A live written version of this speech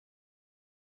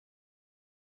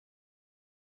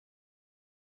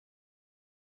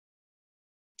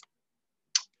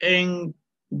And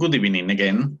good evening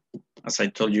again. As I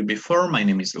told you before, my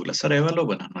name is Douglas Arevalo.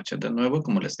 Buenas noches de nuevo,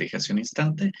 como les dije hace un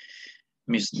instante.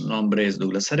 Mi nombre es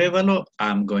Douglas Arevalo.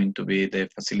 I'm going to be the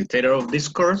facilitator of this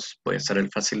course. Voy a ser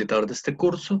el facilitador de este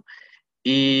curso.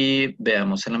 Y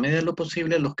veamos, en la medida de lo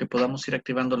posible, los que podamos ir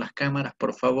activando las cámaras,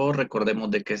 por favor, recordemos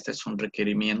de que este es un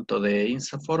requerimiento de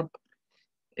INSAFORP.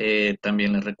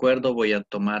 También les recuerdo, voy a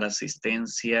tomar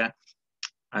asistencia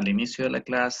al inicio de la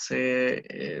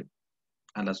clase,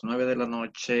 a las 9 de la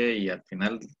noche y al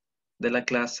final de la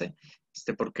clase,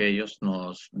 porque ellos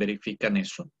nos verifican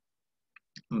eso.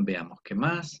 Veamos qué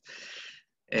más.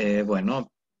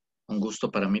 Bueno, un gusto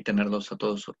para mí tenerlos a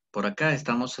todos por acá.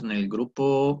 Estamos en el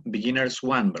grupo Beginners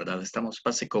 1, ¿verdad? Estamos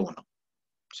básico 1.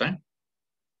 ¿Sí?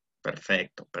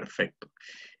 Perfecto, perfecto.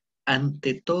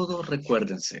 Ante todo,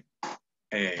 recuérdense,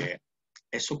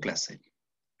 es su clase.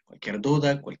 Cualquier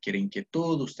duda, cualquier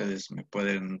inquietud, ustedes me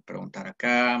pueden preguntar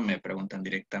acá, me preguntan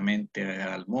directamente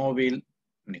al móvil,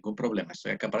 ningún problema,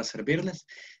 estoy acá para servirles.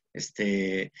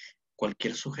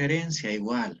 Cualquier sugerencia,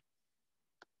 igual.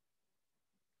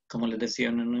 Como les decía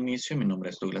en un inicio, mi nombre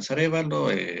es Douglas Arevalo.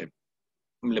 Le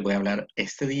voy a hablar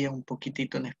este día un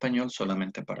poquitito en español,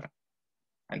 solamente para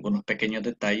algunos pequeños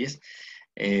detalles.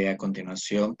 A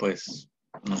continuación, pues,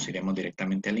 nos iremos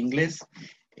directamente al inglés.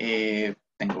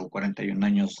 Tengo 41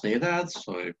 años de edad,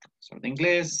 soy profesor de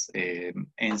inglés. He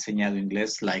enseñado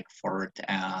inglés like for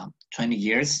 20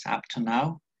 years up to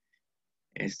now.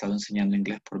 He estado enseñando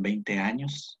inglés por 20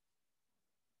 años.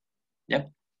 Ya,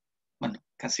 bueno,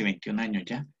 casi 21 años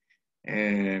ya.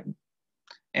 And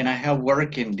I have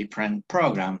worked in different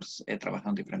programs. He trabajado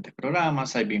en diferentes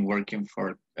programas. I've been working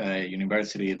for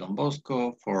University of Don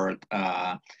Bosco, for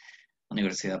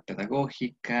Universidad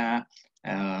Pedagógica,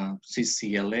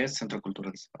 CCLS, Centro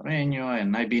Cultural Salvadoreño,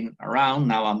 and I've been around.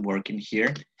 Now I'm working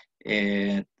here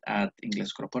at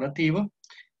Inglés Corporativo,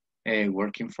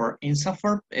 working for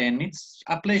INSAFORP, and it's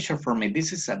a pleasure for me.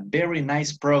 This is a very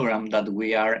nice program that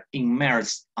we are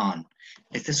immersed on.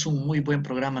 Este es un muy buen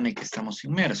programa en el que estamos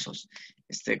inmersos.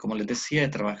 Como les decía, he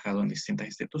trabajado en distintas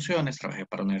instituciones. Trabajé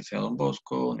para la Universidad Don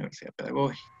Bosco, Universidad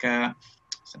Pedagógica,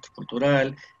 Centro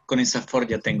Cultural. Con INSAFORP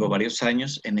ya tengo varios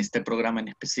años. En este programa en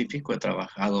específico he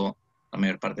trabajado la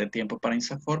mayor parte del tiempo para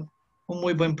INSAFORP. Un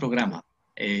muy buen programa.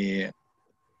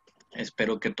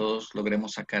 Espero que todos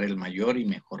logremos sacar el mayor y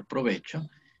mejor provecho.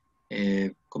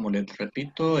 Como les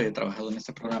repito, he trabajado en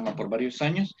este programa por varios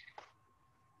años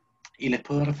y les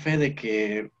puedo dar fe de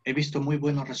que he visto muy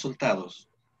buenos resultados.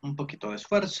 Un poquito de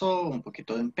esfuerzo, un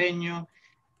poquito de empeño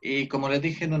y como les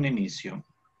dije en un inicio,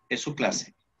 es su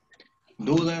clase.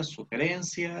 Dudas,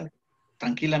 sugerencias,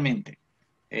 tranquilamente.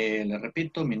 Les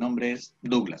repito, mi nombre es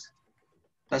Douglas.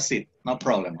 That's it, no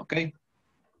problem, ¿ok?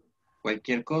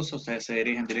 Cualquier cosa, ustedes se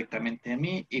dirigen directamente a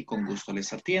mí y con gusto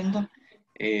les atiendo.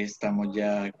 Estamos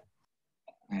ya,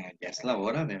 ya es la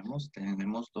hora, veamos,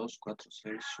 tenemos 2, 4,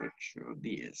 6, 8,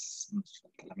 10, nos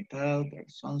falta la mitad,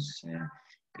 11,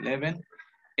 11.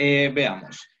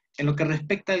 Veamos, en lo que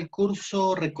respecta al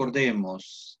curso,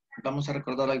 recordemos, vamos a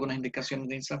recordar algunas indicaciones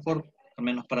de INSAFORP, al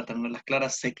menos para tenerlas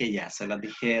claras. Sé que ya se las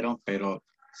dijeron, pero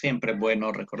siempre es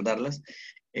bueno recordarlas.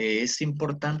 Es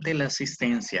importante la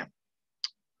asistencia.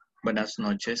 Buenas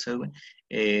noches, Edwin.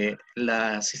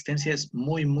 La asistencia es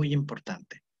muy, muy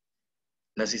importante.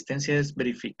 La asistencia es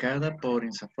verificada por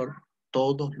INSAFORP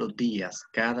todos los días,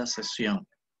 cada sesión.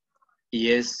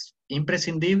 Y es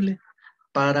imprescindible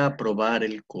para aprobar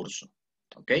el curso.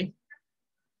 ¿Ok?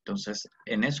 Entonces,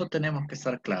 en eso tenemos que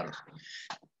estar claros.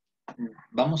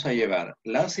 Vamos a llevar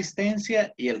la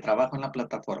asistencia y el trabajo en la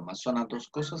plataforma. Son las dos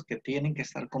cosas que tienen que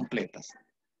estar completas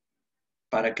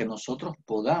para que nosotros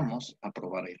podamos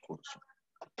aprobar el curso.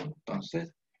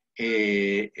 Entonces,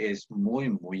 es muy,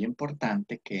 muy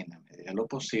importante que en la medida de lo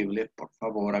posible, por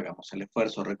favor, hagamos el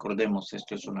esfuerzo. Recordemos,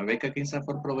 esto es una beca que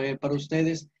INSAFORP provee para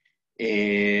ustedes.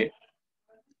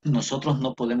 Nosotros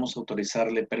no podemos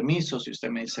autorizarle permisos. Si usted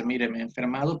me dice, mire, me he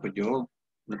enfermado, pues yo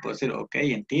le puedo decir, ok,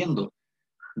 entiendo.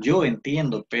 Yo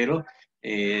entiendo, pero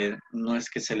no es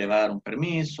que se le va a dar un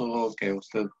permiso, que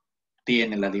usted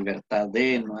tiene la libertad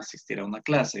de no asistir a una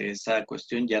clase. Esa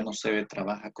cuestión ya no se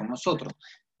trabaja con nosotros.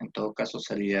 En todo caso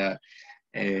sería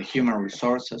Human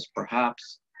Resources,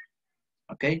 perhaps.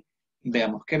 ¿Ok?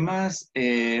 Veamos qué más.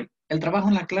 El trabajo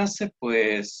en la clase,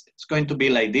 pues, it's going to be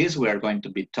like this. We are going to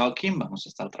be talking. Vamos a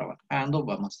estar trabajando,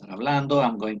 vamos a estar hablando.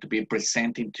 I'm going to be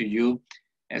presenting to you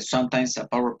sometimes a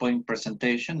PowerPoint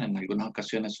presentation. En algunas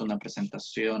ocasiones una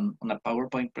presentación, una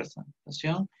PowerPoint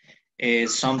presentación.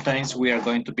 Sometimes we are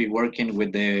going to be working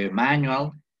with the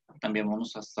manual. También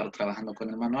vamos a estar trabajando con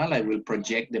el manual. I will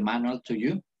project the manual to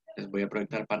you. Les voy a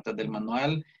proyectar partes del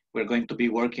manual. We're going to be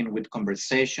working with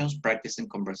conversations, practicing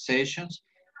conversations.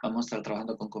 Vamos a estar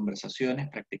trabajando con conversaciones,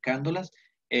 practicándolas.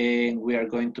 And we are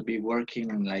going to be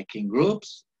working like in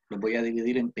groups. Lo voy a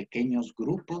dividir en pequeños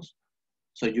grupos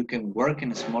so you can work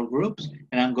in small groups.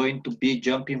 And I'm going to be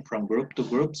jumping from group to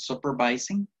group,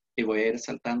 supervising. Y voy a ir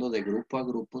saltando de grupo a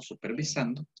grupo,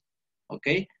 supervisando.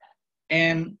 Okay?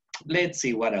 And let's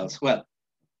see what else. Well,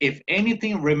 if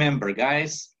anything, remember,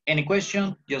 guys, any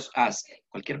question, just ask.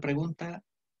 Cualquier pregunta,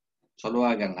 solo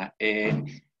háganla. And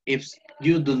if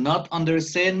you do not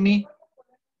understand me,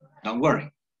 don't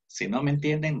worry. Si no me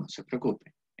entienden, no se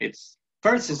preocupen.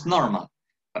 First, it's normal.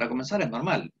 Para comenzar es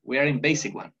normal. We are in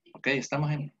basic one. Okay, estamos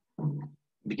en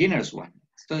beginners one.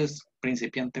 Esto es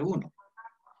principiante uno.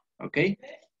 Okay,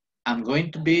 I'm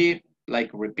going to be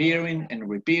like repeating and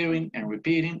repeating and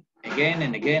repeating again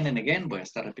and again and again. Voy a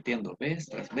estar repitiendo vez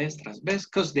tras vez tras vez,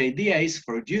 because the idea is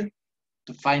for you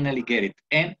to finally get it.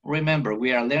 And remember,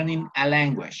 we are learning a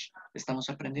language. Estamos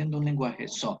aprendiendo un lenguaje.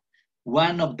 So,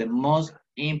 one of the most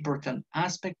important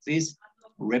aspects is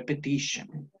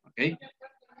repetition. Okay?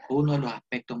 Uno de los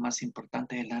aspectos más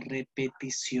importantes es la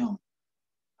repetición.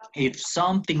 If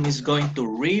something is going to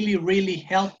really, really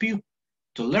help you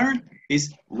to learn,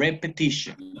 is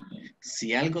repetition.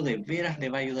 Si algo de veras le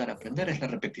va a ayudar a aprender es la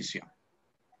repetición.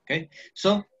 Okay?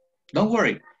 So, don't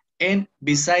worry. And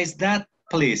besides that,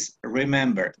 please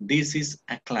remember, this is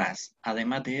a class.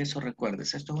 Además de eso,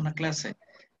 recuerdes, esto es una clase.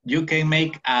 You can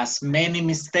make as many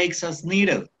mistakes as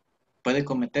needed. Puede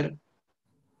cometer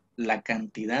la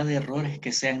cantidad de errores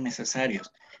que sean necesarios.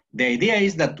 The idea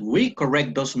is that we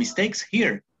correct those mistakes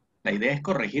here. La idea es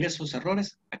corregir esos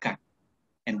errores acá.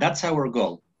 And that's our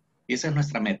goal. Y esa es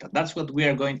nuestra meta. That's what we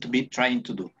are going to be trying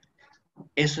to do.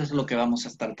 Eso es lo que vamos a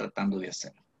estar tratando de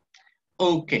hacer.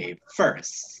 Okay,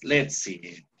 first, let's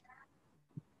see.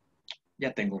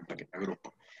 Ya tengo un pequeño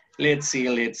grupo. Let's see.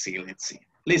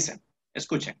 Listen,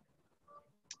 escuchen.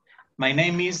 My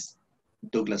name is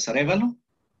Douglas Arevalo.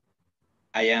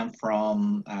 I am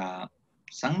from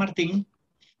San Martin.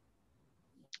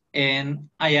 And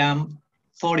I am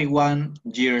 41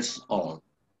 years old.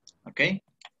 Okay?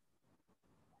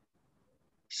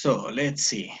 So, let's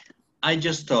see. I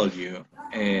just told you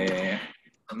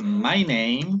my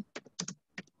name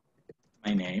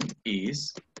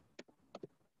is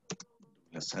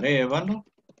Douglas Arevalo.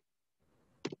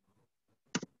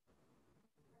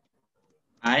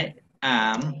 I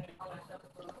am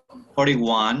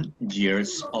 41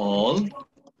 years old.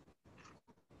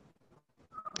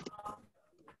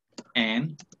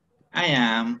 And I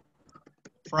am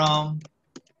from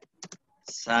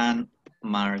San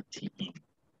Martin.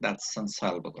 That's San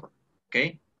Salvador.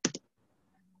 Okay?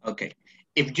 Okay.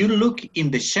 If you look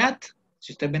in the chat,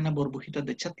 si ustedes ven las burbujitas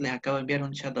de chat, les acabo de enviar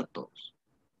un chat a todos.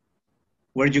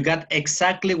 Where you got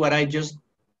exactly what I just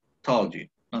told you.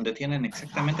 Donde tienen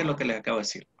exactamente lo que les acabo de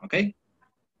decir. Okay?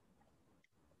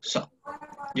 So,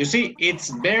 you see, it's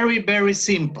very, very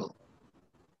simple.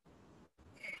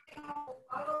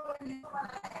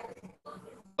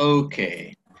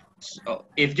 Okay. So,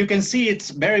 if you can see, it's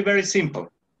very, very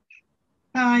simple.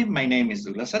 Hi, my name is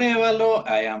Douglas Arevalo.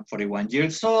 I am 41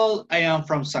 years old. I am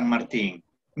from San Martin.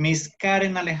 Miss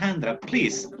Karen Alejandra,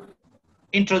 please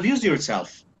introduce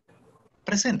yourself.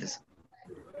 Preséntese.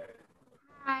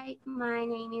 Hi, my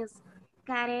name is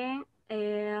Karen. I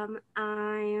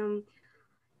am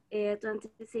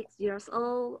 26 years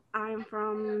old. I'm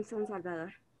from San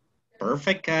Salvador.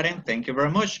 Perfect, Karen. Thank you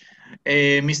very much.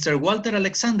 Mr. Walter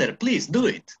Alexander, please do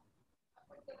it.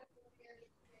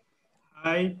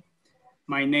 Hi,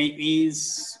 my name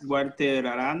is Walter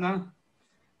Arana.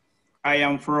 I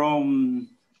am from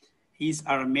East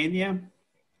Armenia.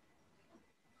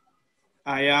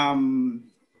 I am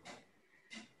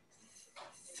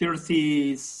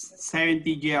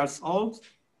 70 years old.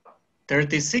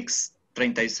 36,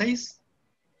 36?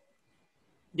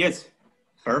 Yes.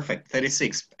 Perfect,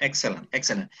 36. Excellent,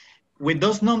 excellent. With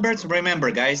those numbers,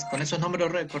 remember, guys, con esos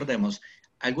números recordemos,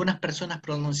 algunas personas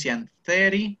pronuncian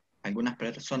 30, algunas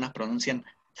personas pronuncian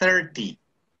 30.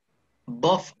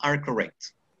 Both are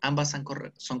correct. Ambas son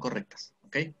correctas,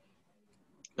 okay?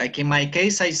 Like in my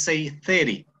case, I say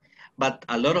 30, but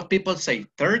a lot of people say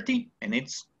 30, and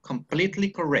it's completely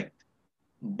correct.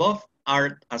 Both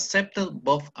are accepted,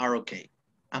 both are okay.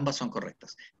 Ambas son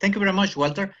correctas. Thank you very much,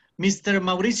 Walter. Mr.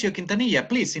 Mauricio Quintanilla,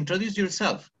 please introduce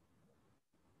yourself.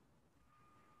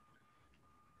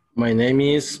 My name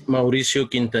is Mauricio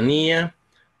Quintanilla.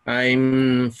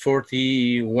 I'm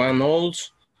 41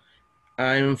 old.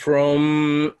 I'm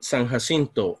from San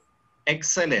Jacinto.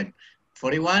 Excellent.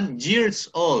 41 years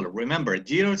old. Remember,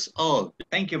 years old.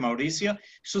 Thank you, Mauricio.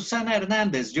 Susana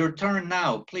Hernandez, your turn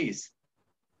now, please.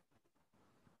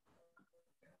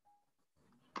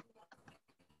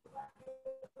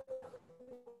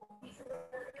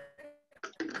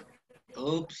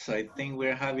 Oops, I think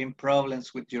we're having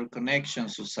problems with your connection,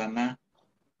 Susana.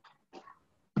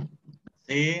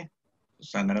 Sí,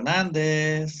 Susana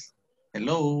Hernandez.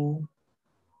 Hello.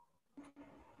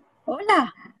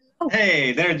 Hola.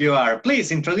 Hey, there you are.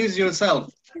 Please introduce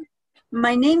yourself.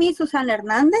 My name is Susana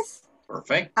Hernandez.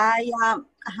 Perfect. I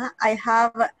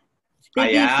have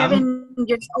 37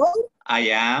 years old. I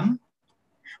am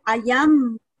I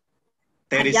am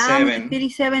 37.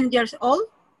 37 years old.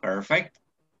 Perfect.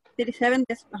 37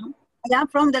 years. I am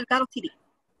from Delgado City.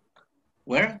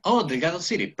 Where? Oh, Delgado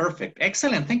City. Perfect.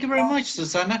 Excellent. Thank you very much,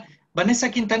 Susana. Vanessa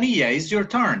Quintanilla, it's your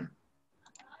turn.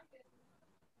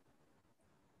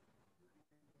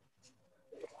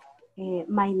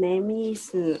 My name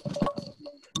is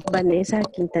Vanessa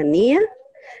Quintanilla.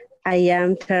 I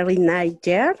am 39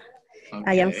 years. Okay.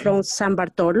 I am from San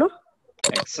Bartolo.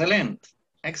 Excellent.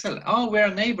 Excellent. Oh, we are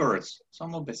neighbors.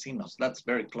 Somos vecinos. That's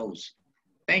very close.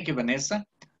 Thank you, Vanessa.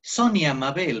 Sonia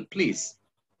Mabel, please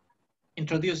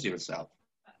introduce yourself.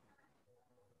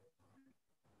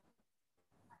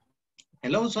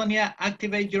 Hello, Sonia.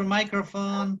 Activate your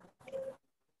microphone.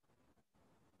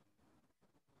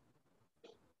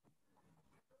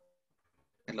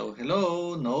 Hello,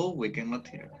 hello. No, we cannot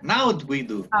hear. Now we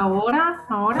do.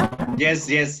 Ahora. Yes,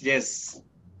 yes, yes.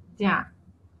 Yeah.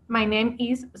 My name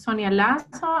is Sonia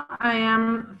Lasso. I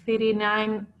am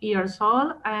 39 years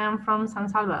old. I am from San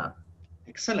Salvador.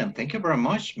 Excellent. Thank you very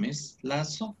much, Miss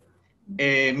Lasso.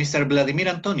 Mr. Vladimir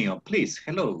Antonio, please.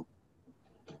 Hello.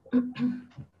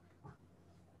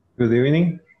 Good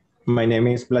evening. My name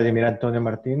is Vladimir Antonio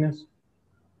Martinez.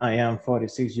 I am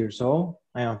 46 years old.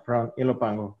 I am from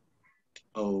Ilopango.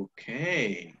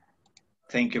 Okay.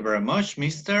 Thank you very much,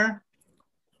 Mr.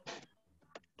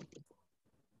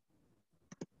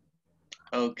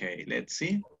 Okay, let's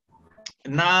see.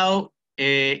 Now,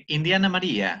 Indiana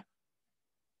Maria.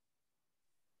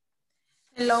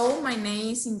 Hello, my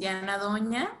name is Indiana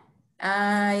Doña.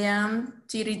 I am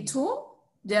 32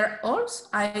 years old.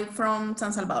 I'm from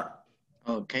San Salvador.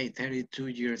 Okay, 32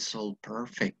 years old.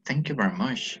 Perfect. Thank you very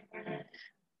much.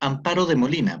 Amparo de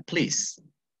Molina, please.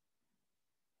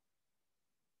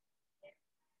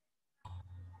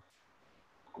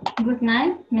 Good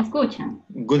night, ¿me escuchan?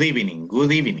 Good evening,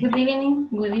 good evening. Good evening,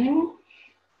 good evening.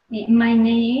 My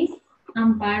name is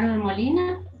Amparo de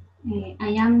Molina. I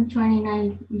am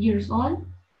 29 years old.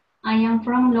 I am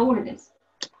from Lourdes.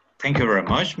 Thank you very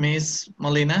much, Miss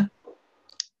Molina.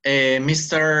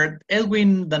 Mr.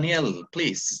 Edwin Daniel,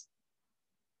 please.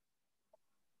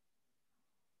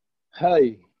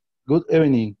 Hi, good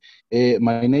evening.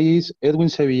 My name is Edwin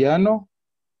Sevillano.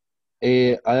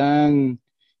 I am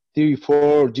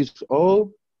 34 years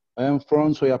old. I am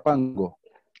from Soyapango.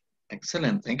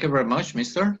 Excellent. Thank you very much,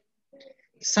 Mr.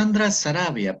 Sandra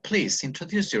Sarabia, please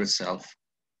introduce yourself.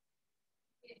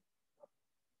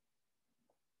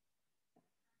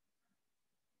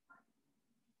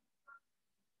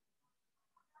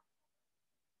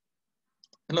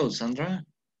 Hello, Sandra.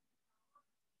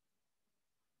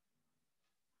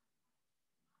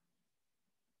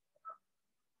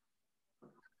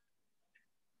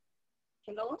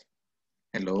 Hello.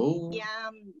 Hello. I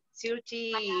am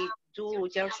 32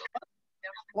 years old.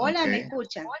 Hola, Okay. ¿me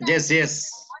escuchan? Yes, yes.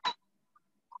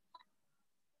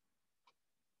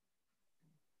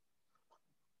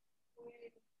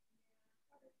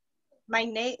 My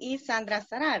name is Sandra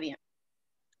Sarabia.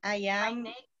 I am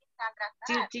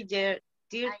 32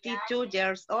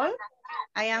 years old.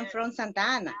 I am from Santa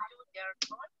Ana.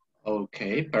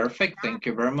 Okay, perfect. Thank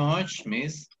you very much,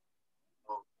 Miss.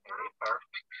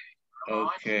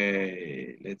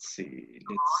 Okay, let's see.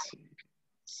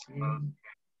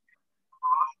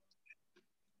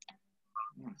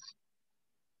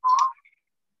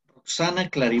 Roxana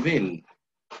Claribel.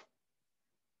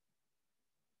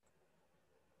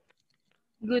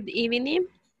 Good evening.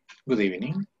 Good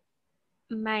evening.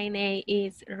 My name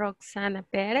is Roxana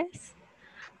Perez.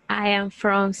 I am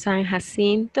from San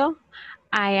Jacinto.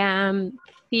 I am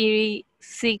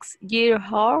 36 years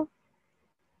old.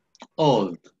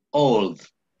 Old.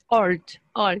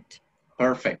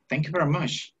 Perfect. Thank you very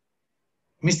much.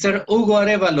 Mr. Hugo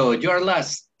Arevalo, you are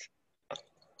last.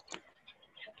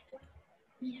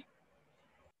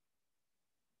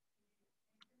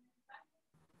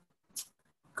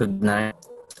 Good night.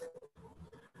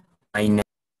 My name.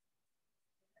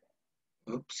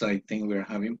 Oops, I think we're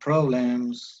having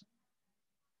problems.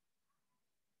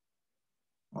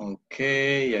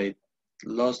 Okay, I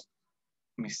lost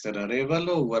Mr.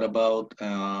 Arevalo. What about,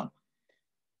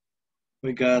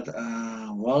 we got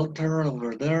Walter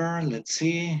over there. Let's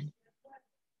see.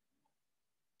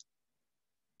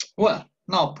 Well,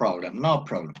 No problem, no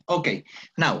problem. Okay,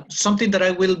 now, something that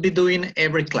I will be doing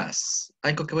every class.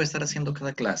 Algo que voy a estar haciendo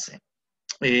cada clase.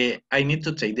 I need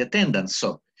to take the attendance.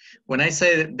 So, when I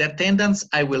say the attendance,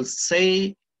 I will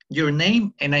say your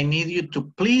name and I need you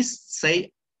to please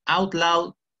say out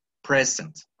loud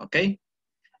present, okay?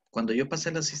 Cuando yo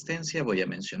pase la asistencia, voy a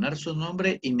mencionar su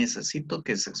nombre y necesito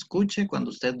que se escuche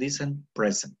cuando ustedes dicen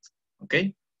present,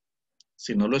 okay?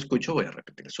 Si no lo escucho, voy a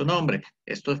repetir su nombre.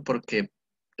 Esto es porque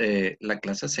la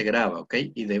clase se graba, ¿ok?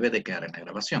 Y debe de quedar en la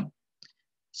grabación.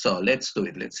 So, let's do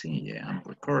it. Let's see. Yeah, I'm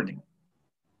recording.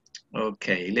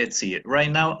 Okay, let's see.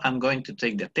 Right now, I'm going to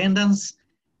take the attendance.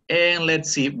 And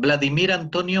let's see. Vladimir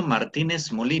Antonio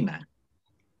Martínez Molina.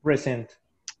 Present.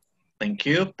 Thank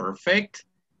you. Perfect.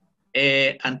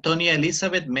 Antonia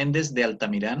Elizabeth Méndez de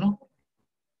Altamirano.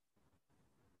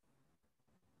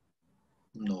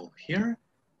 No here.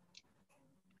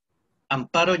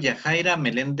 Amparo Yajaira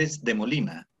Meléndez de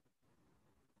Molina.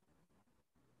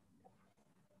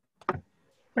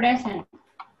 Present.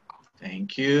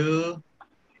 Thank you.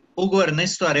 Hugo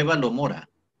Ernesto Arevalo Mora.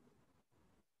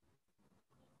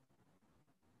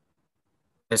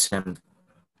 Present.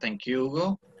 Thank you,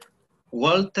 Hugo.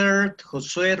 Walter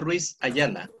Josué Ruiz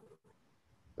Ayala.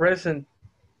 Present.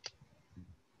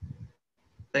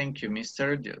 Thank you,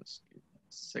 mister. Just give me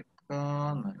a second.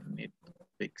 I need to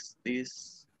fix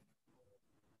this.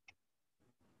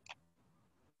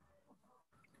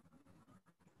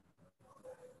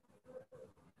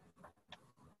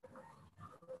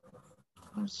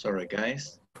 I'm sorry,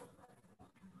 guys.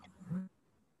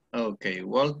 Okay,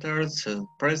 Walter's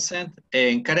present.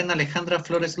 And Karen Alejandra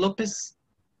Flores López.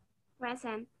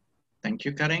 Present. Thank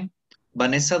you, Karen.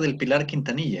 Vanessa del Pilar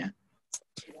Quintanilla.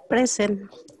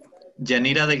 Present.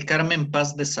 Yanira del Carmen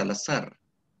Paz de Salazar.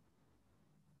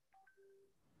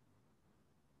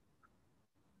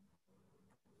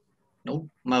 No.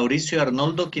 Mauricio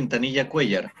Arnoldo Quintanilla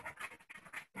Cuellar.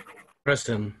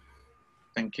 Present.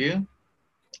 Thank you.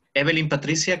 Evelyn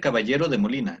Patricia Caballero de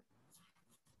Molina.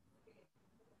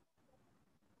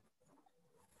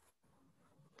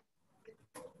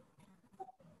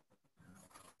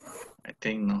 I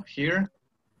think not here.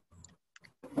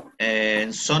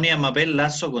 And Sonia Mabel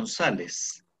Lazo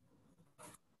González.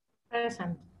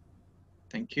 Present.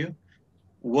 Thank you.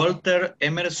 Walter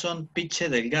Emerson Piche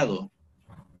Delgado.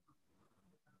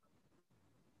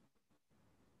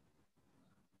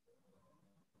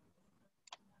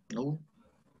 No.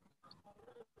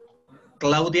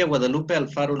 Claudia Guadalupe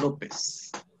Alfaro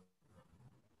López.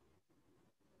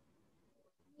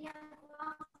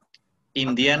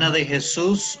 Indiana de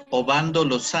Jesús Obando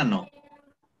Lozano.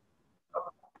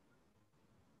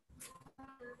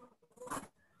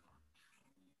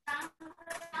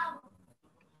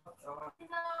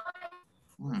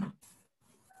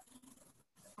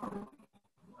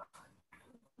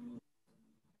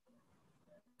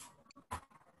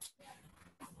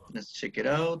 Let's check it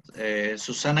out.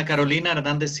 Susana Carolina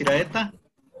Hernández Ciraeta.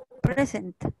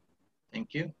 Present.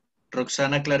 Thank you.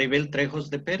 Roxana Claribel Trejos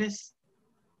de Pérez.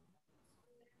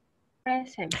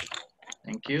 Present.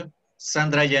 Thank you.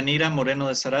 Sandra Yanira Moreno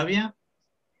de Sarabia.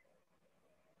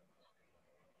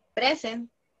 Present.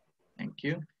 Thank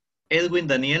you. Edwin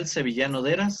Daniel Sevillano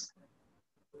Deras.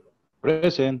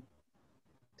 Present.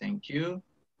 Thank you.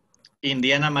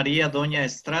 Indiana María Doña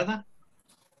Estrada.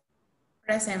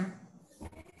 Present.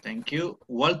 Thank you.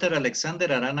 Walter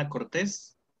Alexander Arana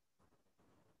Cortés.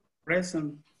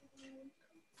 Present.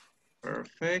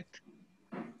 Perfect.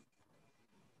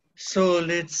 So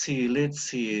let's see.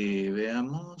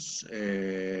 Veamos.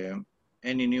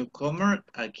 Any newcomer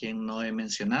a quien no he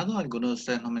mencionado. ¿Alguno de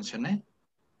ustedes no mencioné?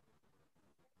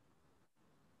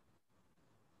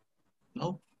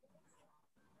 No.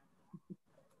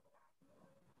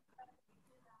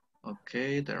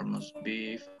 Okay, there must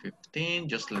be 15.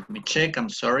 Just let me check. I'm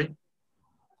sorry.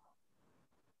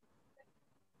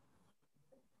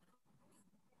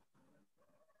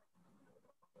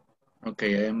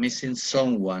 Okay, I'm missing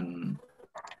someone.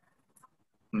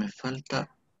 Me falta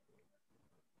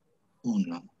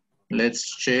uno.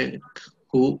 Let's check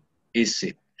who is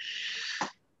it.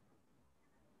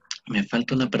 Me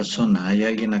falta una persona. Hay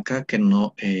alguien acá que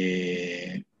no...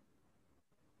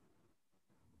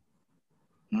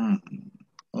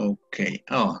 Okay.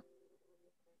 Oh,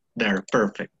 there.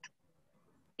 Perfect.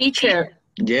 Teacher,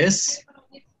 Yes.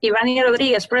 Ivania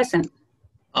Rodriguez, present.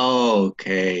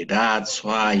 Okay, that's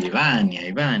why.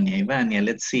 Ivania.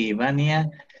 Let's see. Ivania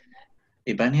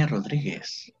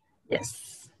Rodriguez.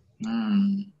 Yes.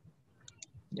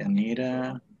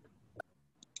 Yanira.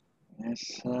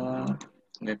 Esa.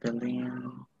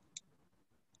 Lebelin.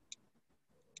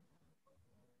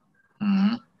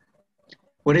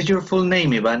 What is your full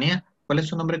name, Ivania? ¿Cuál es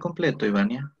su nombre completo,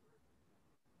 Ivania?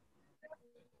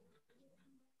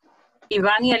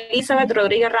 Ivania Elizabeth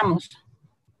Rodríguez Ramos.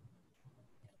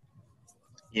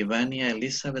 Ivania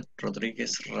Elizabeth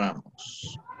Rodríguez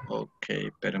Ramos. Ok,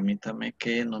 permítame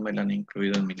que no me la han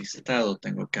incluido en mi listado.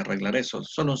 Tengo que arreglar eso.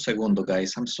 Solo un segundo,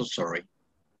 guys. I'm so sorry.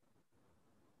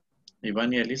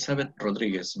 Ivania Elizabeth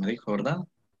Rodríguez, me dijo, ¿verdad?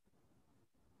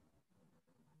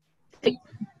 Sí.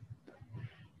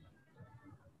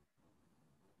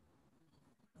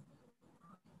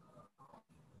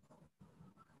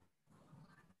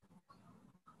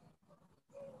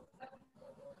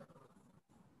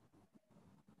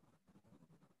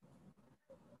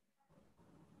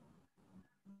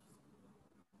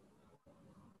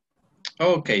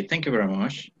 Okay, thank you very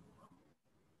much.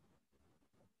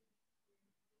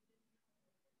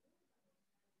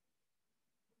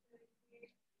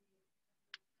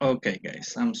 Okay,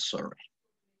 guys, I'm sorry.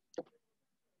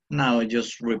 Now I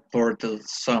just reported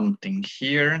something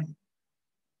here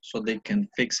so they can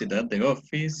fix it at the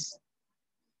office.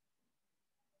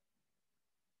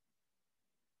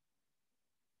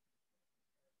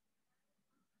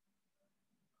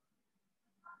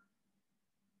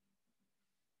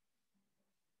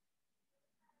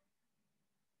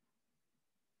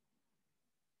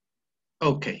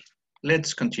 Okay,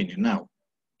 let's continue now.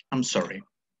 I'm sorry.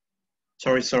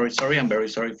 Sorry. I'm very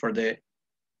sorry for the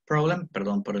problem.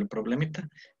 Perdón por el problemita.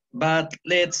 But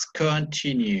let's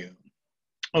continue.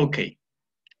 Okay.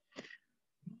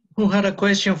 Who had a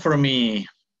question for me?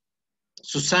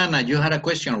 Susana, you had a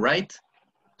question, right?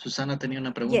 Susana tenía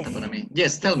una pregunta para mí.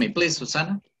 Yes, tell me, please,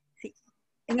 Susana. Sí,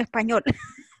 en español.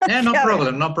 Yeah, no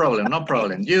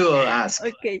problem. You ask.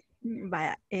 Ok,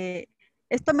 vaya.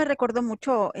 Esto me recordó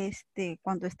mucho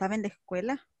cuando estaba en la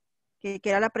escuela, que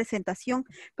era la presentación,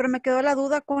 pero me quedó la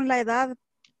duda con la edad,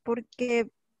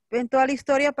 porque en toda la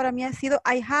historia para mí ha sido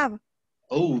I have.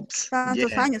 Oops,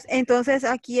 tantos yeah. años. Entonces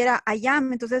aquí era I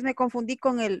am, entonces me confundí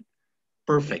con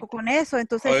Perfect. con eso.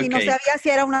 Entonces Okay. si no sabía si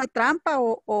era una trampa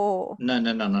o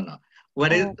No.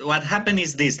 What happened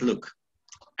is this, look.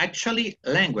 Actually,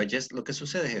 languages, lo que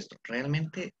sucede es esto.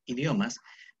 Realmente, idiomas,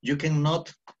 you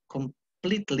cannot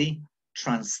completely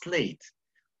translate.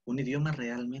 Un idioma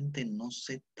realmente no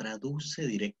se traduce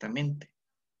directamente.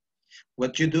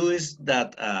 What you do is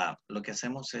that lo que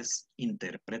hacemos es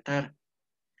interpretar.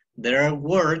 There are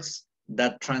words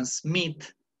that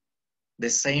transmit the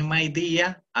same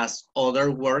idea as other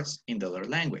words in the other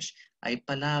language. Hay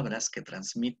palabras que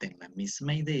transmiten la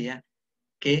misma idea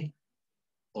que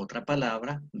otra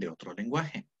palabra de otro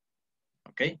lenguaje.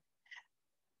 ¿Ok?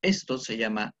 Esto se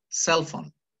llama cell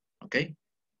phone. ¿Ok?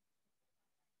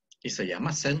 Y se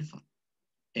llama cell phone.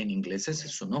 En inglés ese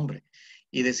es su nombre.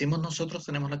 Y decimos nosotros,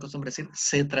 tenemos la costumbre de decir,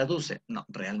 se traduce. No,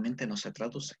 realmente no se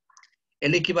traduce.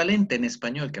 El equivalente en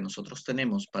español que nosotros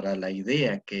tenemos para la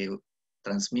idea que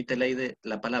transmite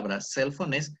la palabra cell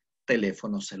phone es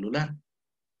teléfono celular.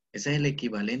 Ese es el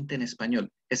equivalente en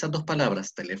español. Esas dos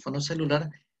palabras, teléfono celular,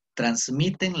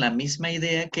 transmiten la misma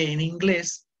idea que en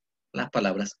inglés las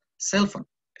palabras cell phone.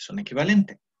 Es un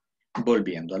equivalente.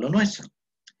 Volviendo a lo nuestro.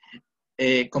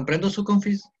 Comprendo su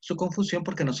confusión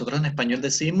porque nosotros en español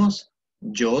decimos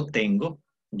yo tengo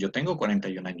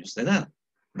 41 años de edad,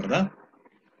 ¿verdad?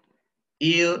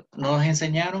 Y nos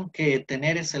enseñaron que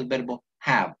tener es el verbo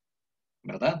have,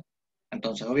 ¿verdad?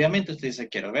 Entonces, obviamente, usted dice,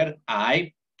 quiero ver,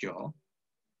 yo,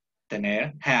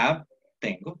 tener, have,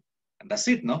 tengo, and that's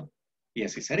it, ¿no? Y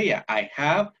así sería, I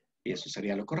have, y eso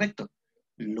sería lo correcto.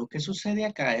 Lo que sucede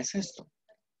acá es esto.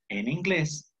 En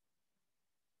inglés,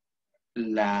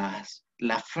 la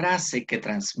frase que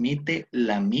transmite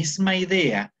la misma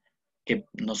idea que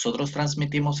nosotros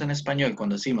transmitimos en español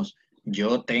cuando decimos,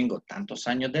 yo tengo tantos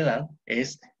años de edad,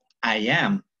 es I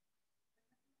am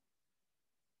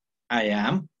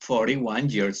 41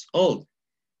 years old.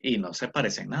 Y no se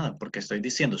parece en nada, porque estoy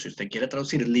diciendo, si usted quiere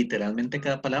traducir literalmente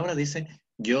cada palabra, dice,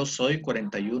 yo soy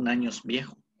 41 años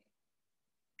viejo.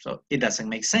 So, it doesn't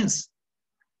make sense.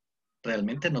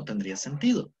 Realmente no tendría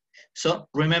sentido. So,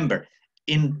 remember,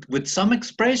 with some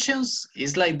expressions,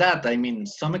 it's like that. I mean,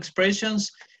 some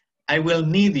expressions, I will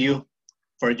need you,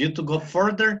 for you to go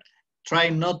further, try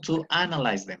not to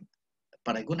analyze them.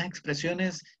 Para algunas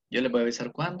expresiones, yo les voy a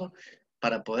avisar cuándo.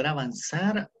 Para poder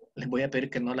avanzar, les voy a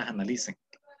pedir que no las analicen.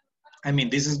 I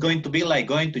mean, this is going to be like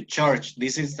going to church.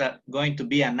 This is going to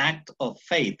be an act of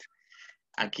faith.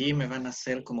 Aquí me van a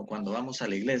hacer como cuando vamos a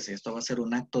la iglesia. Esto va a ser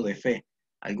un acto de fe.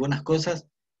 Algunas cosas,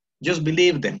 just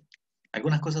believe them.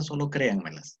 Algunas cosas solo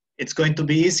créanmelas. It's going to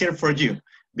be easier for you.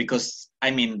 Because,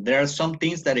 I mean, there are some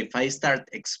things that if I start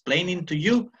explaining to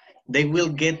you, they will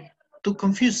get too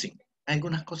confusing.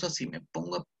 Algunas cosas, si me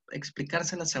pongo a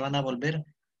explicárselas, se van a volver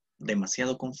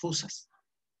demasiado confusas.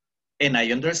 And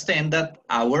I understand that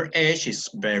our age is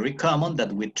very common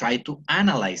that we try to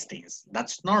analyze things.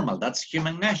 That's normal, that's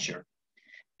human nature.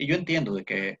 Y yo entiendo de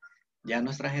que ya a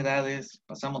nuestras edades,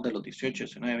 pasamos de los 18,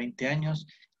 19, 20 años,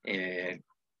 el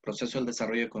proceso del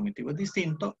desarrollo cognitivo es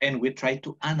distinto, and we try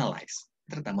to analyze.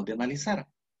 Tratamos de analizar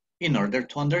in order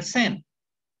to understand,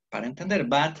 para entender.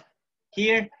 But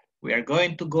here we are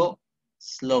going to go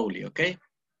slowly, okay?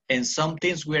 And some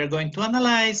things we are going to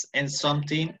analyze and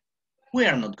something we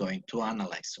are not going to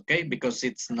analyze, okay? Because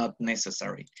it's not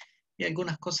necessary. Y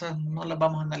algunas cosas no las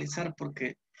vamos a analizar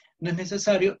porque no es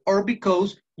necesario, or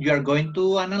because you are going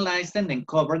to analyze them and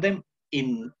cover them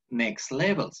in next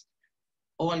levels.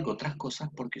 O algo otras cosas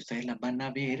porque ustedes las van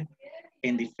a ver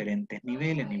en diferentes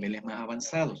niveles, niveles más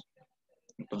avanzados.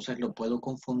 Entonces lo puedo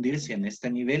confundir si en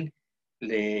este nivel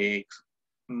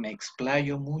me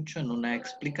explayo mucho en una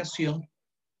explicación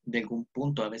de algún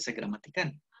punto a veces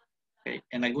gramatical. ¿Okay?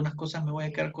 En algunas cosas me voy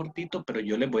a quedar cortito, pero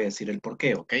yo les voy a decir el por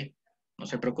qué, ¿ok? No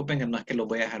se preocupen, que no es que los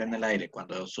voy a dejar en el aire.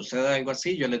 Cuando suceda algo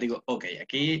así, yo les digo, ok,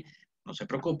 aquí no se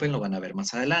preocupen, lo van a ver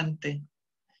más adelante.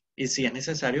 Y si es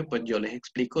necesario, pues yo les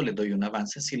explico, les doy un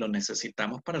avance si lo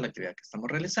necesitamos para la actividad que estamos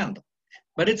realizando.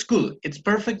 But it's good. It's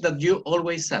perfect that you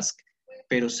always ask.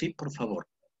 Pero sí, por favor.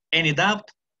 Any doubt?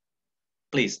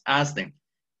 Please, ask them.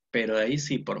 Pero ahí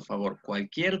sí, por favor,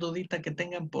 cualquier dudita que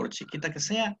tengan, por chiquita que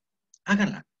sea,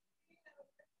 háganla.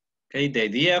 Okay, the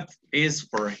idea is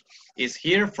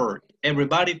here for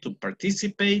everybody to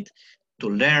participate, to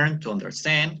learn, to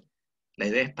understand. La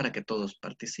idea es para que todos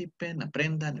participen,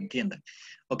 aprendan, entiendan.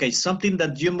 Okay, something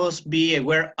that you must be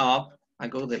aware of,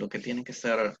 algo de lo que tienen que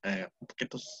ser un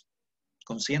poquito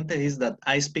conscientes, is that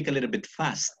I speak a little bit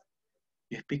fast.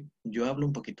 Yo hablo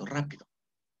un poquito rápido.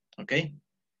 Okay?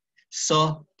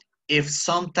 So, if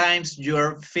sometimes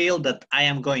you feel that I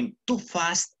am going too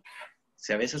fast,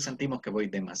 si a veces sentimos que voy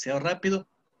demasiado rápido,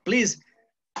 please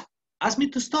ask me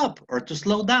to stop or to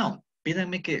slow down.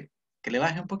 Pídanme que le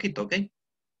baje un poquito, ¿ok?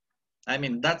 I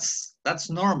mean, that's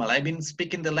normal. I've been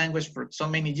speaking the language for so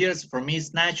many years. For me,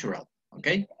 it's natural, ¿ok?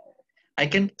 I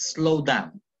can slow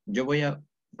down. Yo voy a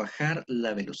bajar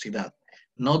la velocidad.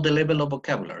 Not the level of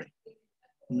vocabulary.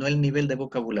 No el nivel de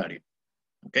vocabulario,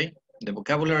 ¿ok? The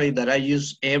vocabulary that I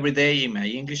use every day in my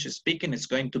English speaking is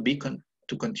going to be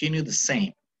to continue the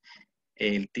same.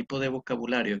 El tipo de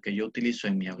vocabulario que yo utilizo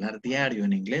en mi hablar diario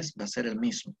en inglés va a ser el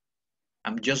mismo.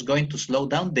 I'm just going to slow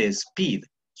down the speed.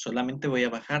 Solamente voy a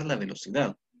bajar la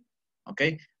velocidad. ¿Ok?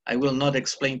 I will not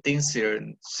explain things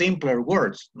in simpler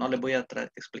words. No les voy a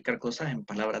explicar cosas en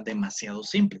palabras demasiado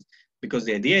simples. Because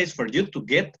the idea is for you to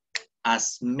get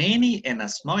as many and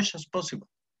as much as possible.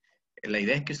 La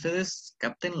idea es que ustedes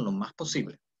capten lo más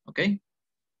posible. ¿Ok?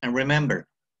 And remember,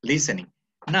 listening.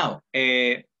 Now,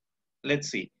 let's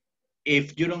see.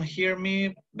 If you don't hear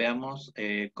me, veamos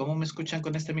cómo me escuchan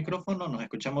con este micrófono. ¿Nos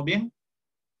escuchamos bien?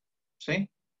 ¿Sí?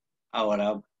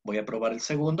 Ahora voy a probar el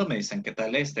segundo. Me dicen qué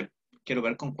tal este. Quiero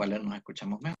ver con cuál nos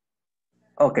escuchamos mejor.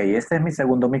 Ok, este es mi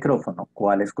segundo micrófono.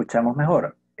 ¿Cuál escuchamos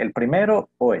mejor? ¿El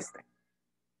primero o este?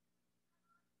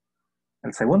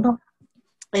 ¿El segundo?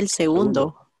 El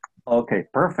segundo. Okay,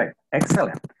 perfect.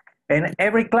 Excellent. In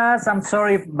every class, I'm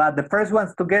sorry, but the first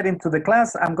ones to get into the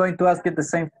class, I'm going to ask you the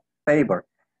same favor.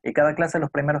 Y cada clase,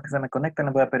 los primeros que se me conecten,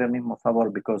 les voy a pedir el mismo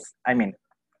favor, because, I mean,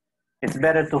 it's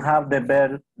better to have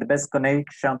the best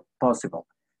connection possible.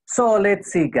 So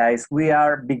let's see, guys, we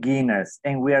are beginners,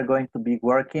 and we are going to be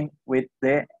working with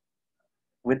the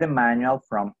manual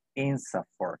from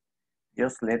INSAFORP.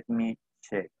 Just let me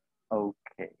check.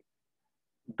 Okay.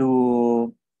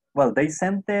 Well, they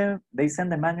send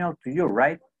the manual to you,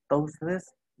 right? Todos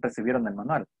ustedes recibieron el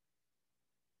manual.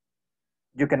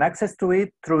 You can access to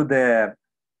it through the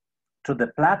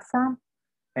platform,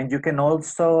 and you could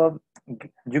also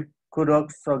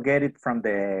get it from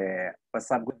the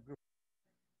WhatsApp group.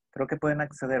 Creo que pueden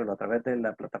accederlo a través de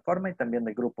la plataforma y también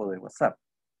del grupo de WhatsApp.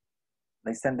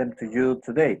 They send them to you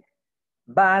today.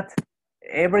 But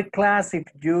every class, if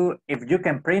you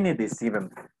can print it, is even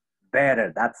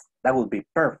better. That would be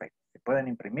perfect. Si pueden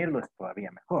imprimirlo, es todavía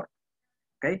mejor.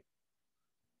 Okay?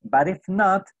 But if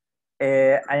not,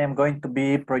 I am going to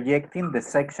be projecting the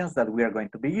sections that we are going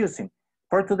to be using.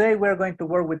 For today, we are going to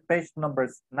work with page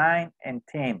numbers 9 and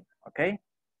 10, okay?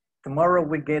 Tomorrow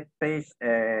we get page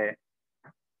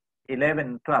 11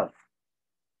 and 12.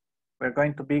 We're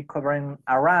going to be covering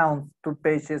around 2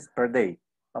 pages per day.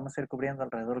 Vamos a ir cubriendo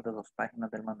alrededor de 2 páginas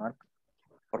del manual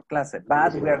por clase.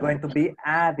 But we are going to be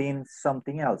adding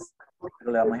something else.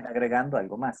 Le vamos a ir agregando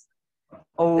algo más.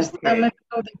 Okay.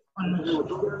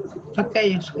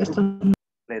 Aquellos que están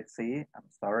Let's see. I'm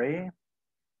sorry.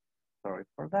 Sorry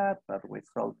for that, but we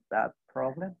solved that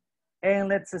problem. And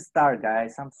let's start,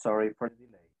 guys. I'm sorry for the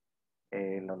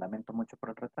delay. Lo lamento mucho por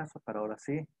el retraso, pero ahora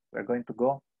sí, we're going to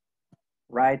go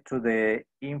right to the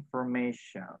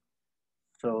information.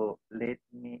 So let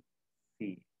me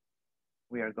see.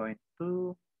 We are going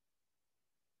to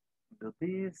do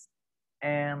this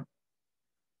and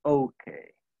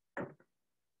okay.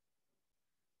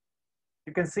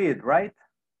 You can see it, right?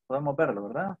 Podemos verlo,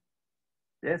 ¿verdad?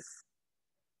 Yes.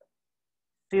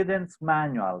 Student's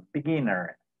manual,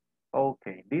 beginner.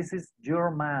 Okay, this is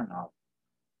your manual.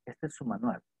 Este es su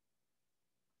manual.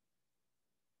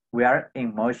 We are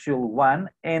in module 1,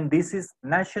 and this is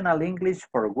National English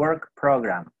for Work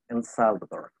program, El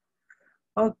Salvador.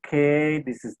 Okay,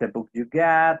 this is the book you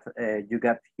got. You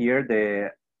got here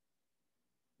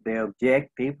the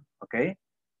objective, okay?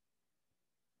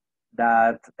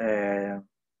 That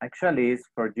actually is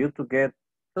for you to get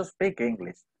to speak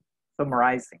English,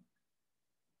 summarizing.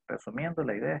 Resumiendo,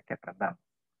 la idea es que aprendamos.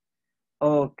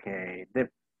 Okay, the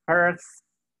first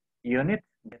unit,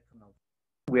 get to know.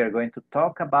 We are going to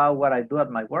talk about what I do at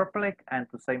my workplace and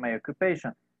to say my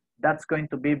occupation. That's going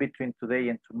to be between today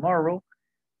and tomorrow,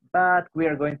 but we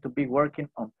are going to be working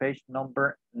on page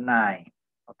number 9,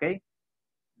 okay?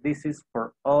 This is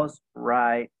for us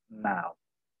right now.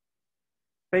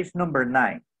 Page number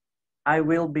 9, I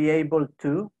will be able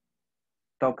to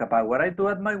talk about what I do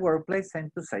at my workplace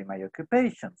and to say my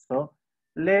occupation. So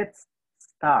let's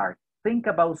start. Think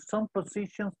about some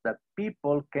positions that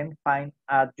people can find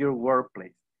at your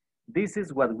workplace. This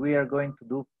is what we are going to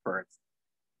do first.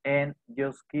 And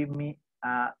just give me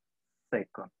a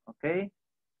second, okay?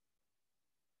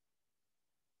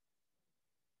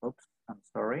 Oops, I'm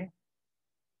sorry.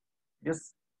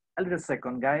 Just a little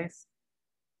second, guys.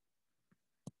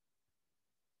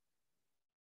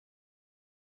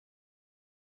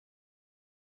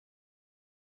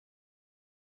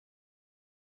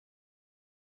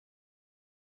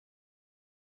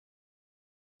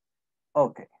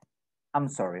 Okay, I'm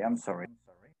sorry.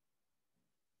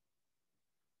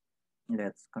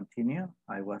 Let's continue.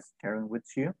 I was sharing with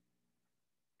you.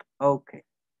 Okay,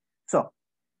 so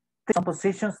some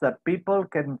positions that people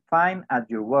can find at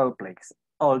your workplace.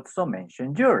 Also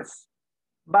mention yours.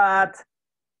 But,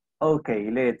 okay,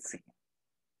 let's see.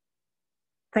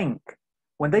 Think.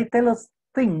 When they tell us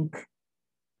think,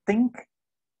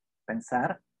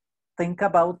 pensar, think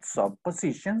about some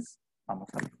positions. Vamos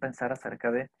a pensar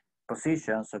acerca de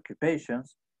positions,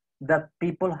 occupations that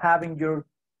people have in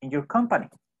your company.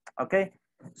 Okay,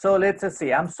 so let's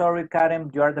see. I'm sorry, Karen,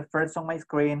 you are the first on my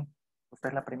screen. Usted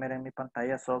es la primera en mi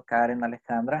pantalla, so Karen,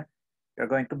 Alejandra, you're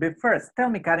going to be first. Tell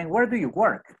me, Karen, where do you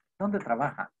work? ¿Dónde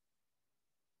trabaja?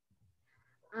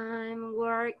 I'm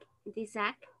work this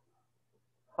act.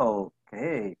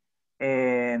 Okay,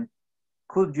 and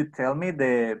could you tell me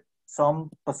some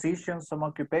positions, some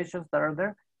occupations that are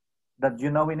there that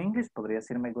you know in English? ¿Podría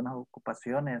decirme algunas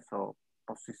ocupaciones o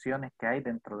posiciones que hay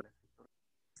dentro de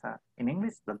in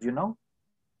English that you know?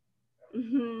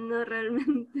 No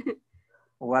realmente.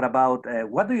 What about,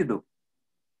 what do you do?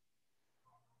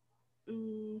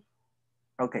 Mm.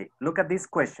 Okay, look at this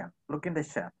question. Look in the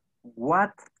chat.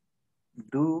 What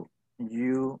do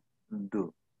you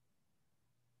do?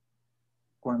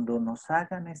 Cuando nos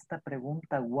hagan esta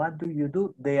pregunta, what do you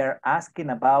do? They are asking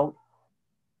about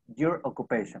your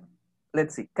occupation.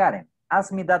 Let's see, Karen,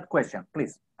 ask me that question,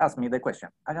 please. Ask me the question.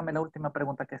 Hágame la última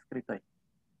pregunta que he escrito ahí.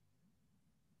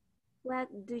 What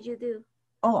do you do?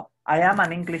 Oh, I am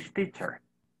an English teacher.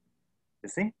 You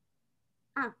see?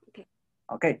 Ah, okay.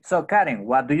 Okay, so Karen,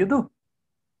 what do you do?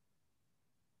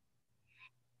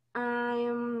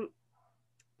 I'm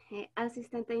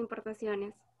asistente de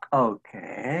importaciones.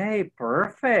 Okay,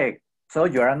 perfect. So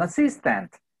you're an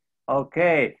assistant.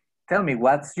 Okay, tell me,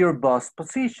 what's your boss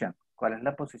position? ¿Cuál es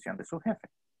la posición de su jefe?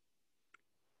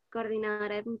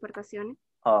 Coordinadora de importaciones.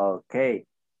 Okay,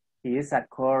 he is a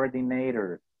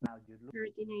coordinator. Now you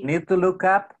need to look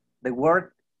up the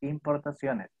word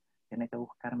importaciones. Tiene que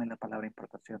buscarme la palabra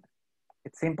importaciones.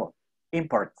 It's simple.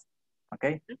 Imports.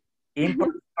 Okay?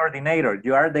 Import coordinator.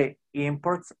 You are the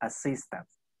imports assistant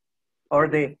or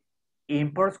the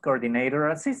imports coordinator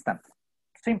assistant.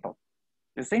 Simple.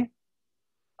 You see?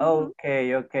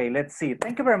 Okay, okay. Let's see.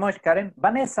 Thank you very much, Karen.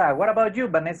 Vanessa, what about you,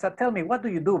 Vanessa? Tell me, what do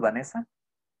you do, Vanessa?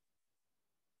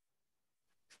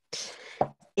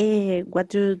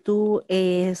 What you do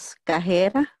es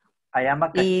cajera. I am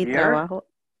a cashier. Y trabajo.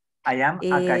 I am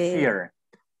a cashier.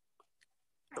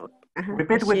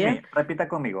 Repeat with me. Repita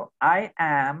conmigo. I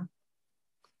am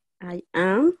a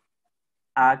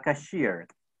cashier.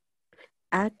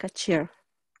 A cashier.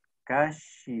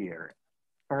 Cashier.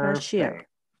 Cashier.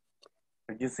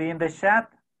 Did you see in the chat?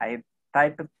 I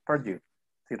typed it for you.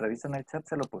 Si revisan el chat,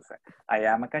 se lo puse. I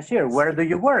am a cashier. Where do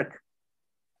you work?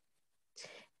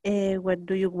 Where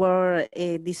do you work,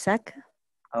 Disac?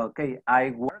 Okay,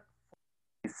 I work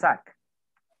for Disac.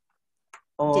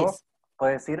 O Yes.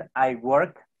 puede decir, I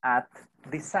work at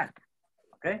Disac.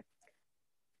 Okay?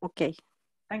 Okay.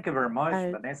 Thank you very much,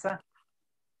 Vanessa.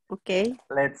 Okay.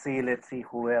 Let's see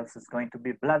who else is going to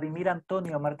be. Vladimir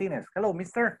Antonio Martinez. Hello,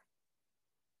 mister.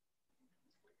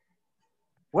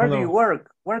 Where do Hello. you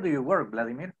work? Where do you work,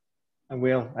 Vladimir?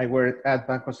 Well, I work at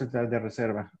Banco Central de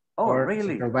Reserva. Oh, or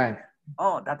really? Central Bank.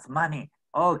 Oh, that's money.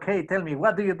 Okay, tell me,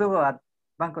 what do you do at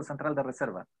Banco Central de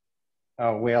Reserva?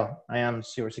 Oh, well, I am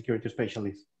cybersecurity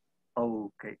specialist.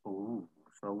 Okay, ooh,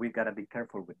 so we gotta be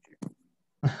careful with you.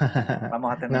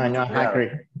 Vamos a tener No, mucho no, cuidado.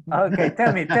 hacker. Okay,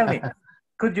 tell me.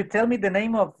 Could you tell me the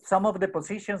name of some of the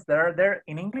positions that are there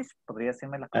in English? ¿Podría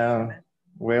decirme las posiciones?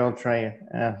 Well, try it.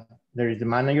 There is the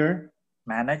manager.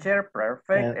 Manager,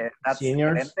 perfect. That's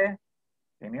seniors. gerente.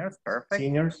 Seniors, perfect.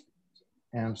 Seniors.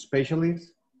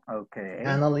 Specialists. Okay.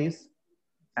 Analysts.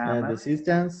 The Analyst.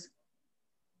 assistants.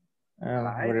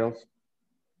 Right. What else?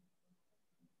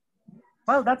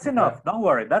 Well, that's enough. Don't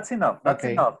worry. That's enough. That's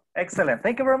Okay. enough. Excellent.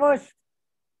 Thank you very much.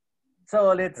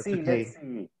 So let's see.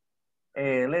 Okay.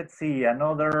 Let's see.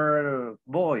 Another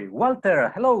boy. Walter.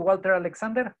 Hello, Walter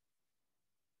Alexander.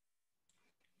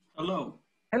 Hello.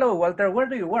 Hello, Walter. Where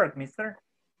do you work, mister?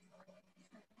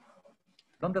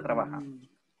 ¿Dónde trabaja?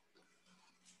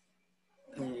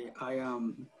 I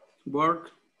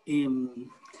work in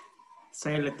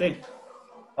CLT.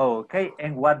 Okay.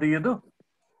 And what do you do?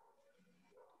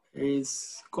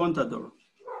 Is contador.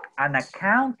 An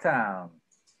accountant.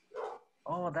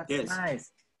 Oh, that's Yes.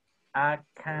 nice.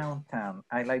 Accountant.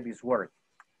 I like this word.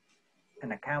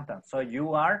 An accountant. So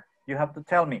you have to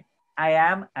tell me, I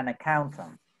am an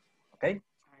accountant. Okay?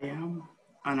 I am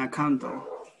an accountant.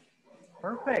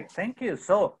 Perfect. Thank you.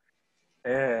 So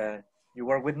you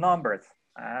work with numbers.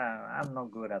 I'm not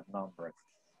good at numbers.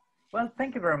 Well,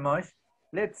 thank you very much.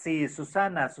 Let's see.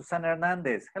 Susana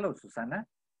Hernandez. Hello, Susana.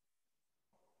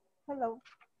 Hello.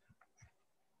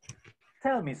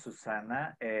 Tell me,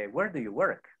 Susana, where do you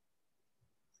work?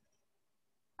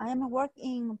 I am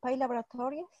working in Pi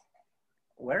Laboratorios.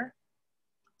 Where?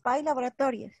 Pi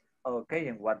Laboratorios. Okay,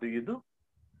 and what do you do?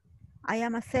 I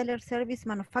am a seller service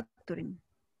manufacturing.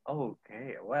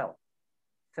 Okay, well,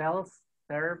 sales,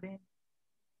 serving?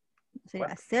 So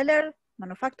a seller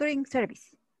manufacturing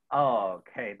service.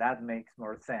 Okay, that makes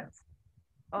more sense.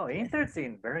 Oh,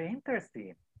 interesting, very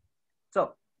interesting.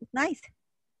 So, nice.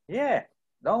 Yeah,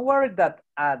 don't worry that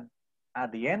at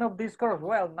the end of this course,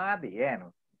 well, not the end.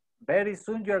 Very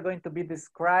soon you're going to be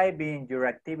describing your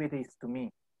activities to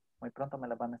me. Muy pronto me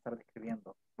la van a estar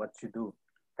describiendo what you do.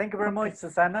 Thank you very much,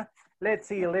 Susana. Let's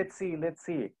see.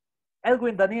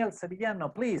 Elwin Daniel Sevillano,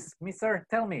 please, mister,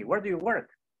 tell me, where do you work?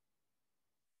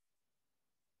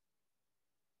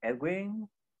 Edwin,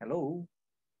 hello.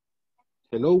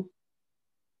 Hello.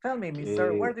 Tell me,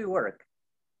 mister, where do you work?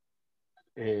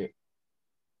 I'm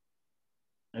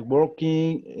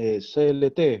working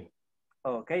CLT.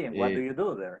 Okay, and what do you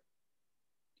do there?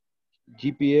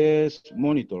 GPS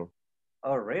monitor.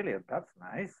 Oh, really? That's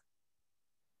nice.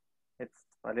 It's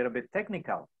a little bit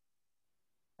technical.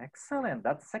 Excellent.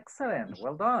 That's excellent.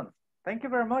 Well done. Thank you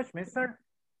very much, mister.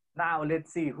 Now,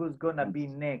 let's see who's going to be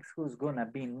next.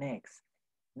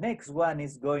 Next one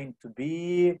is going to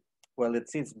be, well,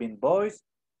 let's see, it's been boys.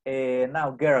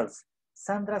 Now, girls.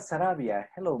 Sandra Sarabia.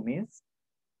 Hello, miss.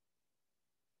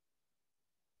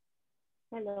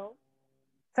 Hello.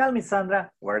 Tell me,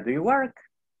 Sandra, where do you work?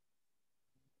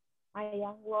 I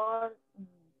am work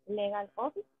legal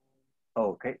office.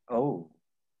 Okay. Oh,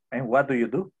 and what do you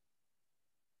do?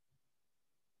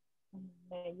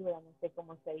 Me ayuda, no sé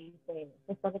cómo se dice.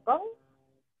 ¿Esto de cómo?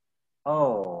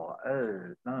 Oh,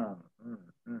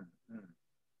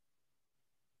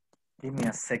 Give me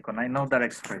a second. I know that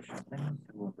expression. Deme un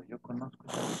segundo. Yo conozco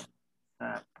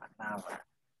esa palabra.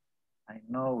 I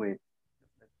know it.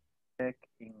 Let's check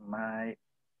in my...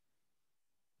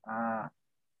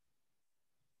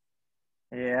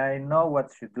 yeah, I know what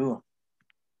you do.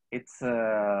 It's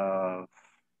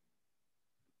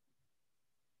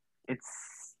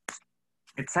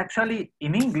actually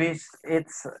in English.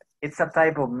 It's a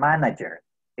type of manager.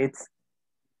 It's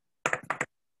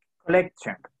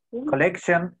collection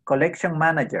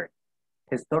manager.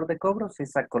 Gestor de cobros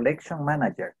is a collection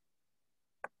manager.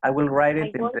 I will write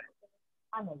it in the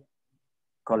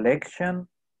collection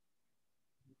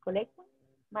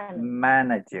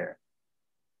manager.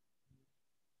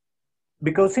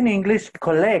 Because in English,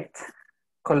 collect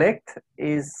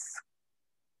is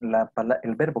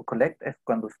El verbo collect es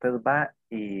cuando usted va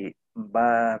y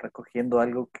va recogiendo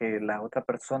algo que la otra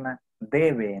persona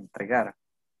debe entregar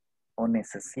o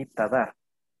necesita dar.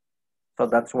 So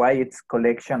that's why it's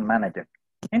collection manager.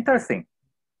 Interesting.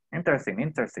 Interesting,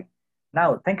 interesting.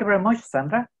 Now, thank you very much,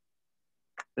 Sandra.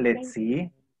 Let's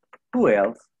see. Who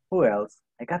else? Who else?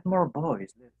 I got more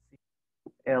boys. Let's see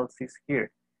who else is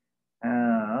here.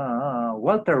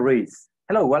 Walter Ruiz.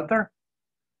 Hello, Walter.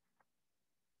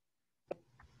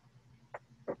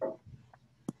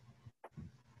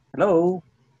 Hello.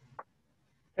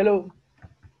 Hello.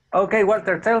 Okay,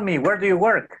 Walter, tell me, where do you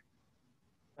work?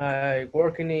 I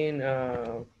working in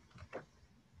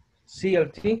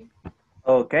CLT.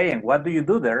 Okay, and what do you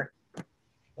do there?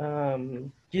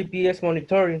 GPS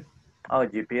monitoring. Oh,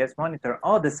 GPS monitor.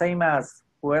 Oh, the same as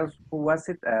who else? Who was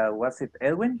it? Was it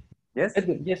Edwin? Yes?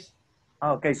 Edwin, yes.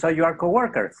 Okay, so you are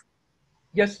co-workers?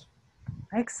 Yes.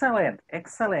 Excellent,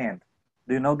 excellent.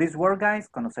 Do you know this word, guys?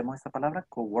 ¿Conocemos esta palabra?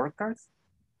 Co-workers.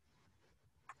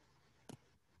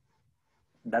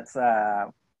 That's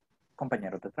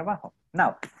compañeros de trabajo.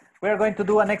 Now, we are going to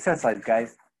do an exercise,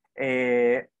 guys.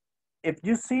 If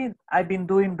you see, I've been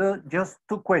doing just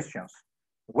 2 questions.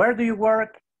 Where do you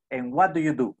work and what do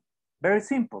you do? Very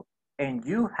simple. And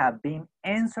you have been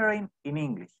answering in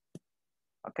English.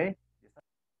 Okay?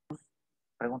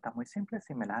 Preguntas muy simples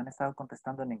y me las han estado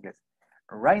contestando en inglés.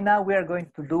 Right now we are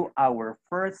going to do our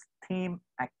first team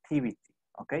activity.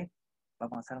 Okay?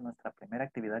 Vamos a hacer nuestra primera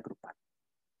actividad grupal.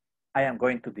 I am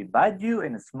going to divide you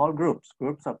in small groups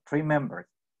of 3 members.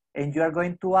 And you are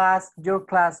going to ask your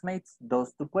classmates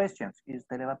those 2 questions. Y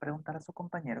usted le va a preguntar a sus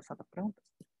compañeros a 2 preguntas.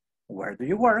 Where do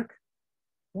you work?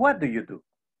 What do you do?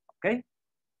 Okay?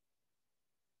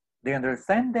 Do you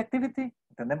understand the activity?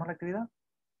 ¿Entendemos la actividad?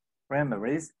 Remember,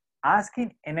 it's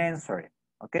asking and answering.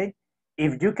 Okay?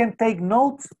 If you can take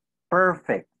notes,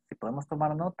 perfect. Si podemos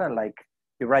tomar nota, like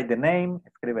you write the name,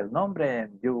 escribe el nombre,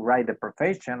 and you write the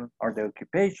profession or the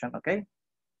occupation, okay?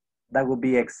 That would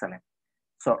be excellent.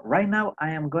 So right now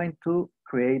I am going to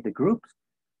create the groups.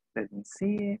 Let me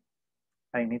see.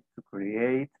 I need to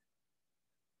create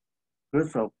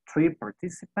groups of 3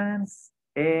 participants,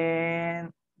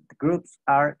 and the groups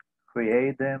are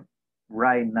created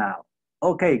right now.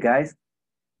 Okay, guys.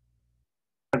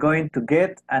 We're going to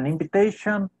get an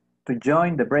invitation to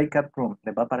join the breakout room.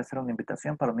 Le va a aparecer una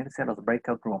invitación para unirse a los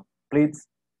breakout room. Please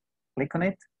click on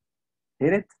it.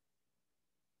 Hit it.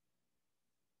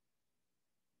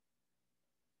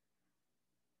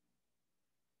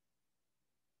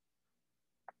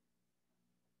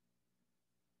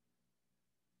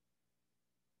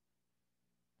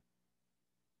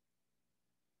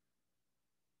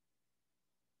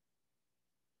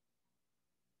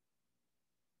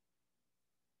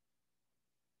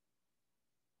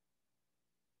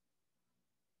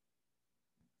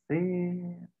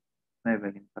 Sí.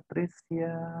 Evelyn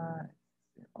Patricia.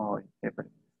 Oh, Evelyn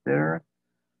is there.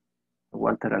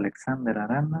 Walter Alexander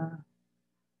Arana.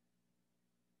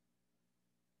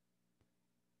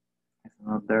 It's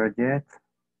not there yet.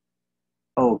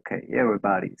 Okay,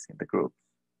 everybody's in the group.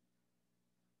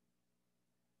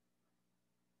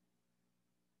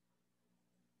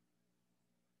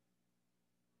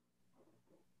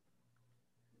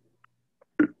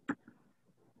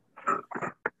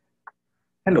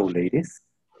 Hello, ladies.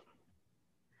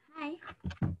 Hi.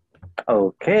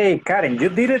 Okay, Karen, you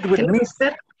did it with me.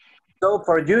 So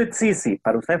for you, it's easy.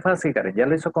 Para usted es fácil, Karen. Ya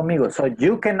lo hizo conmigo. So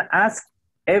you can ask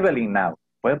Evelyn now.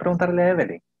 Puede preguntarle a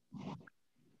Evelyn.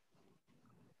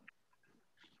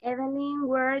 Evelyn,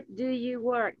 where do you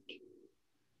work?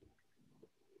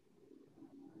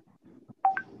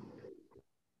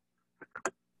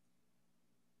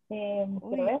 Quiero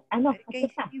ver. Ah, no, aquí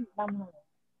está. Vamos a ver.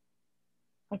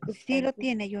 Aquí Sí está, lo aquí.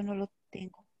 tiene, yo no lo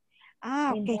tengo.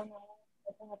 Ah, ok.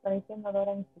 Están apareciendo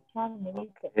ahora en escuchar, me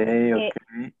dice. Okay.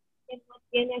 Que no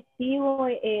tiene activo,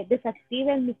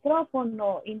 desactiva el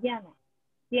micrófono, Indiana.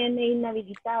 Tiene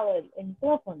inhabilitado el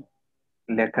micrófono.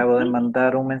 Le acabo de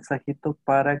mandar un mensajito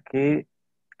para que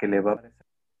le va a aparecer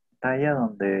una pantalla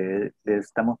donde le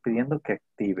estamos pidiendo que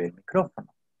active el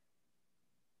micrófono.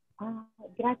 Ah,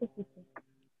 gracias, Cisco.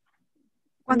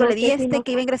 Cuando No le di sé si no-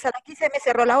 que iba a ingresar aquí, se me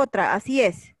cerró la otra. Así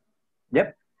es.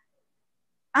 Yep.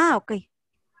 Ah, ok.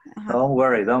 Ajá. Don't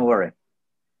worry, don't worry.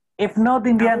 If not,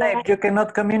 Indiana, if you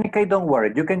cannot communicate, don't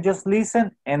worry. You can just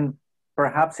listen and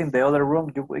perhaps in the other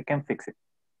room we can fix it.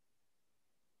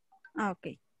 Ah,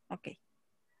 ok. Ok.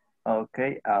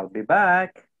 Okay, I'll be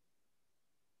back.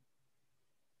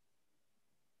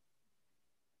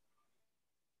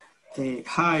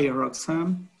 Hi,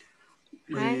 Roxanne.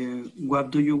 Hi. What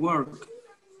do you work?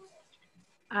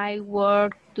 I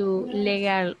work to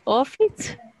legal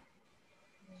office.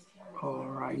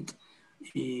 right.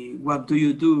 What do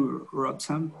you do,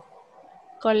 Roxanne?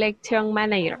 Collection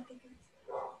manager.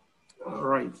 All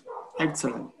right.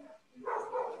 Excellent.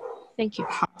 Thank you.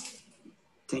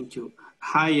 Thank you.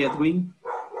 Hi, Edwin.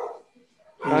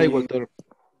 Hi, Walter.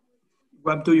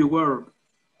 What do you work?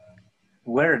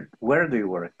 Where do you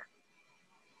work?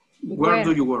 Where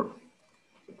do you work?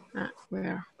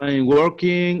 Where? I'm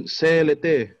working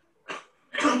CLT.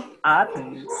 At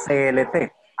CLT.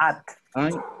 At.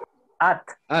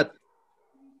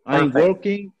 I'm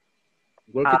working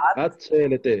at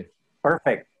CLT.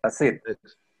 Perfect. That's it.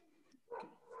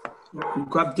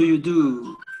 What do you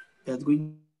do,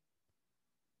 Edwin?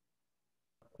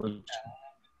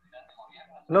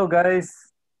 Hello,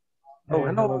 guys. Oh,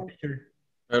 hello. Hello, teacher.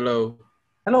 Hello.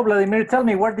 Hello, Vladimir. Tell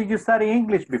me, where did you study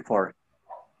English before?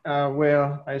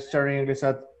 Well, I studied English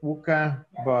at UCA,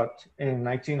 but in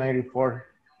 1994.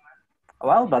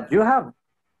 Well, but you have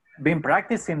been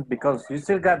practicing because you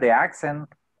still got the accent.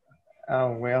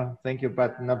 Well, thank you,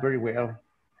 but not very well.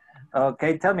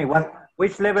 Okay, tell me,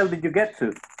 which level did you get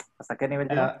to? ¿Hasta qué nivel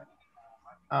llegó?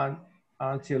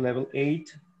 Until level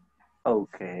 8.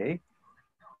 Okay.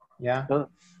 Yeah. So,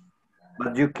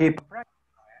 but you keep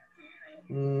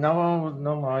No,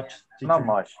 not much. Teacher. Not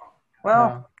much. Well,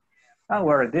 No. don't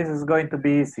worry, this is going to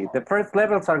be easy. The first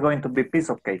levels are going to be piece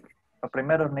of cake. Los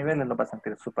primeros niveles los vas a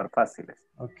sentir súper fáciles.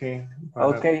 Okay.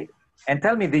 Okay. And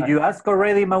tell me, did you ask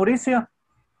already, Mauricio?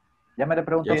 Ya me le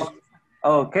preguntó. Yes.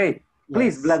 Okay.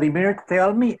 Please, Yes. Vladimir,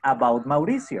 tell me about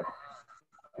Mauricio.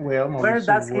 Well, Where Mauricio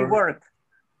does he work?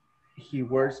 He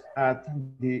works at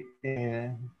the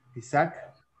SAC.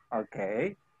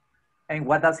 Okay. And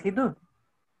what does he do?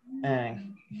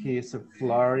 And he is a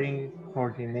flooring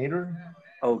coordinator.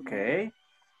 Okay.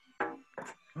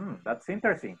 That's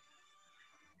interesting.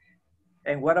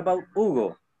 And what about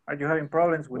Hugo? Are you having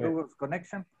problems with Hugo's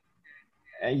connection?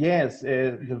 Yes,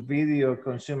 the video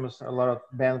consumes a lot of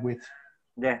bandwidth.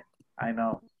 Yeah, I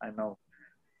know.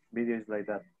 Video is like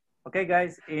that. Okay,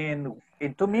 guys, in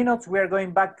 2 minutes, we are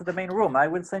going back to the main room. I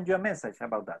will send you a message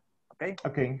about that, okay?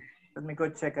 Okay. Let me go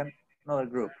check another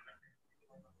group.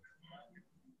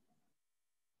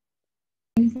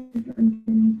 Por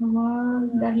favor,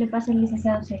 darle paso al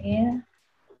licenciado Ceguera.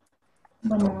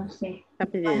 Bueno, no sé.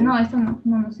 No, esto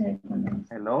no sé de cuándo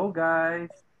es. Hello, guys.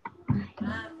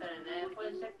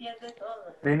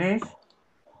 Finish?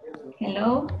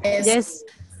 Hello? Yes.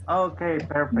 Okay,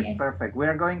 perfect, Yes. perfect. We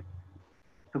are going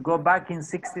to go back in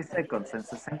 60 seconds. En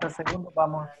 60 segundos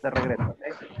vamos de regreso,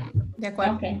 okay? De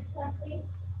acuerdo. Okay.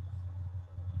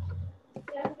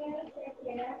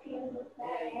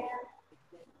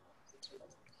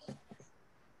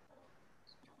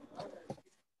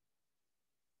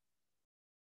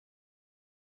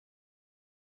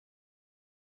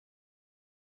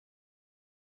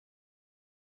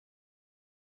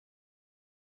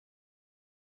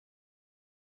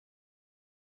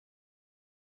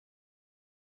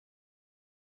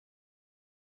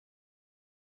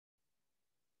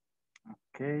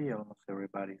 Okay, almost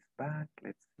everybody's back.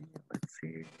 Let's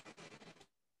see.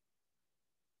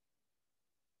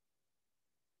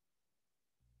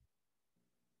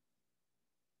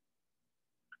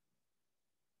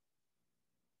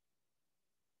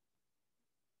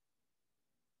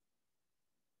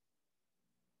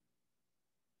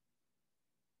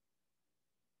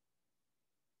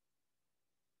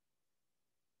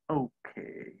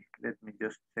 Okay, let me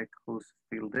just check who's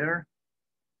still there.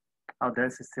 Oh,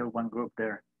 there's still one group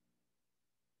there.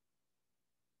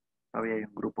 Todavía hay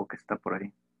un grupo que está por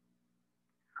ahí.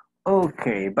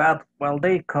 Okay, but while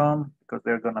they come, because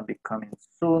they're gonna be coming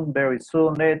soon, very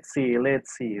soon, let's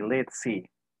see.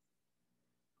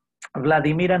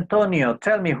 Vladimir Antonio,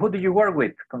 tell me, who do you work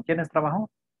with? ¿Con quiénes trabajó?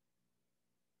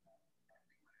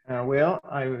 Well,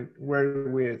 I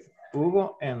work with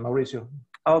Hugo and Mauricio.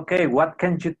 Okay, what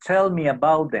can you tell me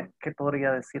about them? ¿Qué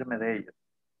podría decirme de ellos?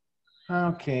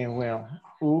 Okay, well,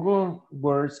 Hugo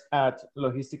works at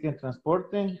Logística y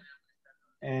Transporte,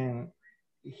 and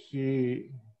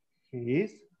he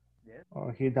is, yes.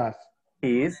 Or he does.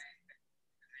 He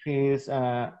is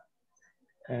a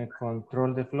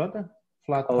control de flota.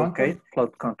 Okay,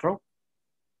 float control.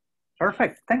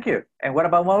 Perfect, thank you. And what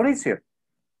about Mauricio?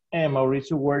 And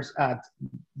Mauricio works at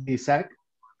the SAC.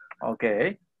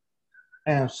 Okay.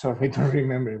 I'm sorry, I don't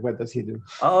remember. What does he do?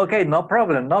 Okay, no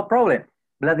problem.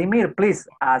 Vladimir, please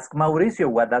ask Mauricio,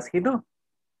 what does he do?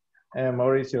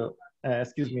 Mauricio,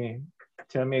 excuse me,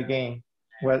 tell me again,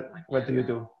 what do you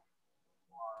do?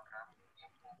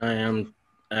 I am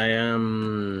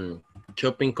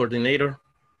shopping coordinator.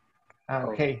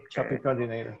 Okay, shopping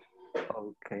coordinator.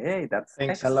 Okay, that's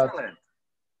Thanks excellent. a lot.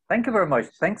 Thank you very much.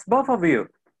 Thanks both of you.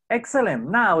 Excellent.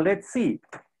 Now, let's see.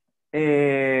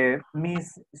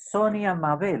 Miss Sonia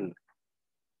Mabel,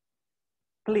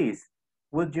 please,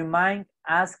 would you mind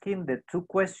asking the 2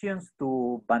 questions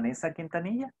to Vanessa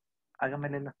Quintanilla?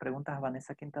 Hágamele las preguntas a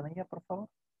Vanessa Quintanilla, por favor.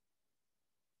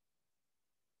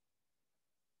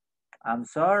 I'm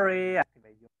sorry.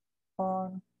 Activate your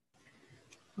phone.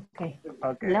 Okay.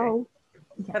 Okay. Hello.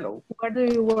 Hello. Where do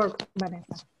you work,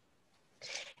 Vanessa?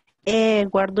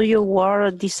 Where do you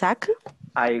work, Disac?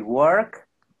 I work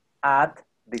at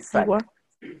the site.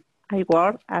 I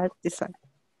work at Disac.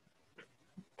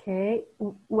 Okay.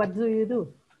 What do you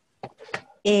do?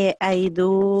 I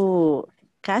do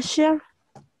cashier.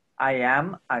 I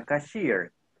am a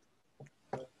cashier.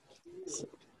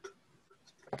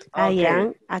 I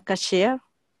am a cashier.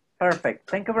 Perfect.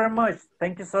 Thank you very much.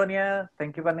 Thank you, Sonia.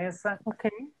 Thank you, Vanessa.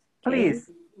 Okay.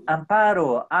 Please,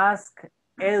 Amparo, ask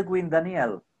Edwin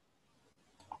Daniel.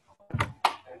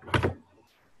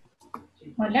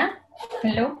 Hola.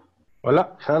 Hello.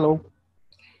 Hola, hello.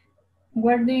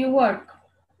 Where do you work?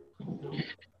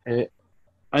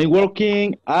 I'm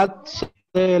working at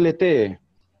CLT.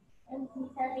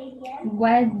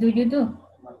 What do you do?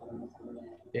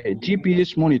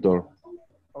 GPS monitor.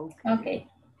 Okay.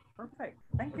 Perfect.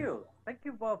 Thank you. Thank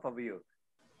you, both of you.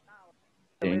 Now,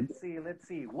 let's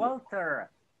see. Walter,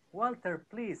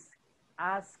 please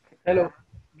ask Hello.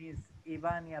 Miss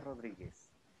Ivania Rodriguez.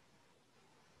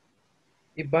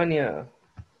 Ivania,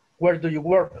 where do you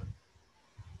work?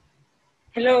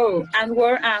 Hello, I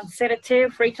work at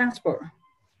CRT Free Transport.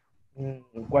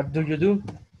 What do you do?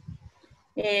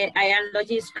 I am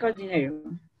logistics coordinator.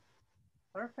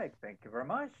 Perfect. Thank you very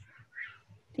much.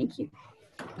 Thank you.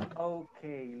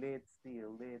 Okay, let's see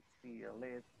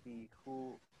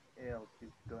who else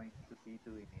is going to be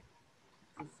doing it.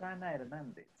 Susana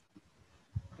Hernandez.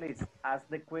 Please ask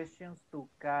the questions to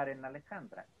Karen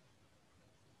Alejandra.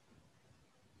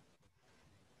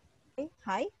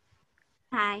 Hi.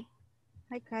 Hi.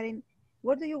 Hi, Karen.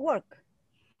 Where do you work?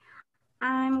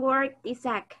 I'm work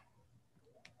Isaac.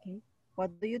 Okay.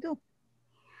 What do you do?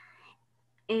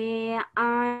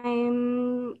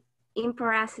 I'm in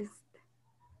process.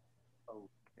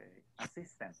 Okay.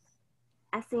 Assistant.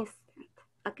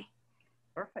 Okay.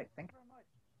 Perfect. Thank you very much.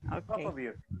 Okay. Both of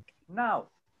you. Now,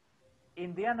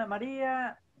 Indiana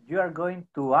Maria, you are going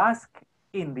to ask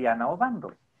Indiana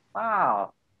Obando.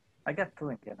 Wow. I got 2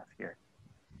 Indianas here.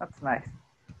 That's nice.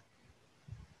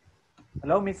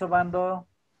 Hello, Miss Obando.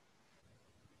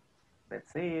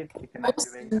 Let's see if you can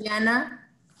activate. Indiana.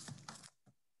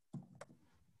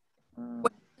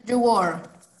 Where do you work?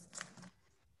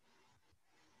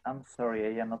 I'm sorry,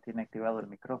 ella no tiene activado el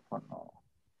micrófono.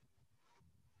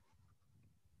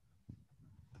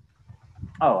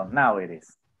 Oh, now it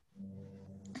is.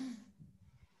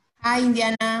 Hi,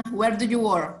 Indiana. Where do you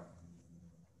work?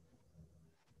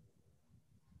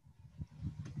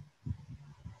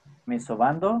 Miss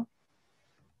Obando?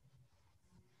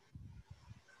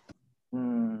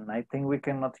 I think we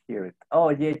cannot hear it. Oh,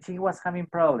 yeah, she was having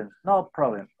problems. No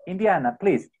problem. Indiana,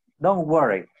 please, don't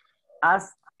worry.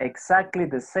 Ask exactly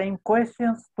the same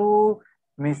questions to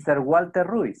Mr. Walter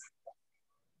Ruiz.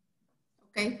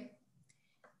 Okay.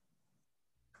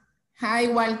 Hi,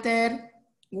 Walter.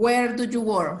 Where do you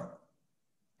work?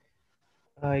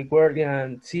 I work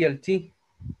in CLT.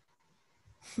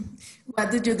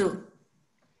 What do you do?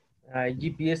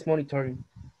 GPS monitoring.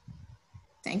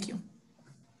 Thank you.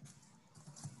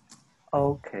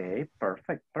 Okay,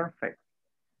 perfect.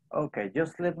 Okay,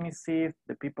 just let me see if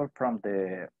the people from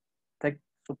the tech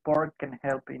support can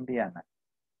help Indiana.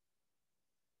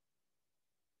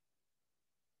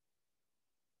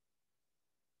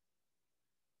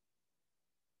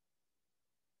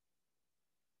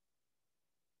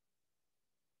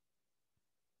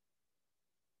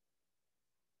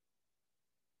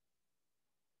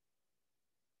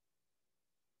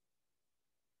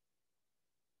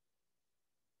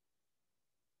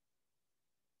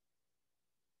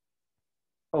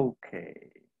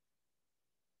 Okay.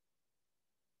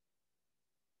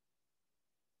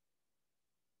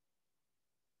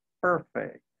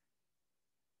 Perfect.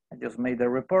 I just made the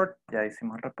report. Ya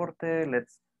hicimos el reporte.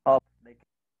 Let's hope they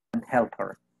can help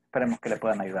her. Esperemos que le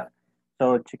puedan ayudar.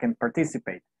 So she can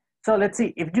participate. So let's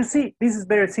see. If you see, this is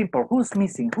very simple. Who's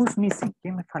missing? Who's missing?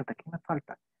 ¿Quién me falta? ¿Quién me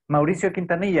falta? Mauricio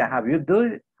Quintanilla, have you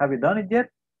done it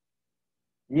yet?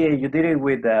 Yeah, you did it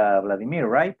with Vladimir,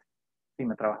 right? Sí,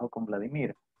 me trabajó con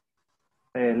Vladimir.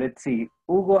 Let's see.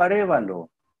 Hugo Arevalo.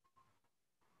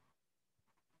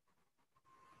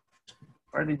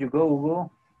 Where did you go,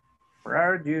 Hugo? Where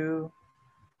are you?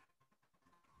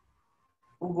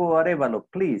 Hugo Arevalo,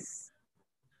 please.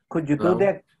 Could you do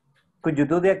that? Could you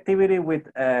do the activity with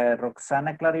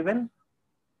Roxana Claribel?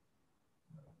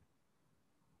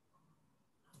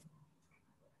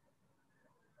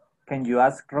 Can you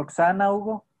ask Roxana,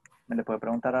 Hugo? ¿Me le puede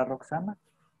preguntar a Roxana?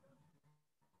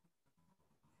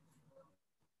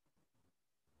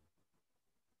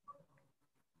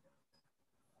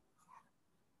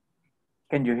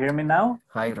 Can you hear me now?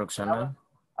 Hi, Roxana.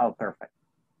 Oh, perfect.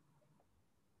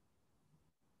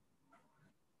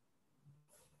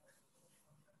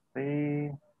 See,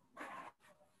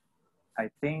 I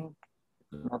think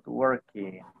it's not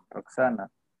working, Roxana.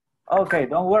 Okay,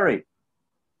 don't worry.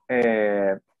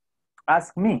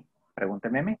 Ask me.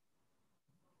 Pregúnteme a mí.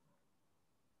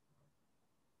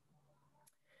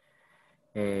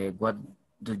 What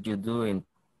do you do in?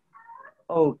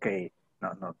 Okay.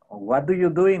 No. What do you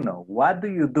do? No. What do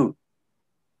you do?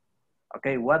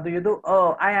 Okay, what do you do?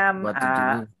 Oh, I am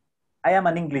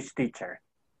an English teacher.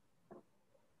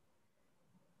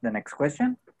 The next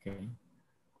question. Okay.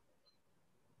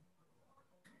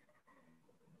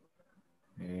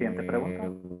 Siguiente pregunta.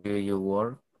 Do you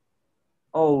work?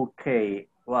 Okay,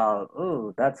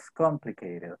 well, that's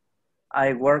complicated.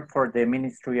 I work for the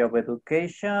Ministry of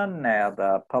Education at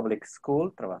a public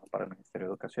school. Trabajo para el Ministerio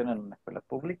de Educación en una escuela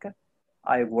pública.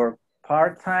 I work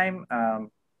part-time.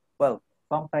 Well,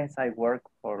 sometimes I work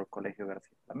for Colegio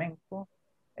García Flamenco.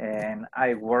 And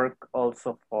I work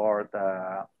also for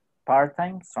the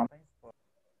part-time, sometimes for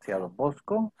Ciudad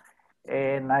Bosco.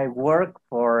 And I work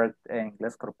for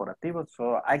Inglés Corporativo.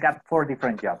 So I got 4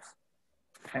 different jobs.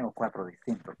 Tengo 4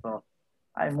 distintos. So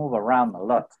I move around a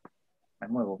lot. Me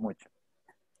muevo mucho.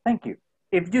 Thank you.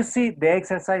 If you see, the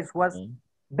exercise was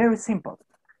very simple.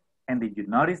 And did you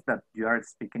notice that you are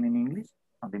speaking in English?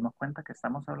 Nos dimos cuenta que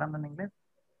estamos hablando en inglés.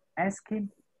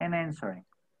 Asking and answering.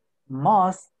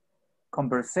 Most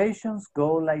conversations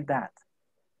go like that.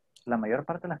 La mayor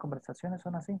parte de las conversaciones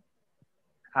son así.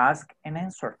 Ask and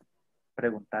answer.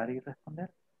 Preguntar y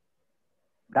responder.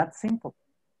 That's simple.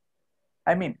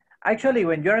 I mean, actually,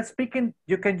 when you're speaking,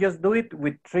 you can just do it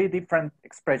with 3 different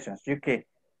expressions. You can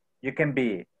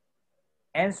be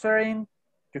answering,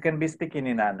 you can be speaking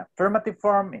in an affirmative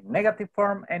form, in negative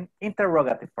form, and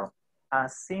interrogative form.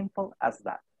 As simple as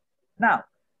that. Now,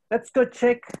 let's go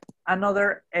check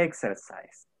another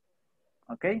exercise.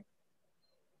 Okay?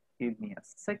 Give me a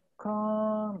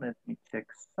second. Let me check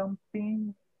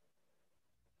something.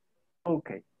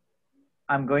 Okay.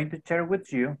 I'm going to share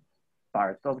with you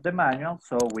part of the manual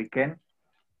so we can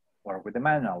work with the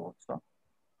manual also.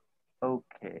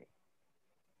 Okay.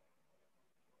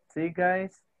 See,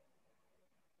 guys?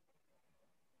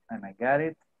 And I got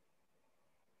it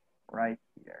right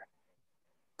here.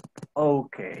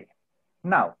 Okay.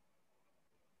 Now,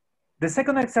 the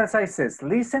second exercise says,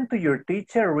 listen to your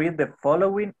teacher read the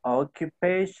following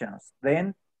occupations.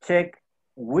 Then check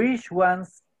which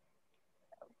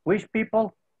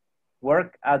people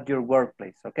work at your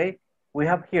workplace, okay? We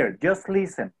have here, just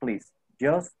listen, please.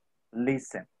 Just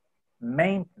listen.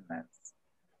 Maintenance,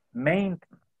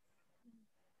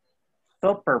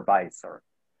 supervisor,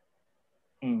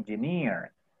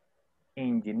 engineer,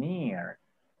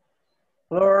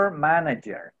 floor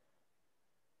manager,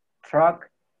 truck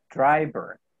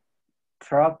driver,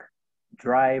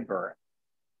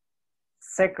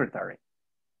 secretary.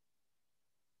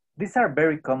 These are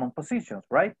very common positions,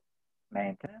 right?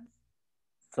 Maintenance,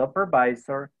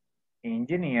 supervisor,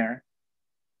 engineer,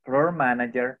 floor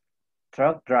manager,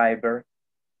 truck driver,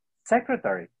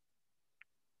 secretary.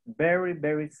 Very,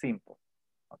 very simple,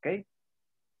 okay?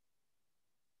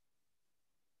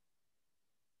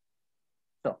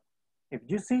 So, if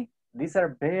you see, these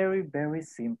are very, very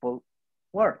simple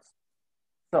words.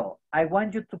 So, I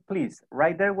want you to please,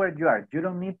 right there where you are, you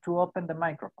don't need to open the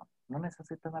microphone. No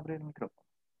necesitan abrir el micrófono.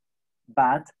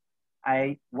 But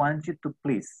I want you to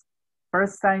please,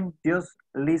 first time, just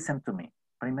listen to me.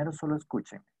 Primero solo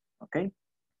escúchenme, okay?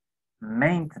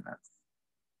 Maintenance,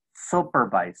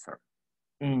 supervisor,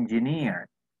 engineer,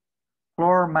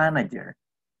 floor manager,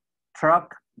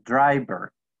 truck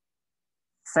driver,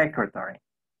 secretary.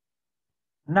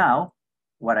 Now,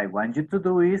 what I want you to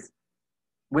do is,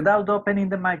 without opening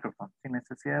the microphone, sin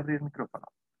necesidad de abrir el micrófono,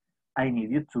 I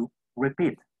need you to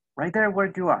repeat, right there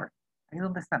where you are, ahí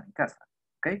donde están, en casa,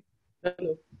 okay?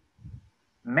 Hello.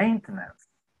 Maintenance.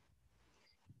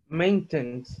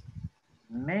 Maintenance.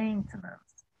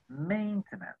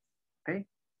 Okay?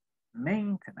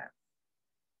 Maintenance.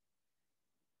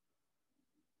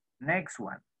 Next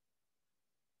one.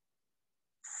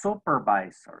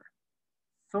 Supervisor.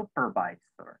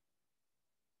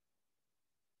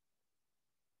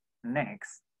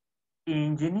 Next.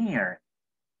 Engineer.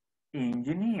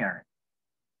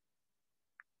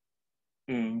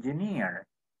 engineer.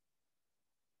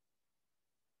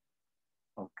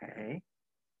 Okay.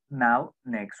 Now,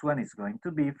 next one is going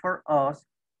to be for us,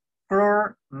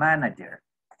 floor manager.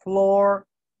 Floor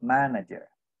manager.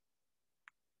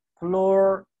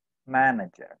 Floor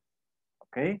manager.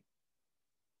 Okay.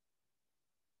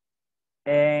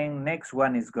 And next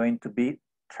one is going to be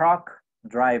truck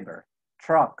driver.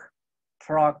 Truck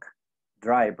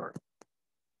driver.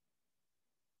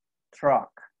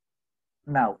 Truck.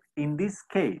 Now, in this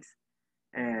case,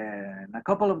 in a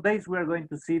couple of days, we are going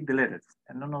to see the letters.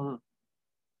 And no,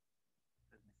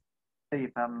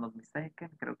 if I'm not mistaken,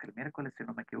 creo que el miércoles, si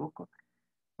no me equivoco,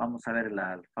 vamos a ver el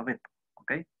alfabeto,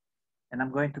 okay? And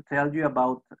I'm going to tell you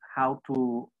about how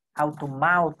to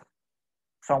mouth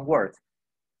some words,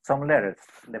 some letters.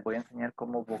 Les voy a enseñar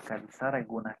cómo vocalizar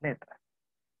algunas letras.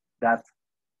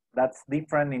 That's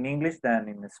different in English than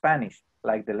in Spanish,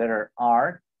 like the letter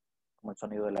R, como el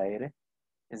sonido de la R,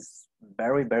 is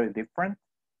very, very different.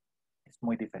 Es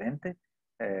muy diferente.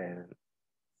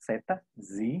 Z,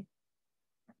 Z,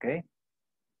 okay?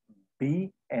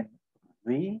 B and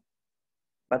V,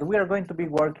 but we are going to be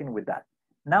working with that.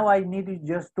 Now I need you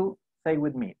just to say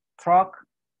with me, truck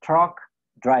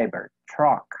driver,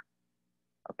 truck,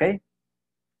 okay?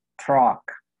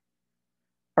 Truck,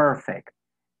 perfect.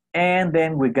 And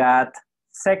then we got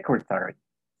secretary.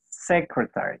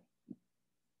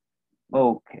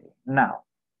 Okay, now,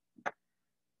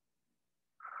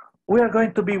 we are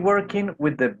going to be working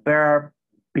with the verb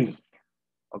be,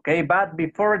 okay? But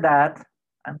before that,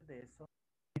 I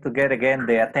need to get again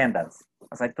the attendance.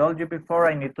 As I told you before,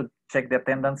 I need to check the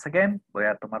attendance again. Voy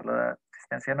a tomar la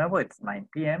asistencia de nuevo. It's 9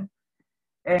 p.m.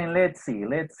 And let's see.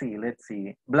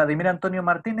 Vladimir Antonio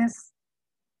Martinez.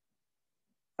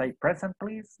 Say present,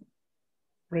 please.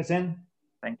 Present.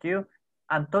 Thank you.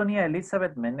 Antonia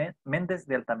Elizabeth Méndez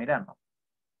de Altamirano.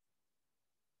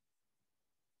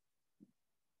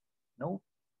 No.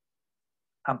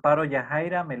 Amparo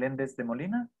Yajaira Meléndez de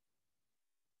Molina.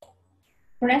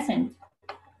 Present.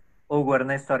 Hugo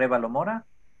Ernesto Arevalo Mora.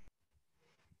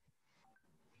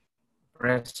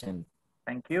 Present.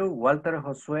 Thank you. Walter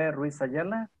Josué Ruiz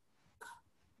Ayala.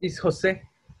 Is Jose.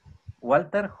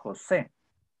 Walter José.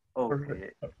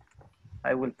 Okay.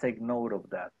 I will take note of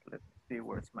that. Let me see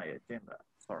where's my agenda.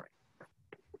 Sorry.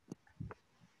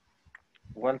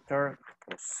 Walter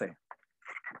José.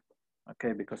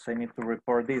 Okay, because I need to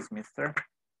report this, mister.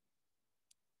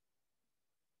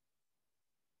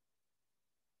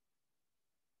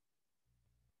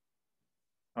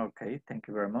 Okay, thank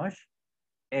you very much.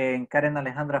 And Karen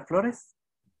Alejandra Flores.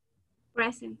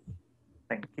 Present.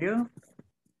 Thank you.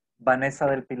 Vanessa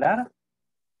del Pilar.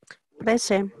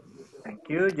 Present. Thank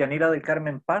you. Yanira del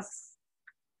Carmen Paz.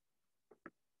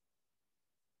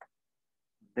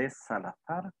 De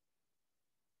Salazar.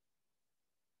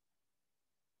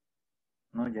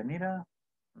 No, Yanira.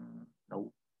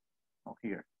 No, not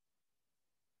here.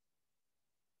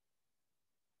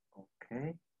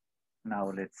 Okay.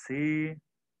 Now let's see.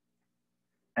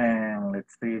 And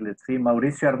let's see.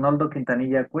 Mauricio Arnoldo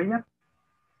Quintanilla Cuellar.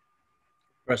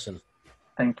 Present.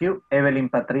 Thank you. Evelyn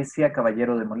Patricia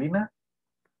Caballero de Molina.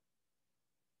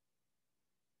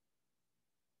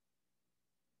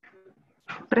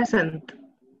 Present.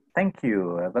 Thank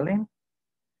you, Evelyn.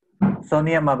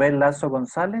 Sonia Mabel Lazo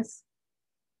González.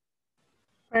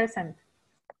 Present.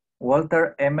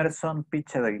 Walter Emerson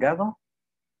Piche Delgado.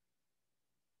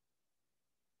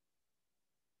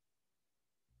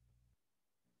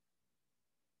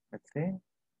 Let's see.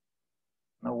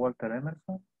 No Walter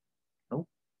Emerson. No.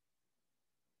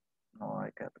 No,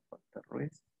 I got Walter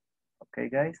Ruiz. Okay,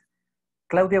 guys.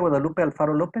 Claudia Guadalupe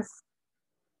Alfaro López.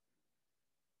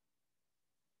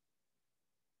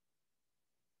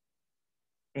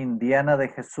 Indiana de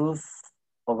Jesús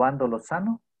Obando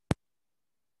Lozano.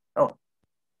 Oh,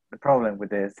 the problem with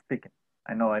the speaking.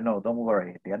 I know. Don't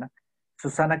worry, Indiana.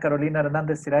 Susana Carolina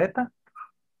Hernández Iraeta.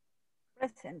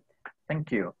 Present.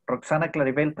 Thank you. Roxana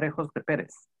Claribel Trejos de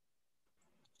Pérez.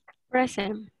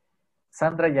 Present.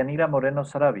 Sandra Yanira Moreno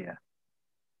Sarabia.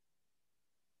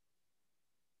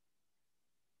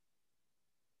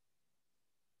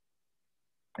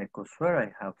 I could swear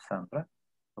I have Sandra.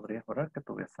 ¿Podría jurar que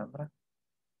tuve a Sandra?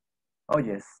 Oh,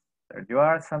 yes. There you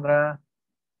are, Sandra.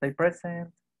 Stay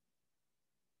present.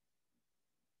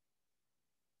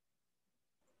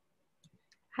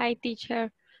 Hi,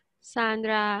 teacher.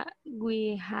 Sandra,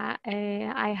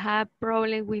 I have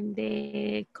problem with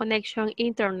the connection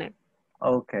internet.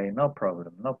 Okay, no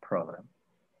problem.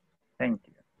 Thank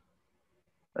you.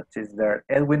 That is there.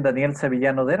 Edwin Daniel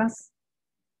Sevillano Deras.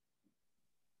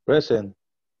 Present.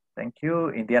 Thank you.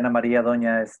 Indiana María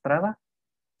Doña Estrada.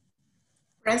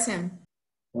 Present.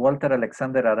 Walter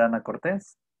Alexander Arana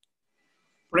Cortez.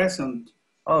 Present.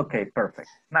 Okay, perfect.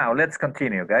 Now let's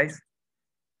continue, guys.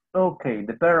 Okay,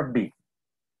 the verb be.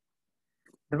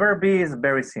 The verb be is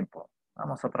very simple.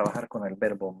 Vamos a trabajar con el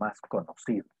verbo más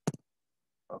conocido.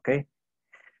 Okay.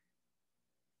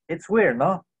 It's weird,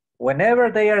 ¿no?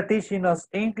 Whenever they are teaching us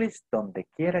English, donde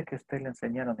quiera que usted le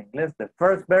enseñaron inglés, the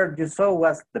first verb you saw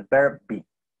was the verb be.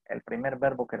 El primer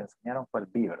verbo que le enseñaron fue el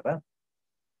be, ¿verdad?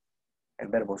 El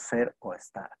verbo ser o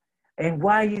estar. And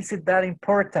why is it that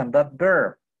important, that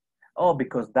verb? Oh,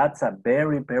 because that's a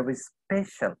very, very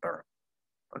special verb.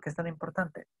 ¿Por qué es tan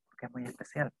importante? Porque es muy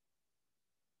especial.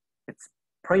 It's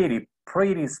pretty,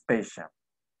 pretty special.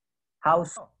 How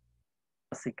so?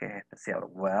 Así que es especial.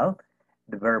 Well,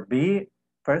 the verb be,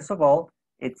 first of all,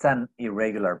 it's an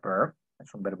irregular verb.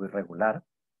 Es un verbo irregular.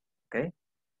 Okay.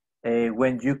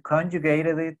 When you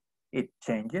conjugated it, it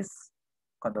changes.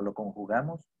 Cuando lo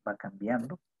conjugamos, va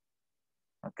cambiando.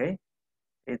 Okay.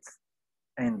 It's,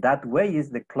 and that way is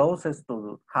the closest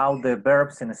to how the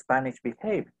verbs in Spanish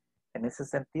behave. En ese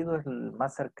sentido es el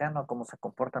más cercano a cómo se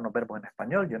comportan los verbos en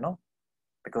español, you know.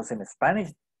 Because in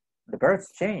Spanish, the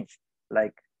verbs change.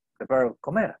 Like the verb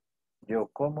comer. Yo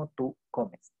como, tú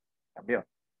comes. Cambió.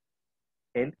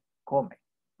 Él come.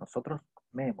 Nosotros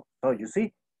comemos. So you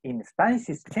see, in Spanish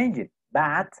it's changing.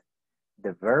 But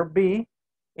the verb be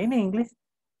in English,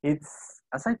 it's,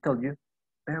 as I told you,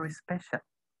 very special.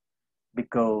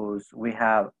 Because we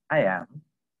have I am,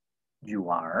 you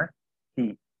are,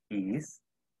 he is,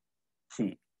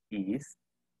 she is,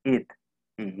 it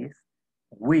is,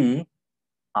 we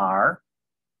are,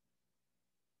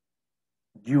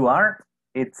 you are,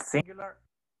 it's singular,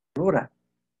 plural.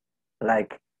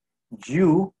 Like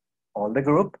you, all the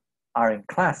group, are in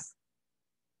class.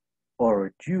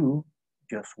 Or you,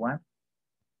 just one,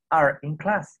 are in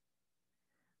class.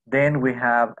 Then we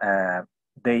have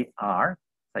they are,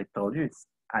 as I told you, it's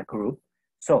a group.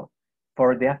 So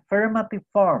for the affirmative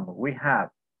form, we have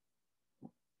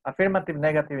affirmative,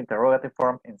 negative, interrogative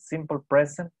form in simple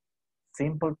present,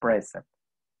 simple present.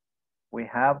 We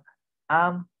have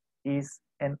am, is,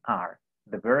 and are.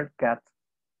 The verb got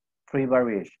 3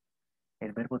 variations.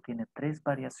 El verbo tiene 3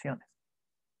 variaciones.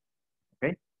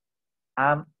 Okay?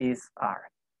 Am, is, are.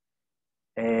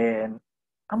 And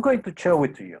I'm going to show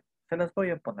it to you. Se las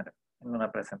voy a poner en una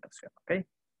presentación, okay?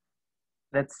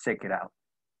 Let's check it out.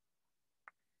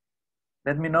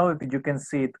 Let me know if you can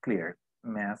see it clear.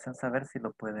 Me hacen saber si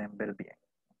lo pueden ver bien,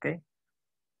 okay?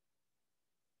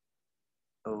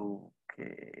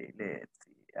 Okay, let's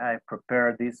see. I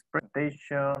prepared this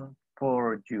presentation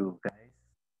for you guys.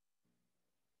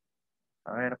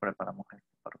 A ver, preparamos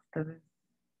esto para ustedes.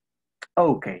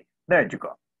 Okay, there you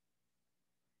go.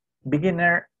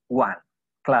 Beginner 1,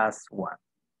 class 1.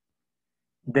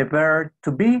 The verb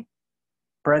to be,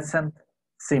 present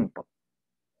simple.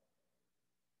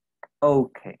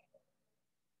 Okay.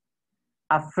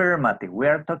 Affirmative. We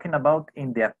are talking about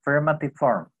in the affirmative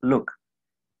form. Look,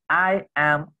 I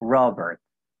am Robert.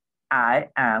 I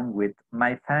am with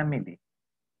my family.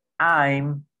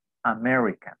 I'm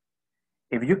American.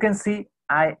 If you can see,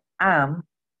 I am,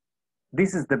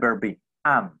 this is the verb be,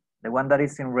 am, the one that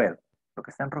is in red. Lo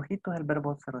que está en rojito es el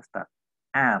verbo ser o estar.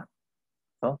 Am.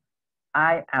 So,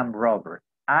 I am Robert.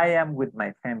 I am with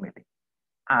my family.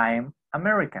 I'm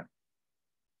American.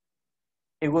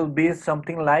 It will be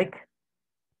something like,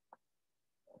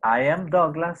 I am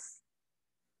Douglas.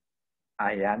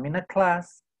 I am in a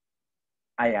class.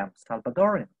 I am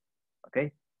Salvadorian.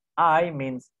 Okay? I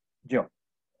means yo.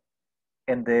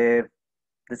 And the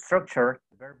structure,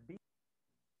 verb be,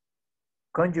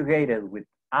 conjugated with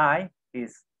I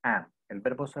is am. El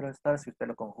verbo ser o estar, si usted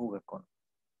lo conjuga con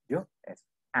yo, es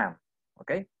am.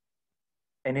 Okay?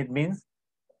 And it means,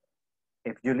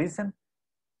 if you listen,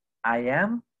 I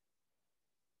am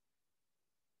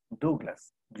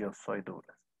Douglas. Yo soy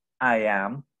Douglas. I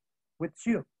am with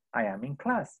you. I am in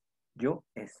class. Yo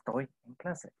estoy en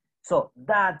clase. So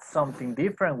that's something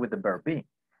different with the verb be.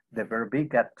 The verb be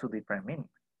got 2 different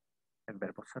meanings. El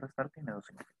verbo ser o estar tiene 2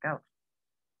 significados.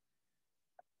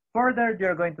 Further,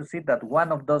 you're going to see that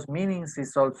one of those meanings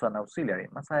is also an auxiliary.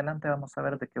 Más adelante vamos a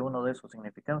ver de que uno de esos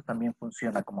significados también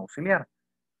funciona como auxiliar.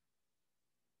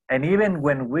 And even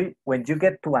when you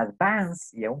get to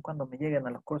advance, y aun cuando me lleguen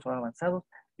a los cursos avanzados,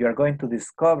 you are going to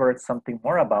discover something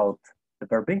more about the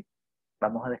verb be.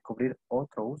 Vamos a descubrir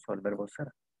otro uso del verbo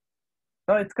ser.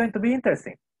 So it's going to be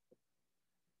interesting.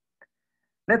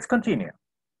 Let's continue.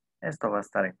 Esto va a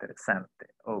estar interesante.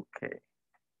 Okay.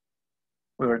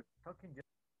 We were talking just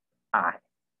I.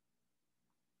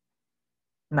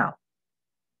 Now,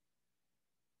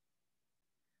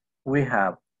 we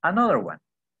have another one,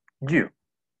 you.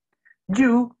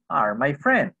 You are my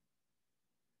friend.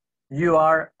 You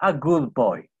are a good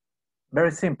boy.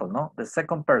 Very simple, no? The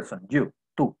second person, you,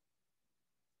 tú.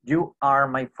 You are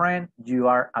my friend. You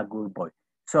are a good boy.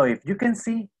 So if you can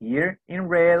see here in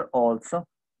red also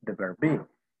the verb be.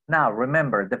 Now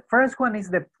remember, the first one is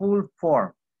the full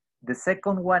form. The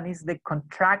second one is the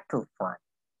contractile form.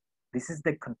 This is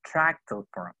the contractile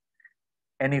form.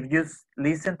 And if you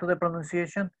listen to the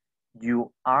pronunciation,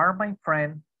 you are my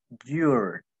friend,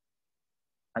 you're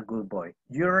a good boy.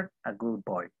 You're a good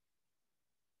boy.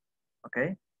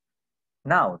 Okay?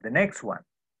 Now, the next one,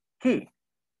 he.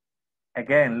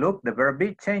 Again, look, the verb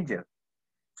be changes.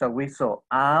 So we saw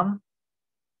am,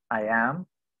 I am,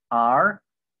 are,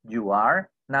 you are.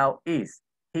 Now is.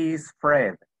 He is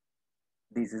Fred.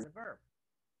 This is the verb.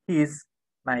 He is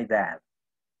my dad.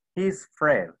 He is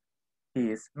Fred.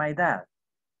 He is my dad.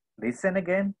 Listen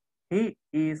again. He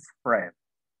is Fred.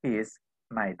 He is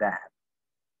my dad.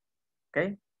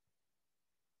 Okay?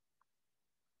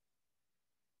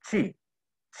 She.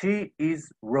 She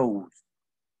is Rose.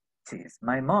 She is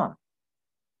my mom.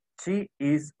 She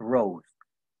is Rose.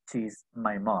 She is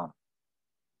my mom.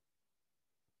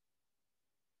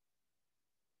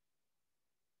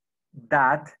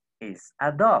 That is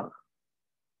a dog.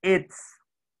 It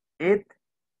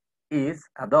is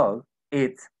a dog.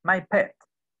 It's my pet.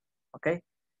 Okay?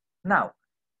 Now,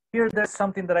 here there's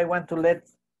something that I want to let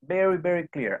very, very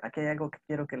clear. Aquí hay algo que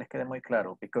quiero que les quede muy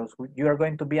claro, because you are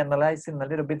going to be analyzing a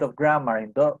little bit of grammar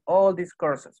in all these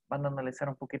courses. Van a analizar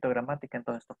un poquito de gramática en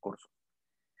todos estos cursos.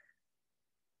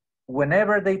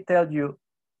 Whenever they tell you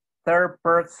third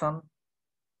person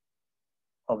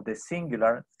of the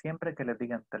singular, siempre que les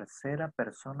digan tercera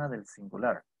persona del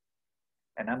singular.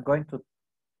 And I'm going to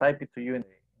type it to you in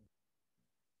the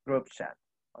group chat,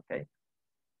 okay?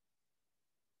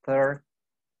 Third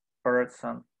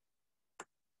person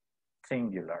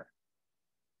singular.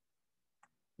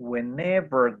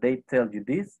 Whenever they tell you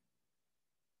this,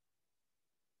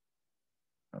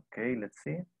 okay, let's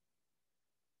see.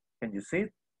 Can you see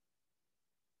it?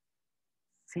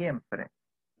 Siempre.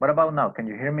 What about now? Can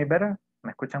you hear me better?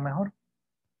 ¿Me escuchan mejor?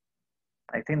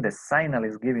 I think the signal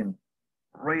is giving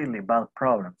really bad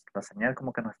problems. La señal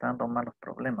como que nos está dando malos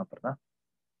problemas, ¿verdad?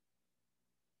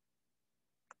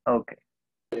 Okay.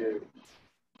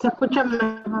 Se escucha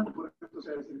mejor.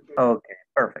 Okay,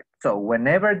 perfect. So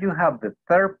whenever you have the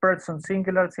third person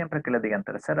singular, siempre que le digan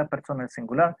tercera persona el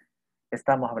singular,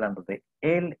 estamos hablando de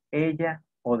él, ella,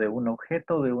 o de un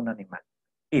objeto o de un animal.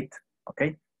 It,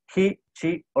 okay? He,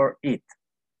 she, or it.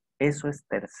 Eso es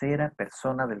tercera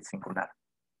persona del singular.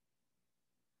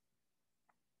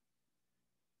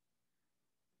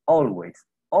 Always,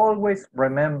 always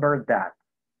remember that.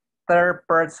 Third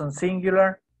person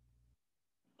singular,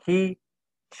 he,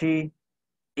 she,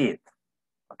 it.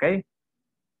 Okay?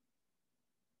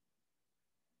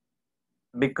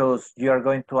 Because you are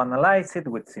going to analyze it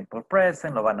with simple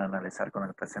present, lo van a analizar con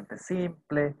el presente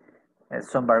simple,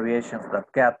 some variations that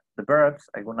get the verbs,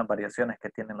 algunas variaciones que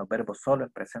tienen los verbos solo,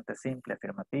 el presente simple,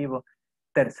 afirmativo,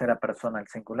 tercera persona el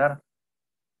singular.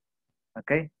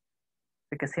 ¿Ok?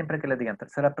 Así que siempre que le digan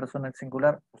tercera persona el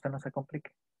singular, usted no se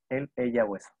complique. Él, ella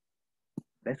o eso.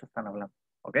 De eso están hablando.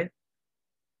 ¿Ok?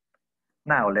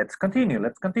 Now, let's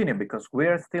continue because we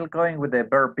are still going with the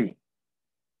verb be.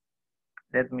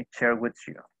 Let me share with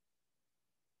you.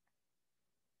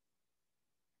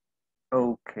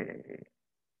 Okay.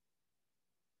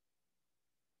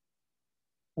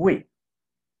 We,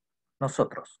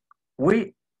 nosotros.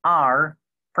 We are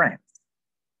friends.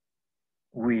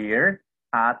 We're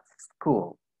at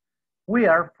school. We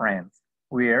are friends.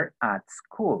 We're at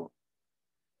school.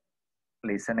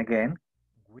 Listen again.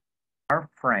 We are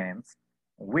friends.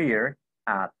 We're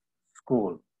at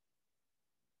school.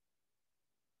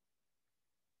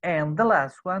 And the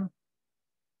last one.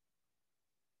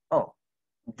 Oh,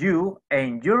 you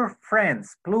and your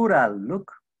friends, plural,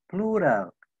 look, plural.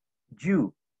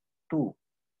 You, tú,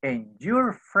 and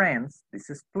your friends, this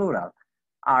is plural,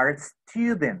 are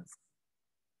students.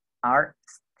 Are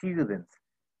students.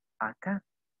 Acá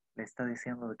le está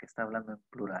diciendo de que está hablando en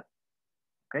plural.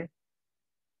 ¿Ok?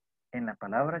 En la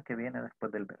palabra que viene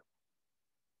después del verbo.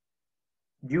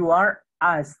 You are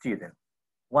a student.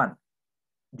 One.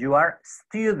 You are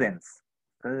students.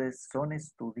 Ustedes son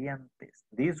estudiantes.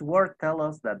 This word tells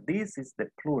us that this is the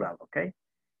plural, okay?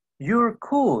 You're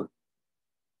cool.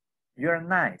 You're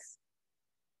nice.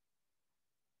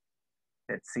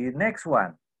 Let's see the next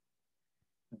one.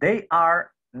 They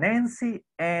are Nancy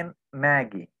and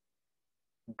Maggie.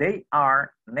 They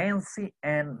are Nancy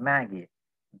and Maggie.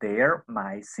 They're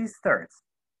my sisters.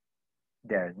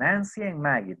 They're Nancy and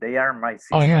Maggie. They are my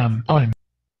sisters. I am.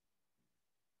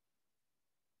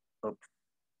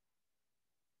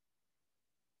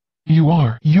 You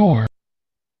are, your.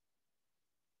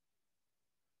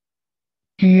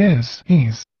 He is,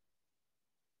 he's.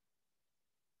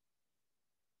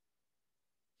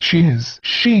 She is,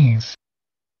 she's.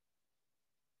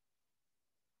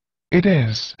 It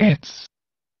is, it's.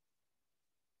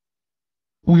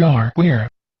 We are, we're.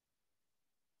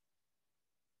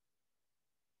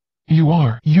 You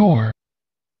are, you're.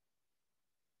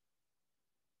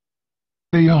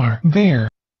 They are, they're.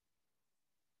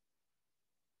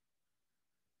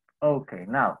 Okay,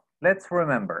 now let's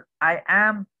remember. I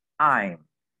am, I'm.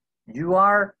 You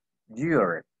are,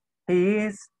 you're. He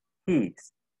is,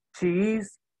 he's. She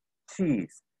is,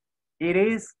 she's. It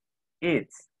is,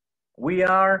 it's. We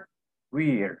are,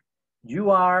 we're. You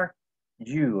are,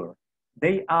 you're.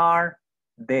 They are,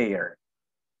 they're.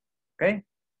 Okay?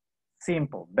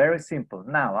 Simple, very simple.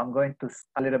 Now I'm going to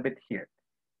a little bit here.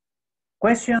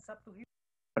 Questions up to here?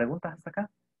 ¿Preguntas hasta acá?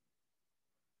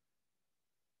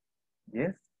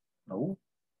 Yes? No?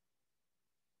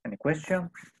 Any question?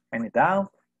 Any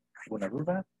doubt? ¿Alguna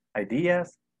duda?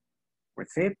 Ideas?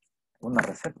 Receipts? ¿Una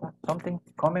receta? Something?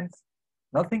 Comments?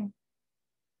 Nothing?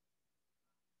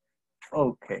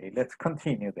 Okay, let's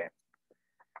continue then.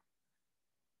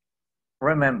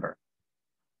 Remember,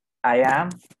 I am,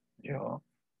 yo,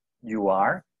 you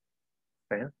are,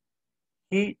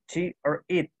 he, she, or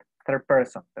it, third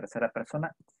person, tercera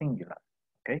persona, singular,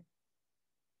 okay?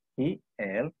 He,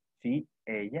 él, she,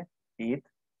 ella, it,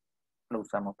 lo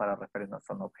usamos para referirnos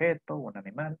a un objeto, un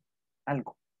animal,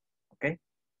 algo, okay?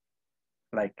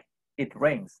 Like, it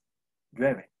rains,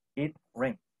 llueve, it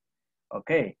rains,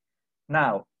 okay?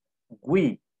 Now,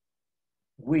 we,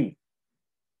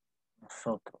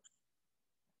 nosotros,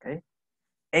 okay?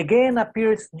 Again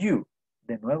appears you,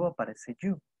 de nuevo aparece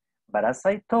you. But as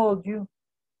I told you,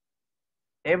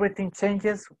 everything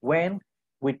changes when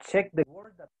we check the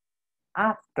word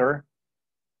after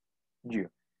you.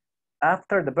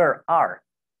 After the verb are.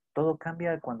 Todo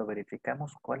cambia cuando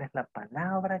verificamos cuál es la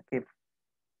palabra que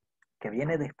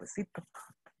viene despuesito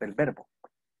del verbo.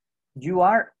 You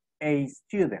are a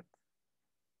student.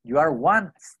 You are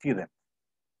one student.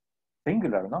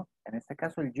 Singular, ¿no? En este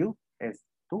caso el you es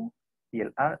tú y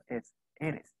el are es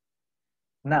eres.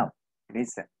 Now,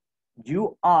 listen.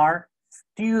 You are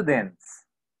students.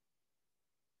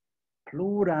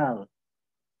 Plural.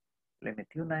 Le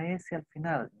metí una S al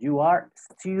final. You are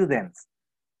students.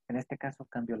 En este caso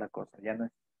cambió la cosa. Ya no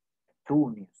es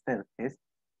tú ni usted. Es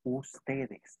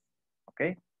ustedes.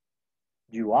 ¿Ok?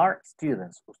 You are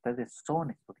students. Ustedes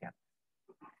son estudiantes.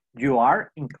 You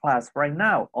are in class right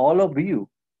now. All of you.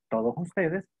 Todos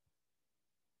ustedes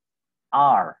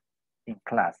are in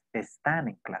class. Están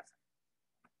en clase.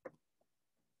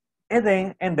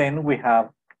 And then we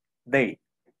have they.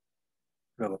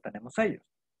 Luego tenemos ellos.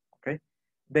 Okay.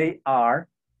 They are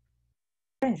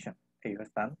attention. Ellos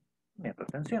están poniendo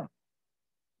atención.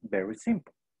 Very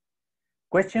simple.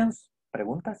 Questions?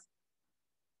 ¿Preguntas?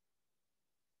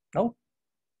 No?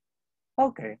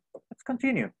 Okay. Let's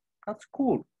continue. That's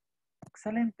cool.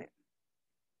 Excelente.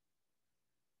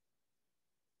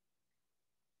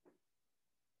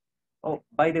 Oh,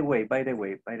 by the way.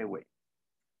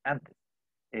 Antes,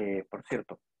 por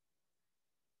cierto,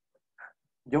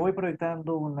 yo voy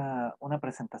proyectando una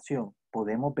presentación.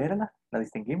 ¿Podemos verla? ¿La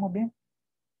distinguimos bien?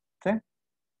 ¿Sí?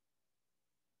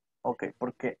 Ok,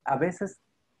 porque a veces,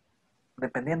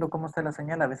 dependiendo cómo esté la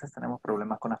señal, a veces tenemos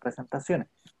problemas con las presentaciones.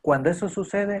 Cuando eso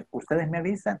sucede, ustedes me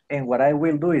avisan, and what I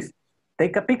will do is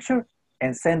take a picture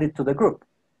and send it to the group.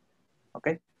 Ok.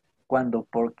 Cuando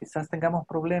quizás tengamos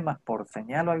problemas por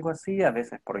señal o algo así, a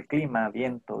veces por el clima,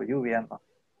 viento, lluvia, no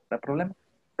hay problema.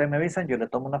 Ustedes me avisan, yo le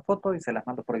tomo una foto y se las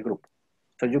mando por el grupo.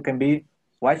 So you can be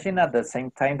watching at the same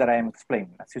time that I am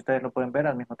explaining. Así ustedes lo pueden ver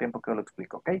al mismo tiempo que yo lo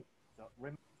explico, ¿ok? So,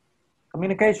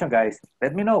 communication, guys.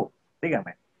 Let me know.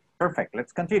 Díganme. Perfect.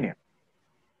 Let's continue.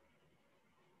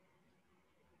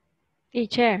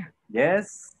 Teacher.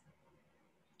 Yes.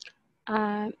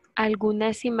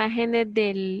 Algunas imágenes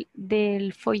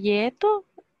del folleto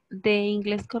de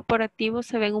inglés corporativo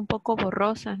se ven un poco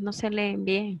borrosas, no se leen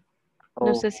bien.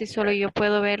 No sé si solo yo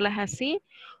puedo verlas así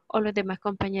o los demás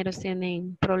compañeros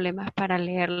tienen problemas para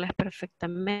leerlas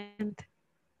perfectamente.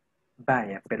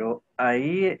 Vaya, pero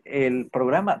ahí el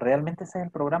programa, realmente ese es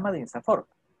el programa de INSAFORP.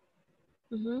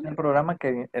 El programa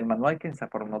el manual que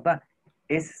INSAFORP nos da.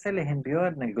 Ese se les envió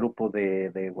en el grupo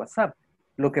de WhatsApp.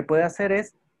 Lo que puede hacer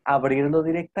es abrirlo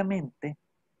directamente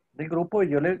del grupo y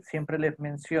yo siempre les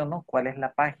menciono cuál es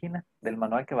la página del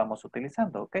manual que vamos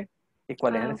utilizando, ¿ok? Y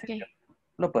cuál es el sitio.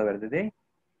 Lo puede ver desde ahí.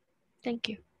 Thank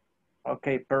you. Ok,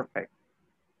 perfect.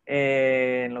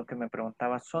 En lo que me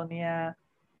preguntaba Sonia,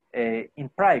 in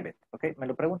private, ¿ok? Me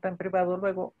lo pregunta en privado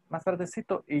luego, más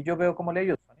tardecito, y yo veo cómo le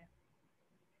ayudo, Sonia.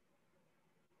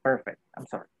 Perfect, I'm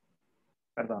sorry.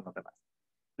 Perdón, no demás.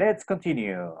 Let's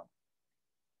continue.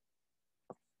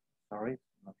 Sorry,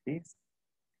 not this.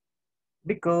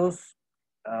 Because,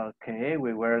 okay,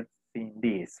 we were seeing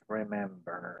this,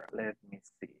 remember. Let me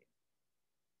see.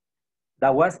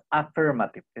 That was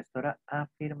affirmative. Esto era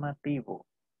afirmativo.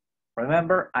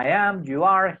 Remember, I am, you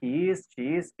are, he is,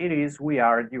 she is, it is, we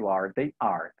are, you are, they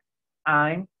are.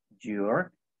 I'm,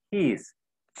 you're, his,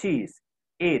 she's,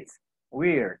 it's,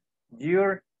 we're,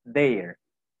 you're, there.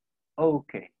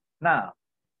 Okay, now,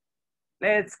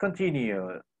 let's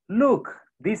continue. Look,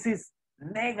 this is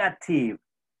negative.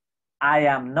 I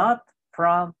am not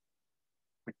from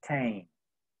Britain.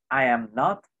 I am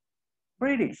not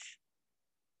British.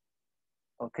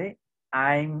 Okay,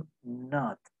 I'm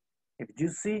not. If you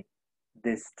see,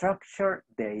 the structure,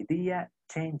 the idea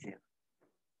changes.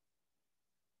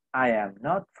 I am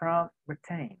not from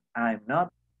Britain. I'm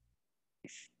not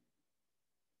British.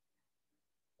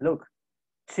 Look,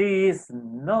 she is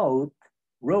not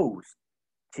Rose.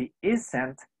 She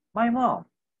isn't my mom.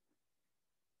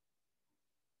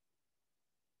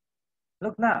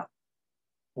 Look now,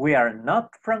 we are not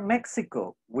from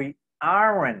Mexico. We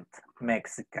aren't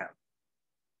Mexican.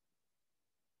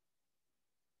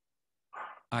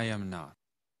 I am not.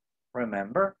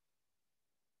 Remember,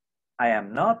 I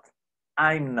am not,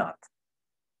 I'm not.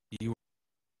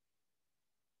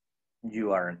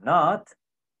 You are not,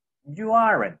 you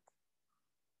aren't.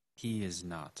 He is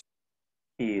not.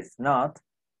 He is not,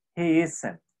 he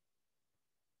isn't.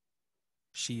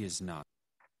 She is not.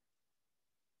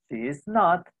 She is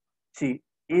not, she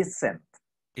isn't.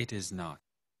 It is not.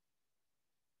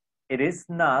 It is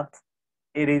not,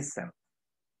 it isn't.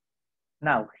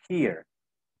 Now here,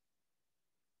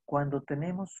 cuando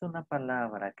tenemos una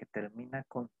palabra que termina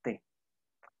con T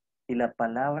y la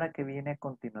palabra que viene a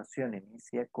continuación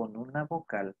inicia con una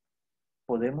vocal,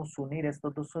 podemos unir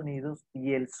estos dos sonidos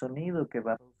y el sonido que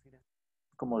va a producir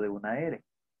es como de una R.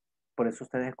 Por eso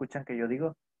ustedes escuchan que yo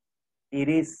digo it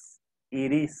is,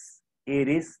 it is, it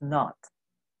is not,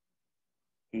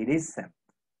 it isn't,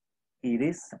 it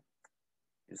isn't.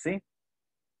 You see?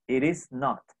 It is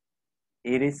not,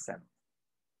 it isn't.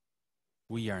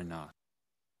 We are not.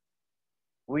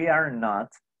 We are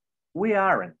not, we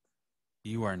aren't.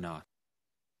 You are not.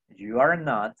 You are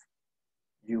not,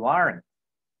 you aren't.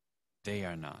 They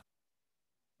are not.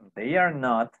 They are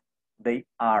not, they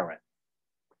aren't.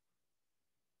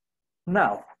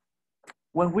 Now,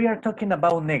 when we are talking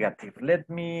about negative, let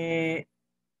me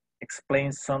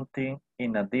explain something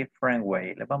in a different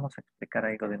way. Le vamos a explicar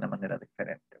algo de una manera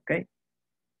diferente, ¿ok?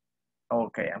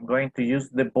 Okay, I'm going to use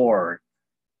the board.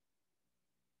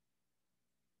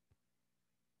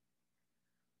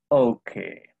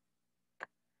 Okay.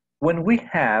 When we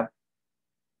have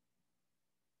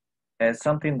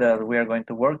something that we are going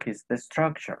to work is the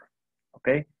structure,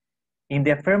 okay? In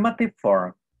the affirmative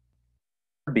form,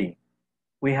 B,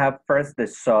 we have first the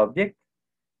subject,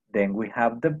 then we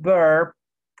have the verb,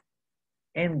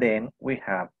 and then we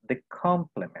have the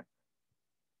complement.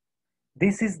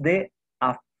 This is the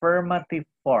affirmative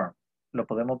form. ¿Lo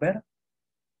podemos ver?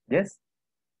 Yes?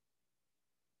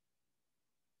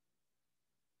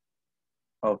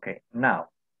 Okay, now,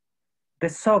 the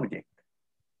subject.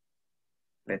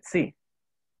 Let's see.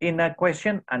 In a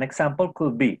question, an example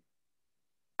could be,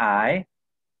 I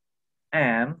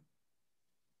am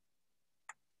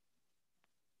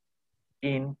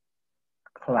in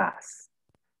class.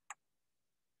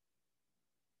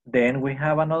 Then we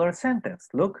have another sentence.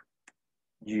 Look,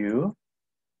 you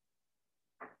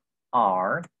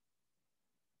are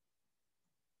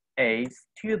a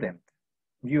student.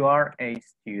 You are a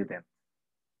student.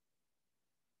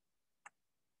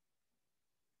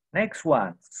 Next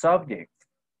one, subject.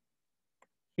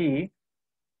 He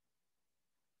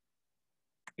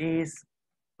is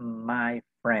my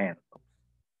friend.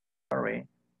 Sorry,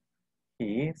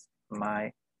 he is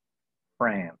my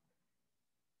friend.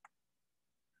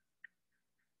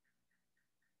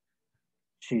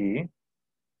 She,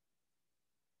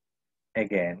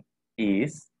 again,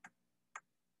 is,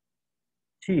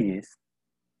 she is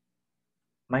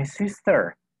my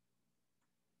sister.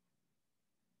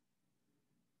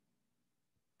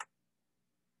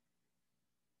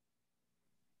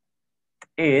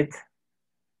 It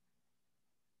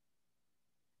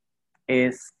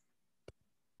is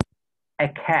a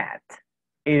cat.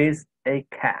 It is a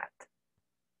cat.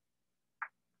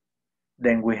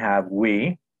 Then we have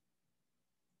we.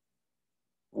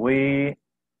 We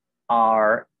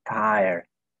are tired.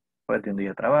 Después de un día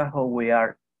de trabajo, we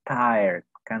are tired.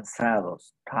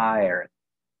 Cansados, tired.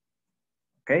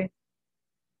 okay?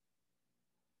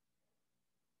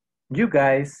 You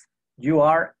guys, you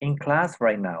are in class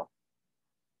right now.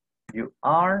 You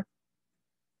are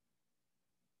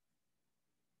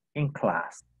in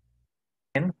class.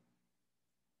 And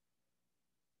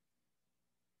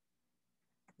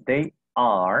they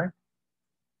are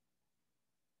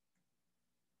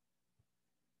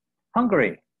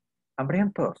hungry.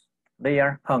 Hambrientos. They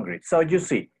are hungry. So you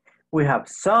see, we have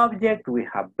subject, we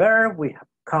have verb, we have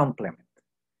complement.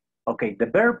 Okay, the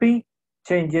verb be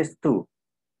changes to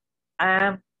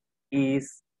am,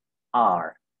 is,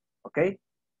 are. Okay?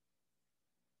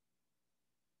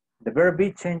 The verb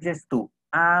be changes to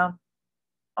am,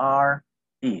 are,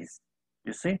 is.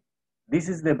 You see? This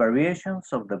is the variations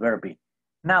of the verb be.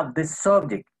 Now, the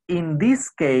subject. In this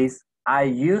case, I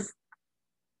use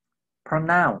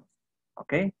pronouns.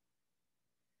 Okay?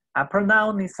 A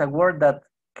pronoun is a word that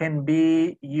can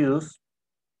be used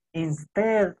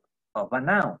instead of a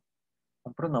noun.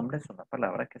 Un pronombre es una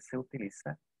palabra que se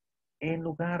utiliza en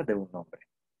lugar de un nombre.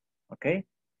 Okay?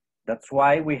 That's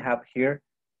why we have here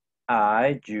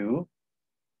I, you,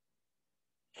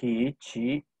 he,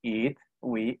 she, it,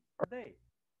 we, or they.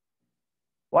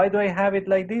 Why do I have it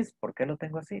like this? ¿Por qué lo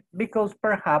tengo así? Because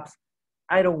perhaps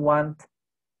I don't want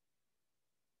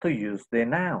to use the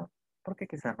noun. Porque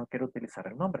quizás no quiero utilizar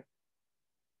el nombre.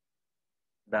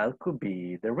 That could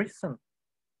be the reason.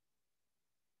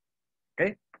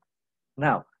 Okay?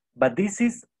 Now, but this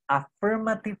is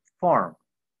affirmative form.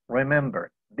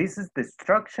 Remember, this is the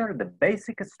structure, the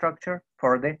basic structure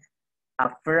for the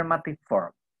affirmative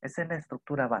form. Esa es la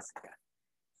estructura básica.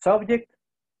 Subject,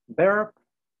 verb,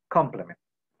 complement.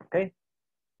 Okay?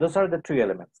 Those are the three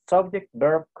elements. Subject,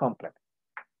 verb, complement.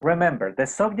 Remember, the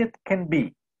subject can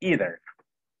be either.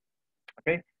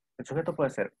 Okay? El sujeto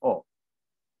puede ser o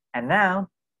a noun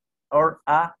or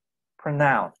a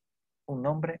pronoun. Un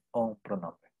nombre o un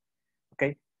pronombre.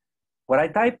 Okay? What I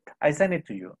typed, I sent it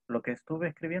to you. Lo que estuve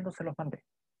escribiendo se los mandé.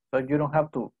 So you don't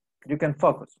have to, you can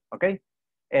focus, okay?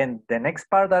 And the next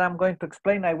part that I'm going to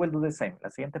explain, I will do the same. La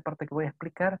siguiente parte que voy a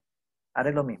explicar,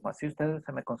 haré lo mismo. Así ustedes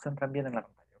se me concentran bien en la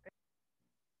pantalla, okay?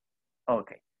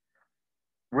 Okay.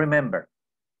 Remember,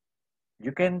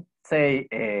 you can say,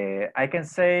 I can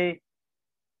say,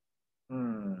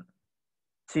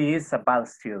 she is a bad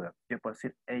student. Yo puedo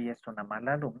decir, ella es una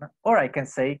mala alumna. Or I can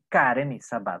say, Karen is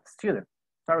a bad student.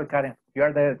 Sorry, Karen, you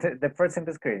are the first in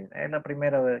the screen. Es la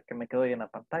primera que me quedo ahí en la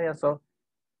pantalla, so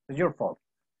it's your fault.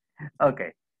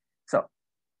 Okay, so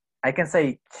I can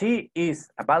say she is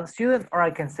a bad student, or I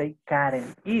can say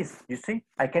Karen is. You see,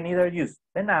 I can either use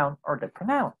the noun or the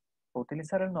pronoun. O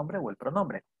utilizar el nombre o el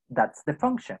pronombre. That's the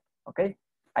function, okay?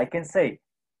 I can say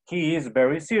he is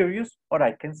very serious, or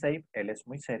I can say él es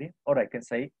muy serio, or I can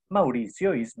say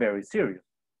Mauricio is very serious.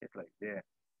 It's like, yeah,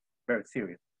 very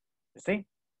serious. You see?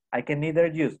 I can either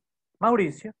use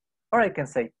Mauricio or I can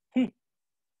say he.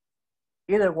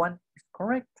 Either one is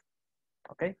correct.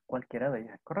 Okay, cualquiera de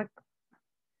ellas es correcto.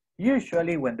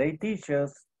 Usually when they teach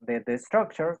us the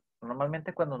structure,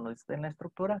 normalmente cuando nos dicen la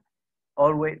estructura,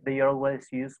 they always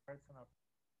use personal.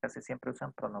 Casi siempre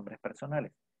usan pronombres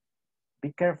personales.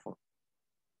 Be careful.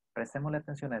 Prestémosle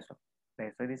atención a eso.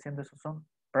 Les estoy diciendo, esos son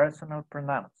personal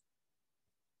pronouns.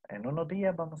 En unos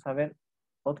días vamos a ver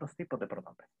otros tipos de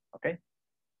pronombres. Okay?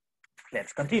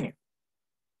 Let's continue.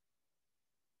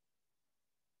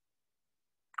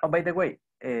 Oh, by the way,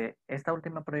 esta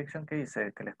última proyección que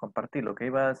hice, que les compartí, lo que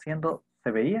iba haciendo,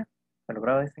 ¿se veía? ¿Se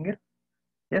lograba distinguir?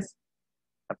 Yes?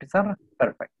 ¿La pizarra?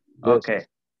 Perfect. Yes. Okay.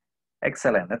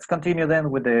 Excellent. Let's continue then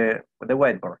with the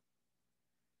whiteboard.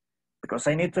 Because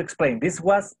I need to explain. This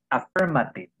was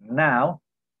affirmative. Now,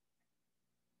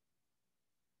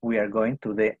 we are going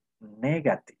to the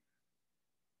negative.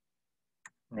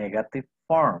 Negative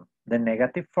form. The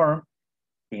negative form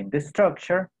in the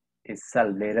structure is a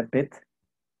little bit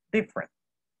different.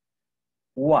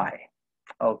 Why?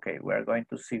 Okay, we're going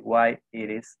to see why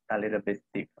it is a little bit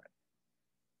different.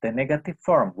 The negative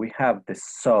form, we have the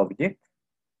subject,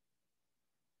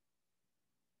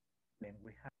 then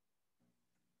we have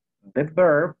the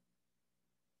verb.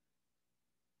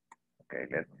 Okay,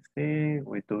 let me see,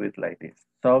 we do it like this.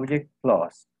 Subject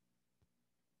plus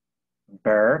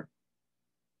verb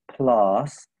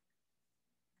plus,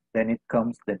 then it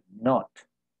comes the not,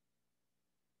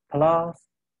 plus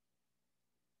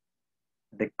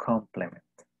the complement.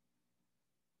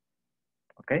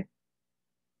 Okay?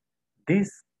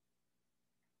 This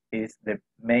is the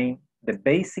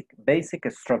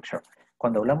basic structure.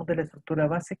 Cuando hablamos de la estructura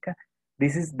básica,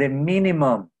 this is the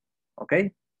minimum.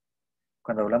 Okay?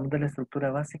 Cuando hablamos de la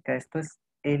estructura básica, esto es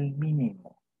el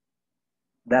mínimo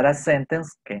that a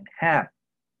sentence can have.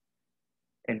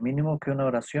 El mínimo que una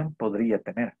oración podría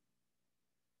tener.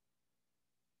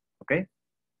 ¿Ok?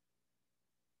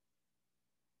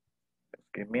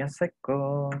 Just give me a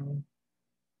second.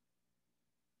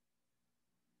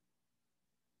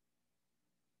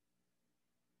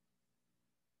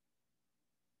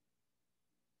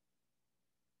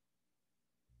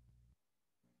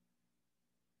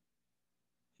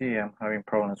 Sí, I'm having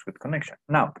problems with connection.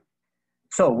 Now,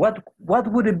 so what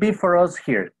would it be for us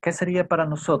here? ¿Qué sería para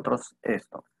nosotros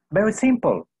esto? Very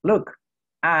simple. Look,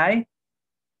 I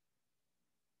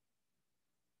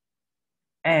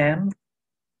am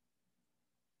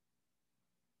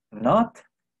not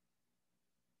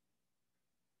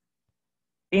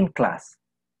in class.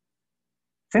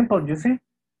 Simple, you see?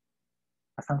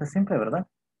 Bastante simple, ¿verdad?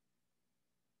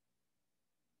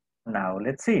 Now,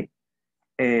 let's see.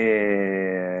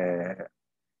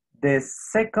 The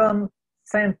second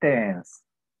sentence,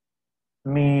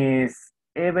 Miss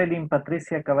Evelyn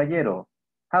Patricia Caballero,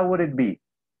 how would it be?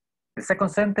 The second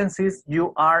sentence is,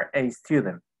 you are a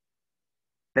student.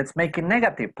 Let's make it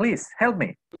negative, please, help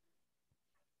me.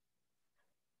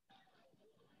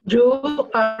 You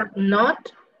are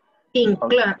not in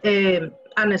class, a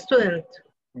student.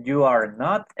 You are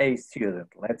not a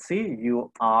student. Let's see,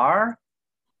 you are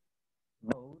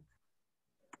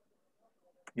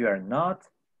not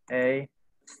a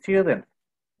student.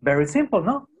 Very simple,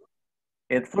 no?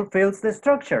 It fulfills the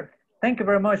structure. Thank you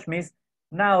very much, Miss.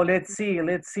 Now let's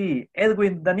see.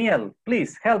 Edwin Daniel,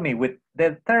 please help me with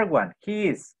the third one. He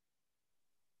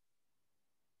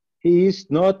is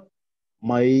not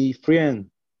my friend.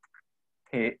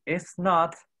 He is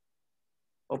not.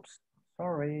 Oops,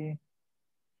 sorry.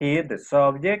 He, the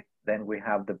subject, then we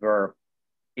have the verb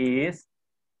is,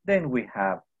 then we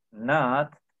have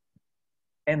not,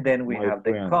 and then we have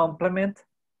the complement,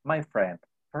 my friend.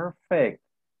 Perfect.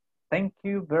 Thank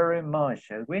you very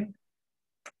much, Edwin.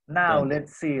 Now,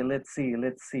 let's see.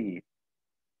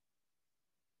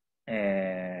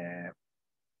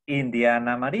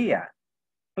 Indiana Maria.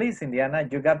 Please, Indiana,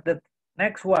 you got the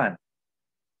next one.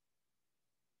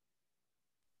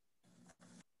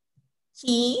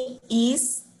 He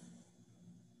is.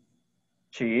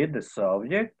 She, the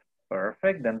subject.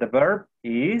 Perfect. Then the verb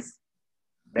is.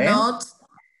 Then, not.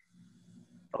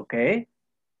 Okay.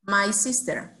 My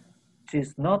sister.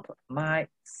 She's not my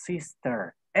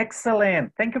sister.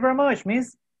 Excellent. Thank you very much,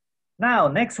 Miss. Now,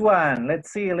 next one.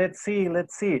 Let's see.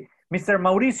 Mr.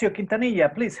 Mauricio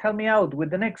Quintanilla, please help me out with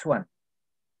the next one.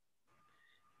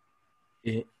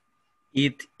 It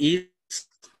is.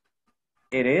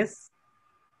 It is.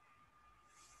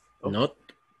 Not.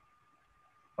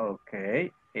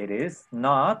 Okay. It is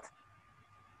not.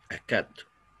 A cat.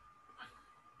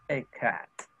 A cat.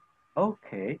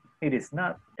 Okay. It is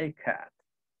not a cat.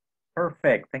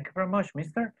 Perfect. Thank you very much,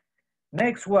 mister.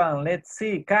 Next one. Let's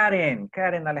see. Karen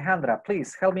Alejandra,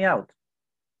 please help me out.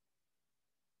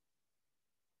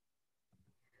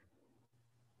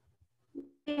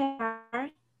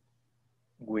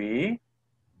 We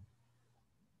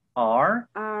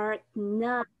are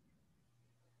not.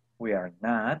 We are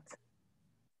not.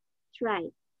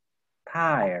 Right.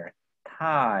 Tired.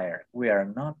 We are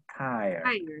not tired.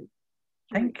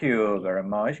 Thank you very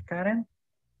much, Karen.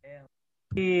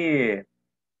 And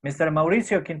Mr.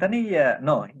 Mauricio Quintanilla.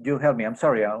 No, you help me. I'm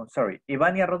sorry.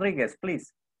 Ivania Rodriguez,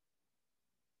 please.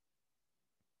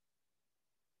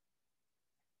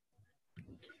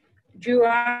 You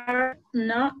are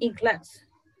not in class.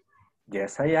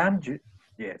 Yes, I am.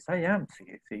 Yes, I am.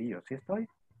 Sí, yo sí estoy.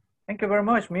 Thank you very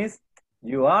much, miss.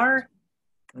 You are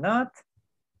not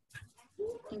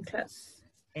in class.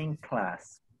 In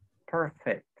class.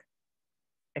 Perfect.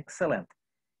 Excellent.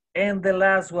 And the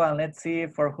last one, let's see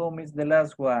for whom is the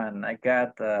last one. I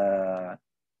got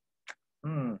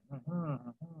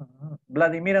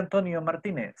Vladimir Antonio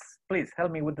Martinez. Please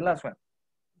help me with the last one.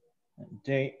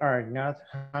 They are not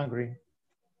hungry.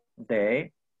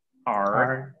 They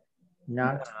are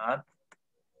not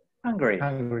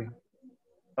hungry.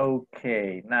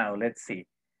 Okay, now let's see.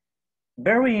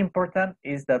 Very important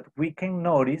is that we can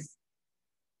notice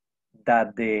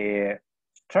that the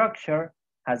structure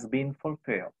has been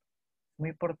fulfilled. Muy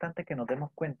importante que nos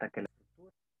demos cuenta que la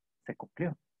estructura se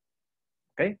cumplió.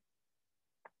 Okay?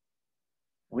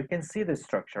 We can see the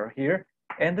structure here,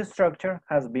 and the structure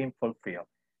has been fulfilled.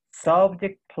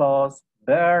 Subject plus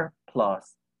verb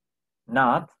plus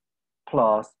not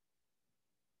plus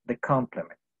the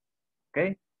complement.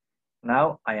 Okay?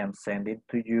 Now I am sending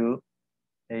to you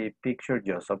a picture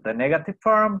just of the negative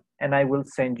form, and I will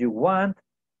send you one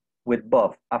with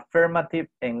both affirmative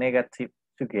and negative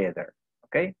together.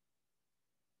 Okay?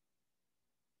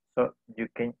 So you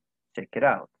can check it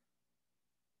out.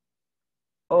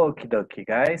 Okie dokie,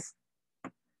 guys.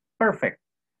 Perfect.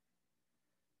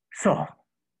 So,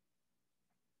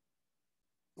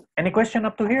 any question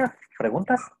up to here?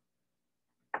 ¿Preguntas?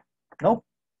 No?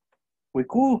 We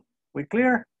cool? We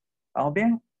clear? ¿Vamos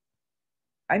bien?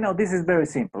 I know this is very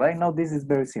simple. I know this is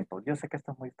very simple. Yo sé que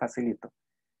esto es muy facilito.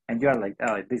 And you are like,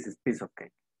 oh, this is piece of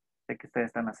cake. Sé que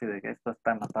ustedes están así de que esto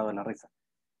está matado de la risa.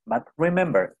 But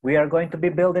remember, we are going to be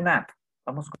building up.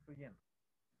 Vamos construyendo.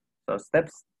 So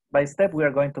steps by step, we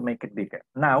are going to make it bigger.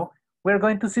 Now, we are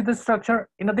going to see the structure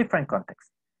in a different context.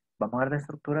 Vamos a ver la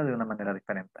estructura de una manera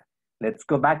diferente. Let's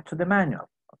go back to the manual,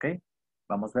 okay?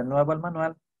 Vamos de nuevo al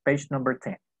manual, page number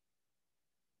 10.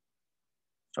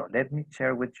 So let me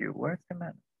share with you. Where's the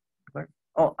manual? Where?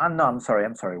 Oh, no, I'm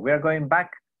sorry. We are going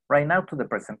back right now to the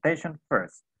presentation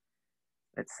first.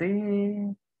 Let's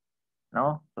see.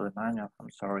 No, to the manual. I'm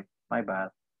sorry. My bad.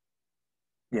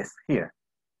 Yes, here.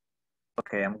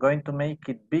 Okay, I'm going to make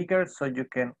it bigger so you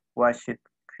can watch it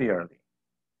clearly.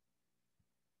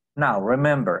 Now,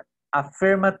 remember,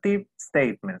 affirmative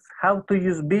statements. How to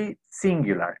use be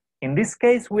singular. In this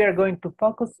case, we are going to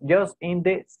focus just in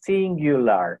the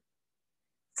singular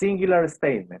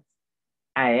statements.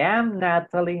 I am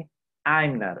Natalie.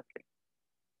 I'm Natalie.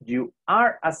 You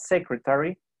are a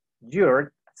secretary. You're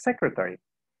a secretary.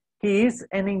 He is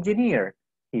an engineer.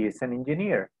 He is an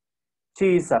engineer.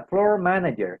 She is a floor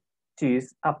manager. She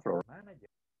is a floor manager.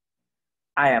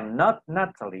 I am not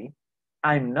Natalie.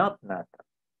 I'm not Natalie.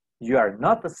 You are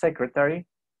not a secretary.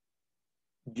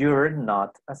 You're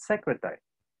not a secretary.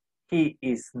 He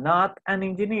is not an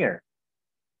engineer.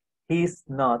 He's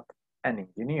not an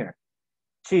engineer.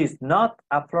 She's not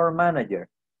a floor manager.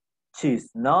 She's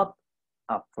not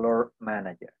a floor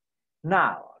manager.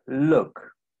 Now,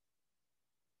 look.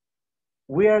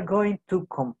 We are going to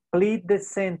complete the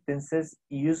sentences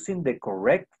using the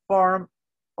correct form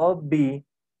of be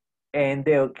and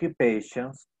the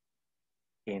occupations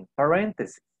in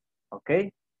parentheses,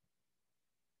 okay?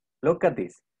 Look at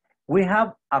this. We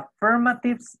have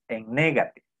affirmatives and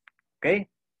negatives, okay?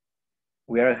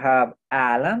 We have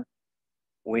Alan,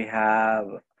 we have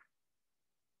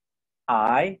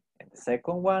I, and the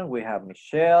second one, we have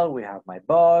Michelle, we have my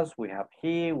boss, we have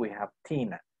he, we have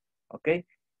Tina, okay?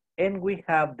 And we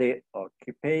have the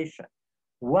occupation.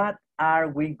 What are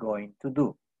we going to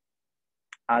do?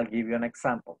 I'll give you an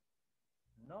example.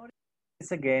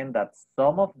 Notice again that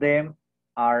some of them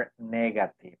are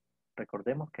negative.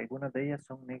 Recordemos que algunas de ellas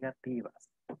son negativas,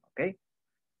 okay?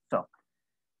 So,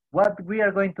 what we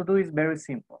are going to do is very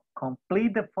simple.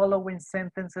 Complete the following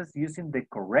sentences using the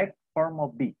correct form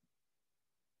of be.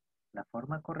 La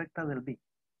forma correcta del be.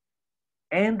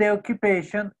 And the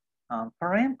occupation on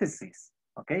parentheses,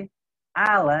 okay?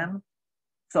 Alan,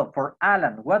 so for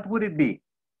Alan, what would it be?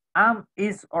 Am,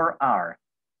 is, or are?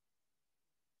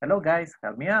 Hello guys,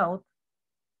 help me out.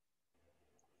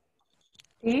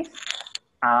 Is.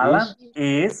 Alan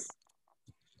is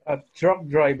a truck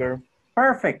driver.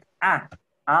 Perfect.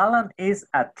 Alan is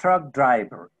a truck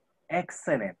driver.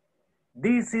 Excellent.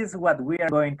 This is what we are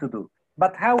going to do.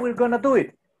 But how we're going to do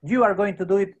it? You are going to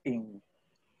do it in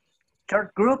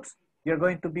short groups. You're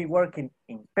going to be working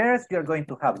in pairs. You're going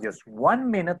to have just 1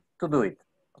 minute to do it.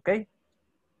 Okay?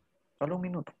 Solo un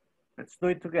minuto. Let's do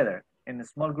it together in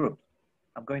small groups.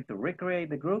 I'm going to recreate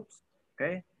the groups.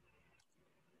 Okay?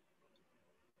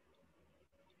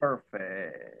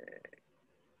 Perfect.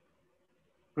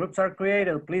 Groups are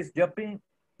created. Please jump in.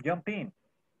 Jump in.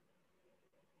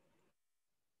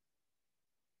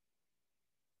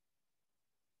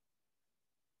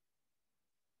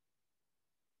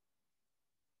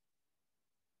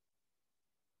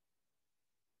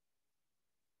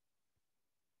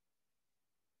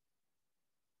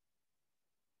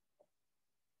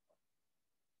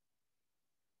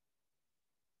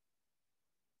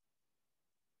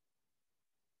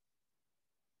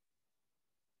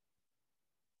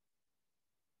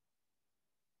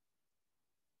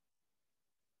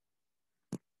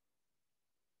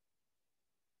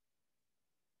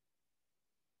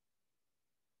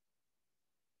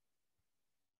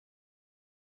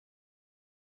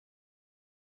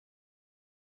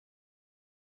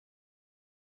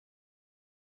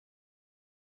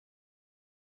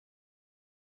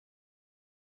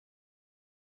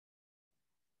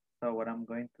 So what I'm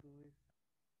going to do is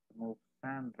move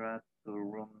Sandra to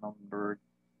room number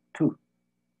 2.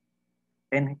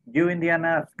 And you,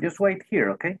 Indiana, just wait here,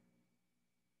 okay?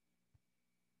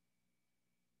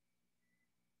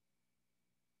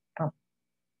 Oh.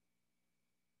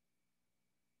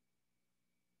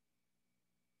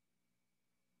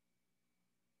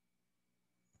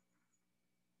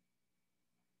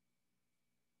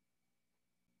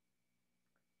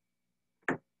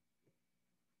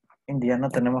 Indiana,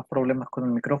 tenemos problemas con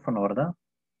el micrófono, ¿verdad?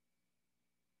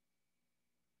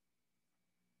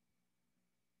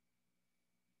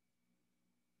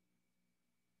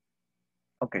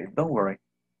 Okay, don't worry.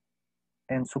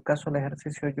 En su caso, el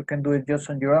ejercicio, you can do it just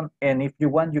on your own. And if you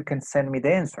want, you can send me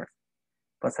the answers.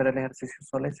 Puedo hacer el ejercicio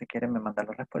solo y si quieren me mandan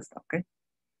la respuesta, ¿ok?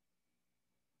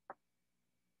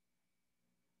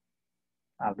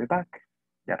 I'll be back.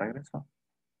 Ya regreso.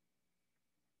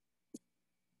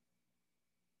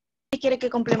 ¿Quiere que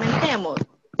complementemos?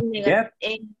 Yeah.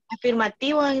 En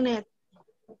afirmativo o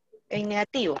en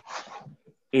negativo.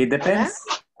 It depends.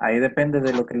 Ahí depende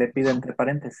de lo que le pide entre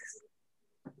paréntesis.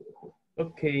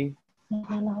 Okay.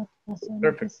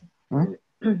 Perfect.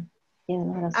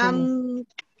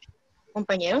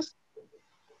 Compañeros.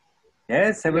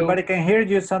 Yes, everybody can hear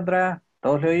you, Sandra.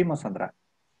 Todos le oímos, Sandra.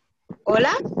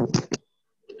 Hola.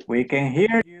 We can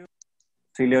hear you.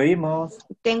 Sí le oímos.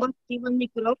 Tengo activo el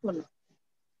micrófono.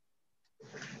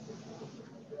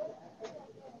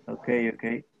 Ok.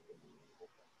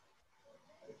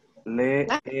 Le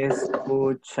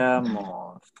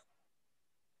escuchamos.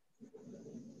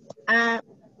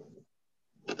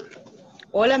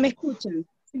 Hola, ¿me escuchan?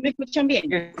 ¿Sí me escuchan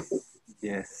bien?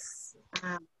 Yes.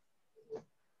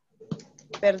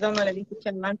 Perdón, no le di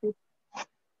escuchar antes.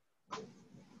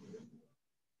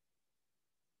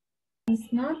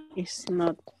 It's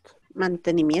not.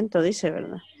 Mantenimiento, dice,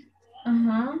 ¿verdad?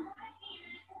 Ajá.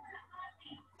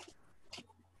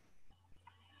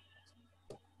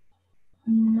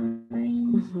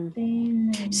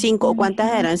 Cinco,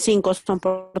 ¿cuántas eran? 5 son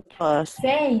por todas.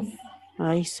 6.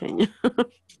 Ay, señor.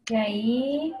 De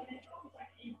ahí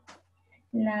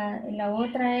la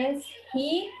otra es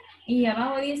he y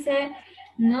abajo dice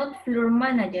not floor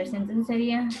managers. Entonces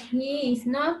sería he is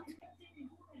not.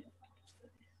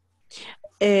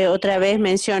 Otra vez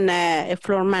menciona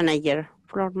floor manager.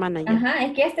 Floor manager. Ajá,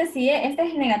 es que este sí este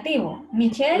es negativo.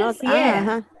 Michelle Not, sí era.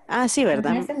 Ajá. Ah, sí,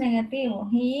 ¿verdad? Ajá, este es negativo.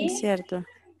 He Es cierto.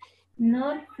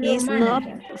 not floor Is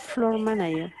manager. not floor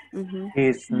manager.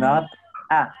 Is not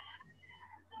a.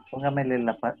 Póngamele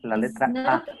la letra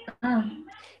Not A.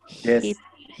 Yes,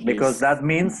 because that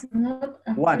means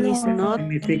one.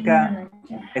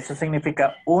 Eso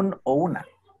significa un o una.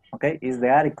 Ok, is the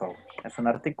article. Es un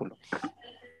artículo.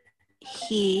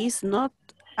 He is not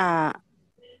a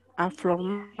floor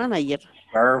manager.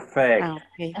 Perfect.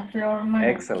 Okay. A floor manager.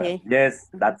 Excellent. Yes,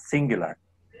 that's singular.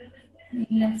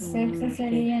 La sexta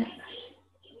sería.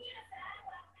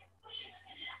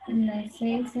 La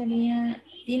 6 sería.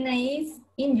 Tina is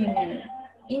engineer.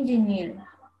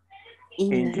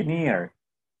 Engineer.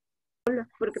 Hola,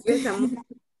 porque pensamos.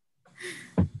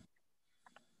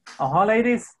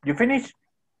 Ladies, you finished?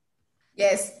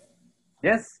 Yes.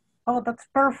 Yes? Oh, that's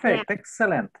perfect. Yeah.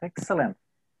 Excellent.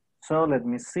 So let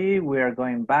me see. We are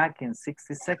going back in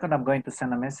 60 seconds. I'm going to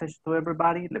send a message to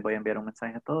everybody. Le voy a enviar un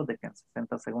mensaje a todos de que en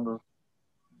 60 segundos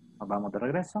nos vamos de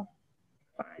regreso.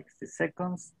 60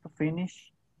 seconds to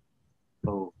finish.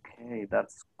 Okay,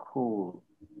 that's cool.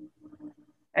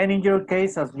 And in your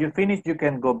case, as you finish, you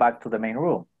can go back to the main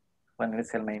room. When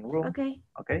it's the main room. Okay.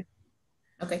 Okay?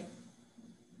 Okay.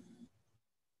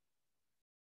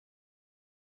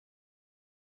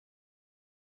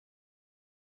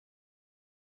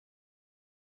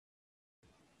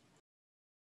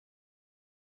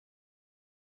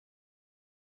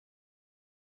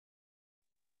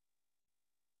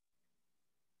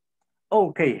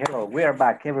 Okay, hello, we are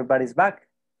back. Everybody's back?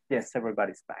 Yes,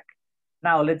 everybody's back.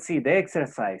 Now let's see the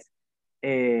exercise.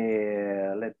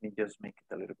 Let me just make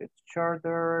it a little bit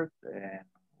shorter. And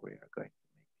we are going to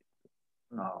make it,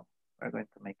 no, we're going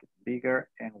to make it bigger.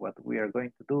 And what we are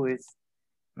going to do is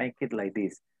make it like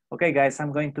this. Okay, guys,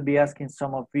 I'm going to be asking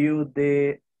some of you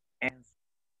the answers.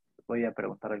 Voy a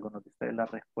preguntar a algunos de ustedes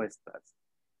las respuestas.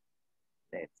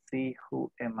 Let's see, who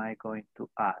am I going to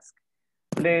ask?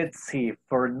 Let's see,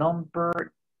 for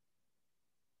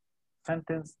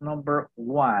sentence number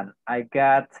 1, I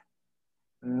got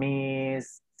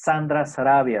Miss Sandra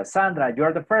Sarabia. Sandra,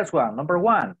 you're the first one, number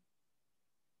 1.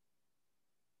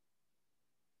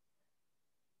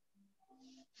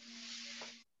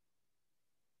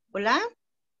 Hola.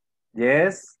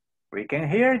 Yes, we can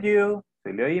hear you.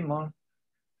 Sí le oímos.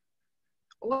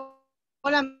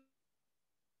 Hola.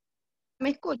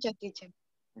 ¿Me escuchas, teacher?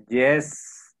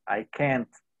 Yes, I can't.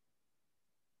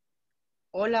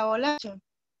 Hola.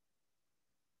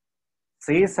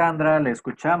 Sí, Sandra, le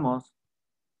escuchamos.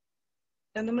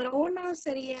 La número 1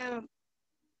 sería...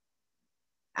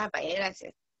 vaya,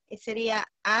 gracias. Sería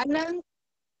Alan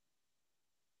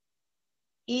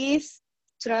is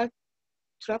truck,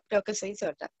 creo que se dice,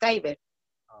 ¿verdad? Driver.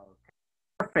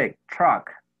 Perfect,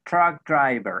 truck. truck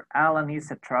driver. Alan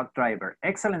is a truck driver.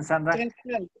 Excellent, Sandra.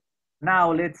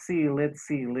 Now let's see.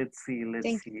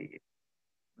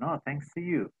 No, thanks to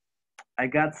you. I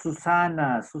got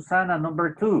Susana. Susana,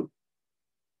 number 2.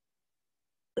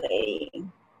 Okay.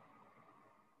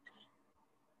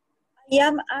 I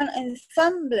am an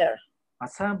ensembler.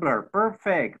 Assembler,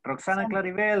 perfect. Roxana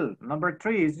Claribel, number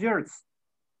 3 is yours.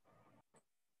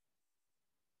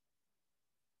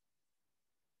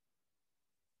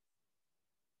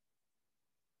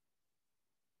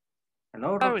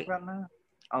 Hello, Sorry. Roxana.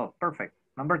 Oh, perfect.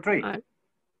 Number 3.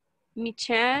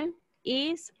 Michelle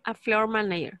is a floor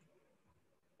manager.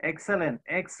 Excellent,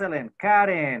 excellent.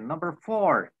 Karen, number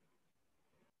 4.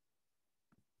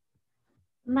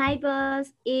 My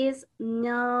boss is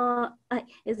no... Ay,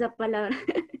 esa palabra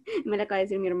me la acaba de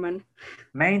decir mi hermano.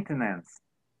 Maintenance.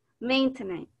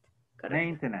 Maintenance. Correct.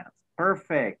 Maintenance.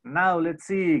 Perfect. Now let's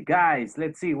see, guys.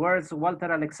 Let's see. Where's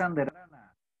Walter Alexander?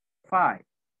 5.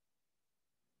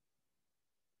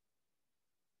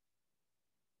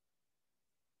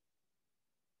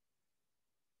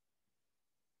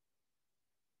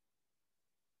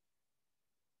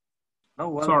 No,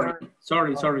 Walter.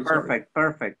 Sorry. Perfect,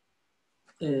 perfect.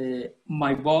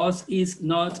 My boss is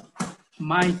not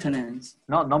maintenance.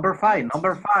 No, number 5.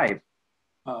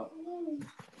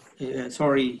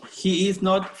 Sorry, he is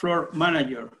not floor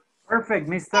manager. Perfect,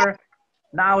 mister.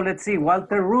 Now let's see,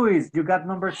 Walter Ruiz, you got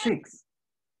number 6.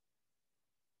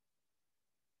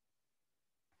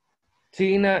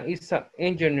 Tina is an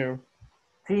engineer.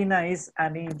 Tina is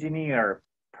an engineer.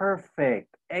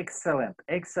 Perfect, excellent,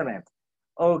 excellent.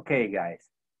 Okay, guys.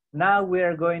 Now we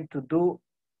are going to do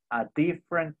a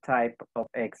different type of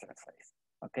exercise,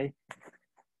 okay?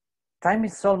 Time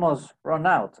is almost run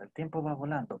out, el tiempo va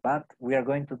volando, but we are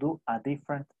going to do a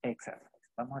different exercise.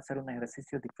 Vamos a hacer un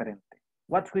ejercicio diferente.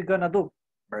 What we're gonna do?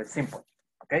 Very simple,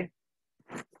 okay?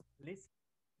 Please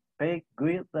pay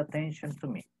good attention to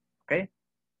me, okay?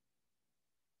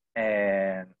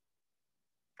 And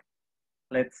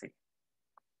let's see.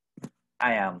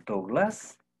 I am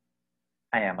Douglas.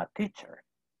 I am a teacher.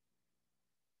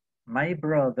 My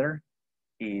brother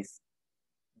is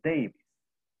Davis.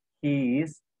 He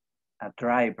is a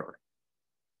driver.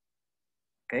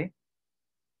 Okay.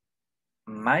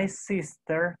 My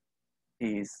sister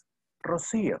is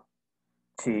Rocio.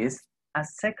 She is a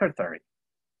secretary.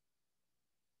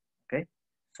 Okay.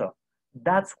 So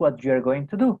that's what you're going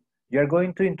to do. You're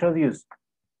going to introduce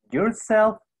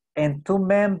yourself and 2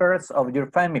 members of your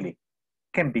family.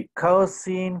 Can be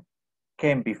cousin,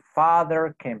 can be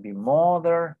father, can be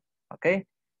mother. Okay.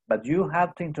 But you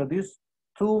have to introduce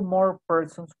 2 more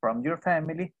persons from your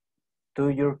family to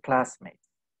your classmates,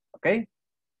 okay?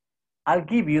 I'll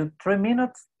give you 3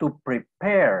 minutes to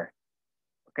prepare,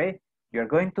 okay? You're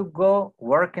going to go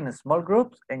work in small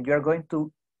groups and you're going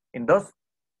to, in those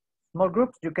small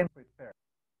groups, you can prepare.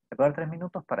 Les voy a dar 3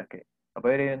 minutos para que lo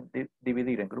pueden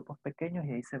dividir en grupos pequeños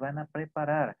y ahí se van a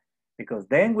preparar. Because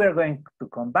then we're going to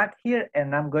come back here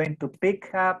and I'm going to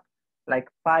pick up like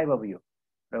 5 of you.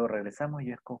 Luego regresamos y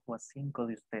yo escojo a 5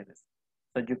 de ustedes.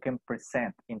 So you can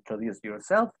present, introduce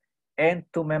yourself, and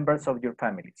 2 members of your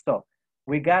family. So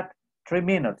we got 3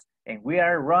 minutes and we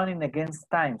are running against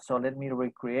time. So let me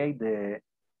recreate the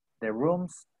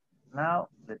rooms now.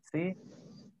 Let's see.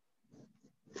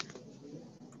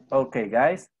 Okay,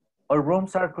 guys, all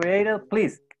rooms are created.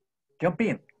 Please jump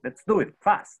in. Let's do it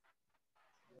fast.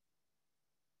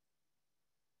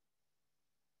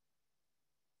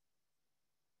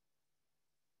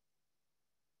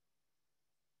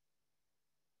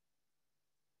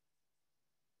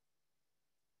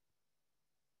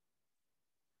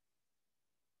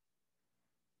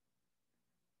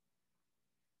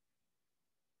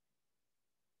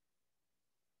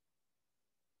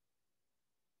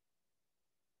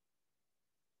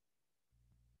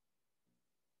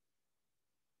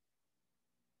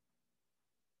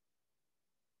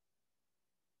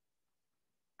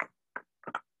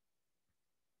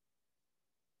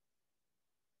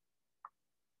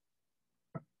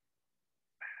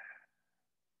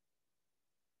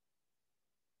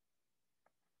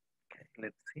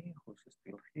 Let's see who's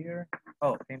still here.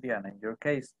 Oh, Indiana, in your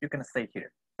case, you can stay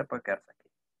here. Se puede quedarse aquí.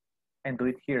 And do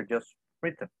it here, just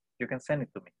written. You can send it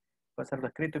to me. Puede hacerlo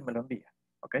escrito y me lo envía.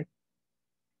 Okay?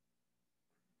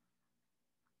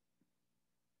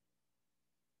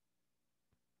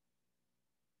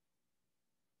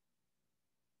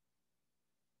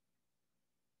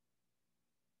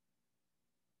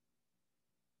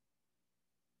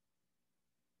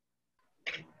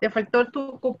 Te faltó tu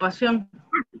ocupación.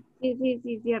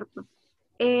 Sí, cierto.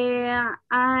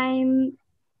 I'm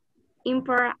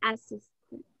import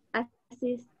assistant.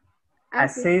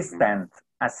 Assistant.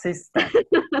 Assistant.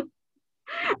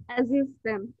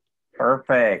 Assistant.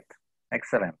 Perfect.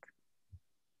 Excellent.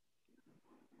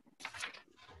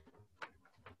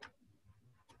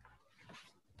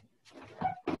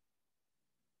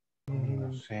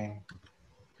 No sé.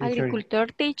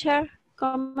 Agricultor, teacher,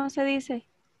 ¿cómo se dice?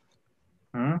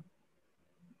 Hmm?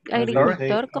 How do you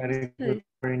say Agricultor, ¿cómo se dice?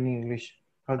 agricultor in English?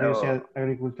 How do you say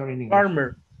agricultor in English?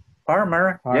 Farmer.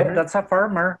 Farmer. Yeah, Farmer? that's a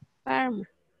farmer. Farmer.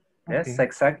 Yes, Okay.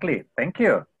 exactly. Thank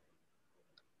you.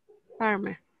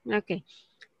 Farmer. Okay.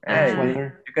 Hey,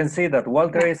 Walter. you can see that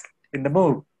Walter is in the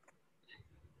mood.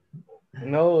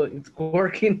 No, it's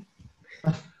working.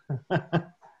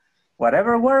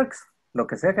 Whatever works. Lo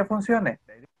que sea que funcione.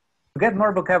 Get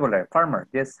more vocabulary. Farmer.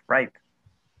 Yes, right.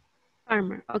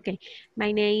 Farmer. Okay.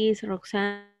 My name is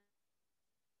Roxanne.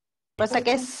 Pasa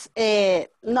que es,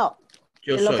 no.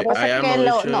 Yo Lo que soy. pasa I es am que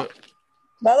no.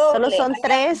 Va Solo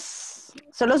doble.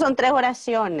 solo son tres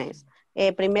oraciones.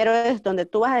 Primero es donde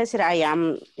tú vas a decir I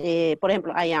am, por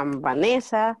ejemplo, I am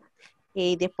Vanessa,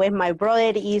 y después my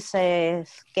brother is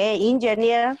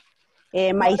engineer,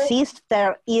 my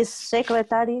sister is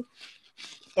secretary.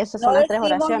 Esas son No las tres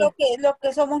decimos oraciones. lo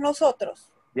que somos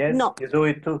nosotros. Yes, no. you do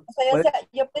it too. O sea,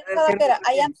 yo pensaba que era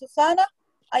I am Susana,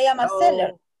 I am a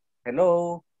seller.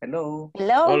 Hello, hello.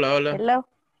 Hello. Hola, hola. Hello.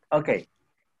 Okay.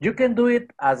 You can do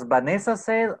it as Vanessa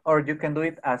said or you can do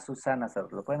it as Susana said.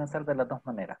 Lo pueden hacer de las dos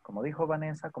maneras. Como dijo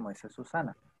Vanessa, como dice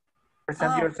Susana.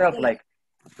 Present yourself Okay.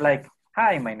 like,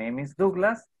 hi, my name is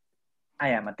Douglas. I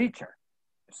am a teacher.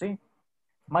 You see?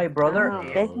 My brother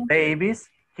is Davis.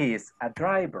 He is a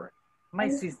driver. My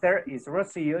sister is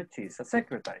Rocio. She's a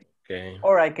secretary. Okay.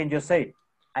 Or I can just say,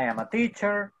 I am a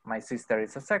teacher. My sister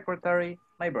is a secretary.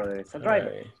 My brother is a driver.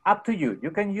 Right. Up to you.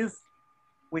 You can use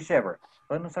whichever.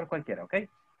 Pueden usar cualquiera, ¿ok?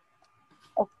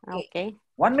 Okay.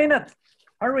 1 minute.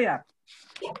 Hurry up.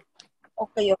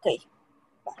 Okay.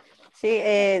 Sí,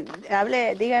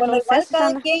 díganos. Bueno, igual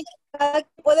cada quien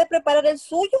puede preparar el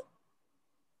suyo.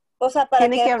 O sea, para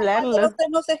Tiene que que hablarlo. los que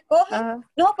nos escogen.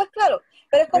 No, pues claro.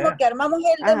 Pero es como que armamos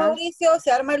el de Mauricio,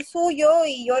 se arma el suyo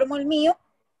y yo armo el mío.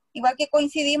 Igual que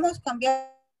coincidimos, cambiar.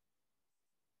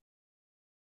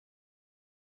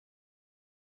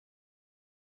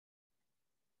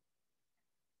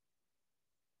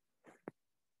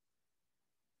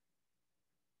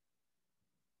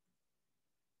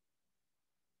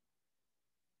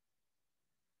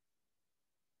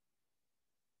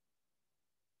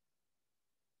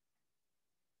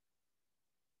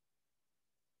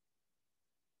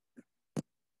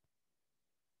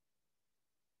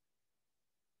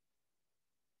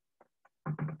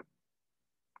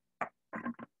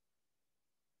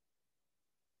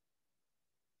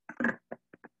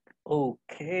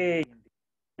 Okay.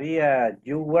 Maria,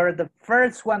 you were the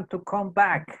first one to come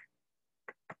back.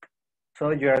 So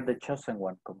you are the chosen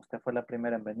one. Como usted fue la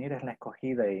primera en venir, es la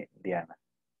escogida, Indiana.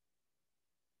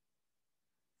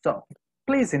 So,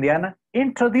 please, Indiana,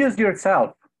 introduce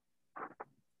yourself.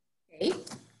 Okay.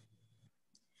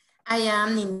 I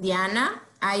am Indiana.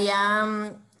 I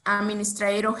am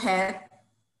administrator head.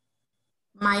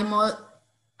 My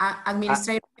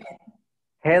administrator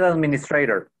Head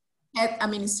administrator. Head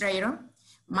administrator.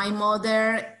 My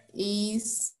mother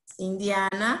is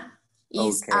Indiana. My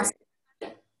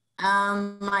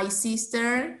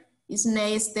sister is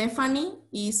named Stephanie.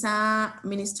 Is a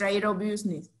administrator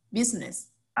business.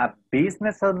 A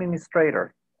business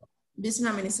administrator. Business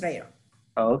administrator.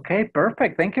 Okay,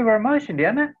 perfect. Thank you very much,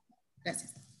 Indiana.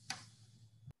 Gracias.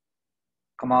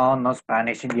 Come on, no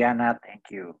Spanish, Indiana.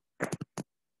 Thank you.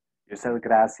 You said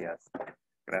gracias.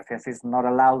 Gracias is not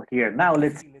allowed here. Now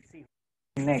let's see.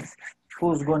 Next.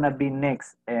 Who's gonna be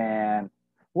next? And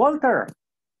Walter.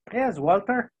 Yes,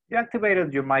 Walter. You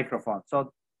activated your microphone.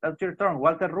 So that's your turn.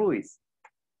 Walter Ruiz.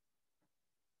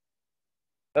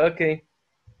 Okay.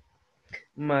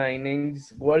 My name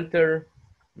is Walter.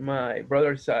 My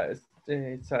brother is a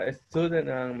student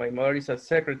and my mother is a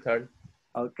secretary.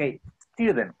 Okay,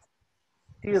 student.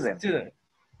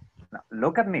 No,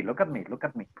 look at me.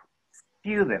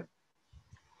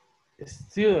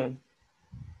 Student.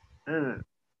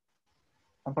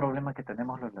 Un problema que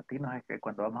tenemos los latinos es que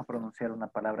cuando vamos a pronunciar una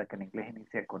palabra que en inglés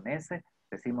inicia con S,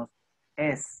 decimos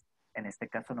es. En este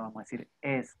caso no vamos a decir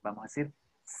es, vamos a decir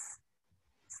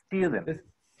student.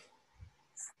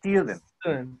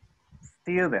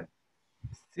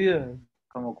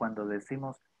 Como cuando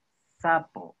decimos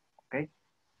sapo, ¿ok?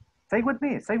 Say with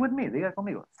me, diga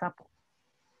conmigo, sapo.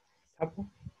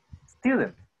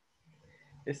 Student.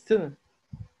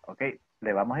 Ok,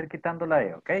 le vamos a ir quitando la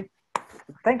E, ¿ok?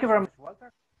 Thank you very much,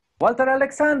 Walter. Walter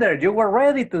Alexander, you were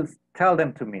ready to tell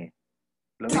them to me.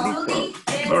 Lo vi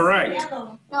dicho. All right.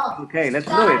 Okay, let's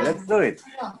do it. Let's do it.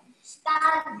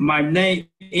 My name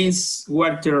is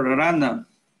Walter Arana.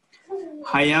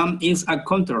 I am is a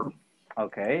counter.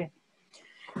 Okay.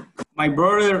 My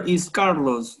brother is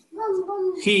Carlos.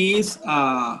 He is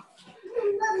a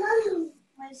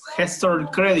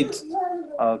gestor credit.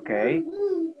 Okay.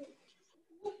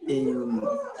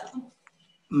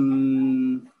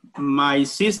 My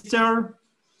sister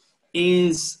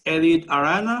is Edith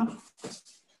Arana.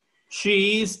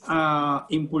 She is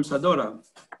impulsadora.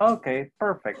 Okay,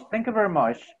 perfect. Thank you very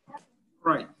much.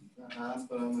 Right.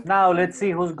 Now let's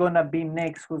see who's gonna be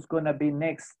next. Who's gonna be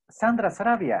next? Sandra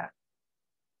Sarabia.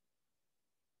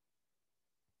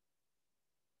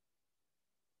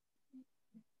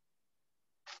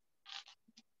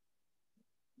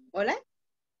 Hola.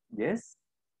 Yes.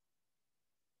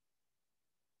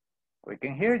 We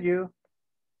can hear you.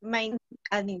 My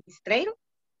administrator.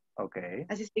 Okay.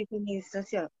 Asistente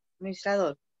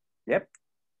administrador. Yep.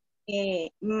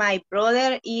 My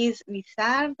brother is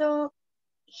Lizardo.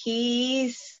 He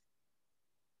is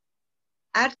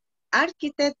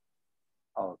architect.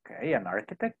 Okay, an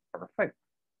architect. Perfect.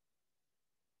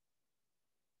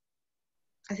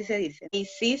 Así se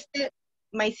dice.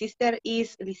 My sister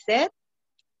is Lisette.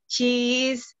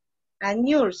 She is a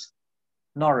nurse.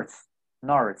 Nurse.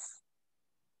 Nurse.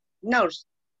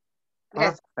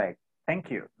 Gracias. Perfect. Thank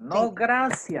you. No,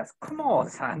 gracias. Come on,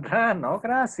 Sandra. No,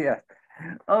 gracias.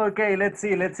 Okay, let's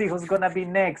see who's gonna be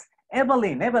next.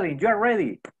 Evelyn, you are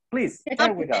ready. Please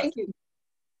share with us. Thank you.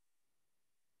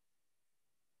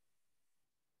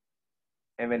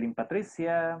 Evelyn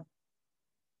Patricia.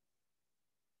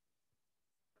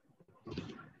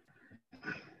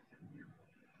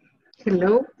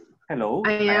 Hello. Hello.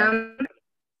 I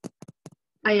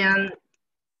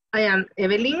am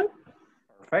Evelyn.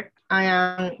 Perfect. I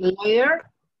am lawyer.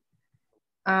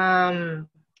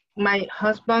 My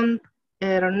husband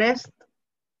Ernest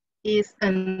is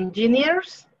an engineer.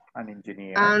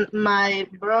 And my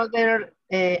brother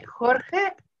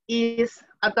Jorge is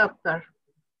a doctor.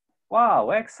 Wow,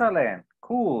 excellent.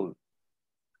 Cool.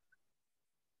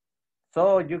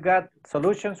 So you got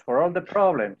solutions for all the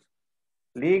problems.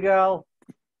 Legal,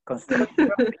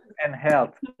 construction, and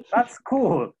health. That's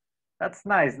cool. That's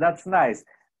nice.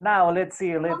 Now let's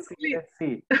see.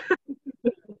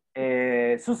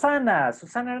 Susana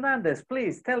Hernandez,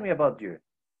 please tell me about you.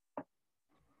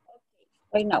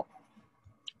 Right now.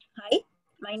 Hi,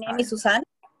 my name is Susan.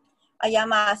 I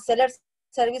am a seller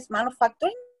service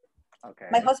manufacturing. Okay.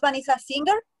 My husband is a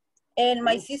singer, and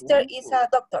my sister is a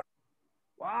doctor.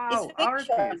 Wow,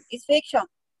 it's fiction.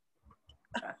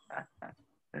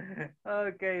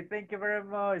 Okay, thank you very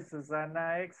much,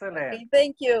 Susana. Excellent. Okay,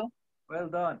 thank you. Well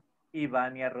done.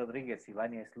 Ivania Rodriguez.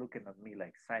 Ivania is looking at me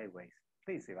like sideways.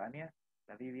 Please, Ivania.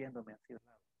 La vi viéndome así.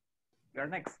 You're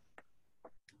next.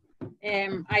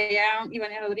 I am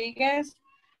Ivania Rodriguez.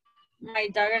 My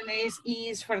daughter name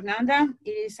is Fernanda.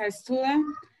 It is a student.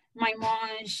 My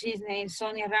mom, she's named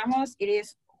Sonia Ramos. It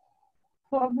is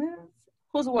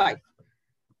housewife.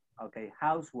 Okay,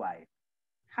 housewife.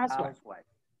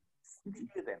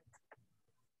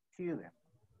 Student.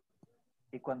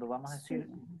 Y cuando vamos a decir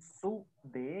su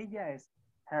de ella es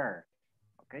her.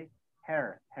 Okay,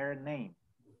 her name.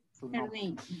 Su nombre. Her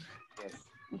name. Yes.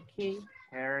 Okay.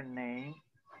 Her name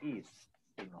is.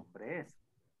 Su nombre es.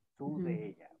 Su de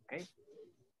ella. Okay.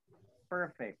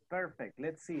 Perfect.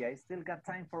 Let's see. I still got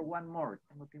time for one more.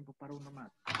 Tengo tiempo para uno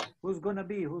más. Who's gonna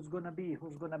be?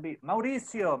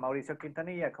 Mauricio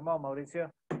Quintanilla. Come on,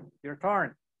 Mauricio. Your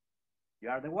turn. You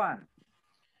are the one.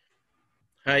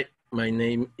 Hi, my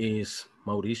name is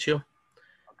Mauricio.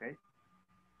 Okay.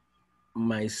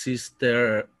 My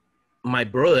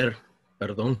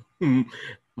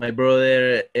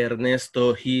brother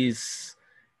Ernesto, he's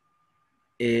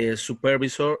a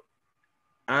supervisor,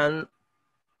 and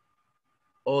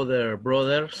other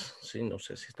brothers, sí, no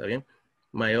sé si está bien.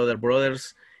 My other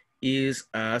brothers is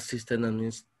assistant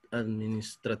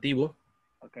administrativo.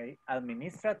 Okay,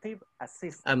 administrative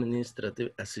assistant.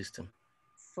 Administrative assistant.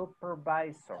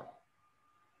 Supervisor.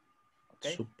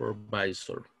 Okay.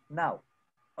 Supervisor. Now,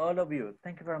 all of you,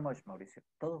 thank you very much, Mauricio.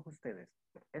 Todos ustedes,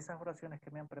 esas oraciones que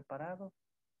me han preparado,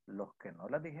 los que no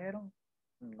las dijeron,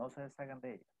 no se deshagan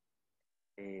de ellas.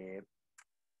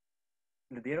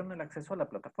 Les dieron el acceso a la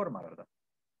plataforma, ¿verdad?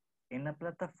 En la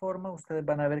plataforma ustedes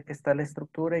van a ver que está la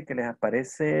estructura y que les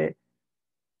aparece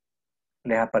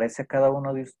a cada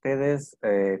uno de ustedes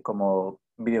como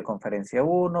videoconferencia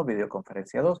 1,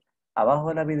 videoconferencia 2. Abajo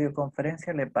de la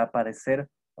videoconferencia les va a aparecer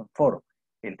un foro.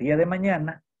 El día de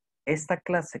mañana, esta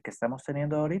clase que estamos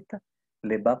teniendo ahorita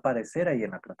les va a aparecer ahí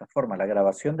en la plataforma, la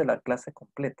grabación de la clase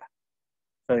completa.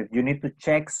 So if you need to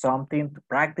check something, to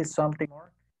practice something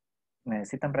more,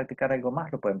 necesitan practicar algo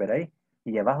más, lo pueden ver ahí.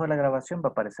 Y abajo de la grabación va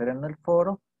a aparecer en el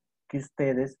foro que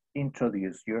ustedes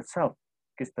introduce yourself,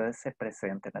 que ustedes se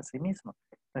presenten a sí mismos.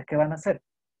 Entonces, ¿qué van a hacer?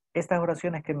 Estas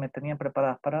oraciones que me tenían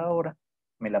preparadas para ahora,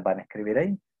 me las van a escribir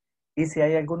ahí. Y si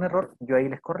hay algún error, yo ahí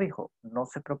les corrijo. No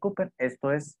se preocupen,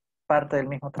 esto es parte del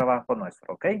mismo trabajo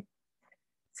nuestro, ¿ok?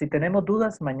 Si tenemos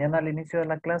dudas, mañana al inicio de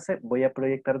la clase voy a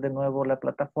proyectar de nuevo la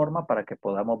plataforma para que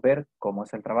podamos ver cómo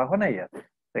es el trabajo en ella.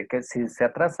 De que si se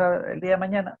atrasa el día de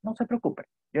mañana, no se preocupen.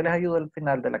 Yo les ayudo al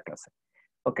final de la clase.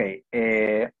 Ok,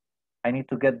 I need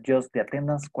to get just the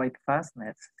attendance quite fast.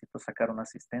 Necesito sacar una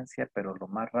asistencia, pero lo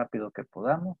más rápido que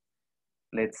podamos.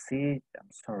 Let's see.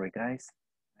 I'm sorry, guys.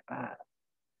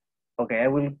 Okay,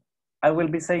 I will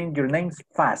be saying your names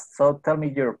fast. So tell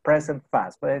me your present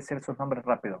fast. Voy a decir sus nombres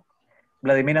rápido.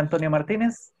 Vladimir Antonio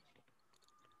Martínez.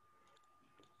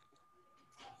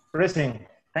 Present.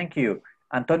 Thank you.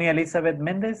 Antonia Elizabeth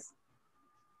Méndez.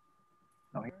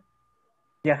 No.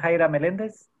 Yajaira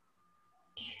Meléndez.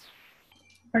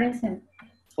 Present.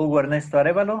 Hugo Ernesto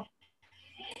Arévalo.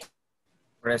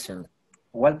 Present.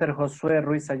 Walter Josué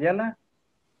Ruiz Ayala.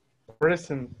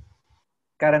 Present.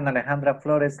 Karen Alejandra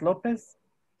Flores López.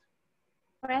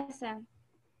 Present.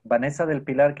 Vanessa del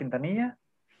Pilar Quintanilla.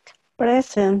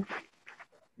 Present.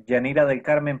 Yanira del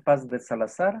Carmen Paz de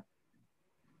Salazar.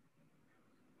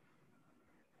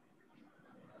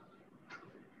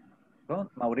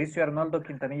 Mauricio Arnoldo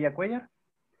Quintanilla Cuellar.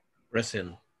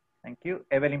 Present. Thank you.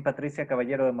 Evelyn Patricia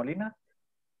Caballero de Molina.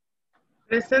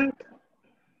 Present.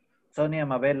 Sonia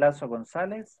Mabel Lazo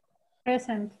González.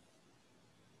 Present.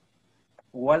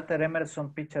 Walter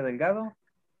Emerson Picha Delgado.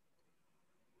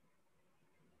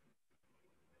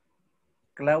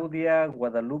 Claudia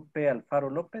Guadalupe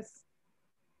Alfaro López.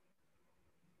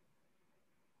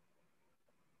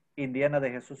 Indiana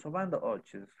de Jesús Obando. Oh,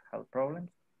 she's had problems.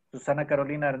 Susana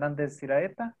Carolina Hernández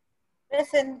Ciraeta.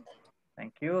 Present.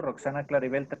 Thank you. Roxana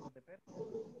Claribel.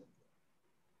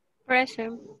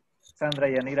 Present. Sandra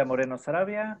Yanira Moreno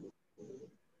Sarabia.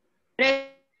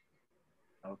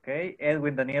 Ok.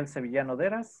 Edwin Daniel Sevillano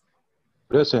Deras.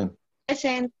 Present.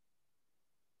 Present.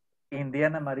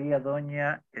 Indiana María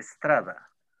Doña Estrada.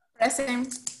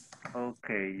 Present.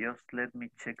 Okay, just let me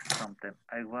check something.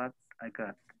 I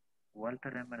got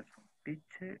Walter Emerson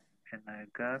Piche and I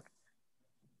got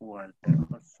Walter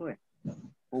Josué.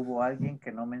 ¿Hubo alguien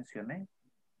que no mencioné?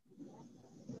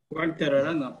 Walter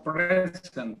Arana,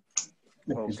 present.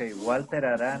 Ok,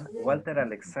 Walter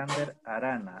Alexander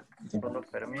Arana. Solo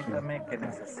permítame que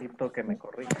necesito que me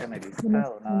corrijan el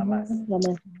listado, nada más.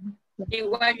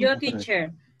 Igual yo,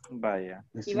 teacher. Vaya.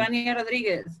 Ivania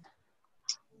Rodríguez.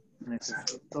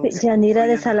 Necesito Yanira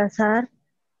de Salazar.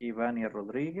 Ivania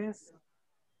Rodríguez.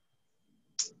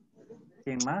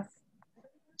 ¿Quién más?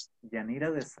 Yanira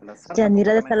de Salazar.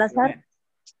 Yanira de Salazar.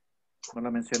 No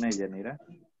la mencioné, Yanira.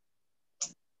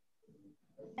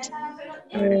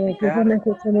 Pues no me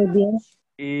escucho muy bien.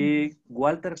 Y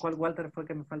Walter, ¿cuál Walter fue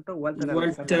que me faltó? Walter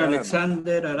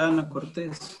Alexander Arana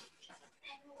Cortés.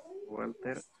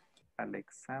 Walter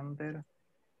Alexander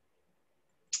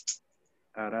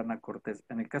Arana Cortés.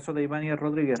 En el caso de Ivania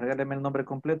Rodríguez, regáleme el nombre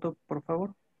completo, por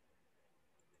favor.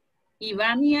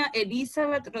 Ivania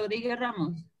Elizabeth Rodríguez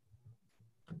Ramos.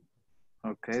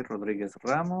 Ok, Rodríguez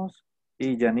Ramos.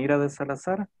 ¿Y Yanira de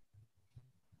Salazar?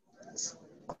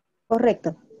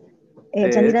 Correcto.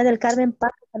 Yanira del Carmen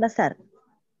Paz de Salazar.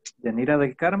 ¿Yanira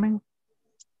del Carmen?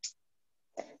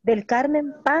 Del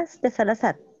Carmen Paz de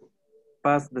Salazar.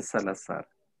 Paz de Salazar.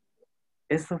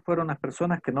 Esas fueron las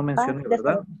personas que no mencioné,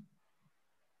 ¿verdad?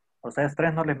 O sea,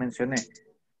 tres no les mencioné.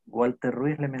 Walter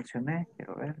Ruiz le mencioné.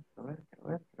 Quiero ver.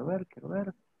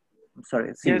 I'm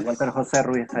sorry. Sí, yes. Walter José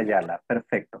Ruiz Ayala.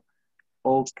 Perfecto.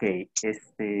 Ok.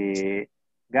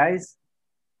 Guys,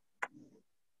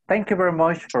 thank you very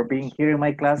much for being here in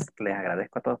my class. Les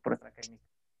agradezco a todos por estar aquí.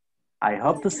 I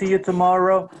hope to see you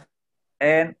tomorrow.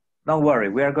 And don't worry,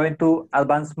 we are going to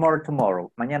advance more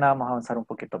tomorrow. Mañana vamos a avanzar un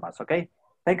poquito más, ¿ok?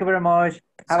 Thank you very much.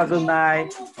 Have a good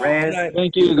night. Rest.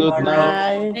 Thank you. Good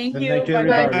night. Thank Good you. night to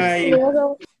Bye.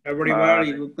 everybody.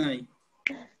 Everybody, good night.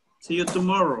 See you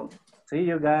tomorrow. See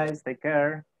you guys. Take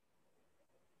care.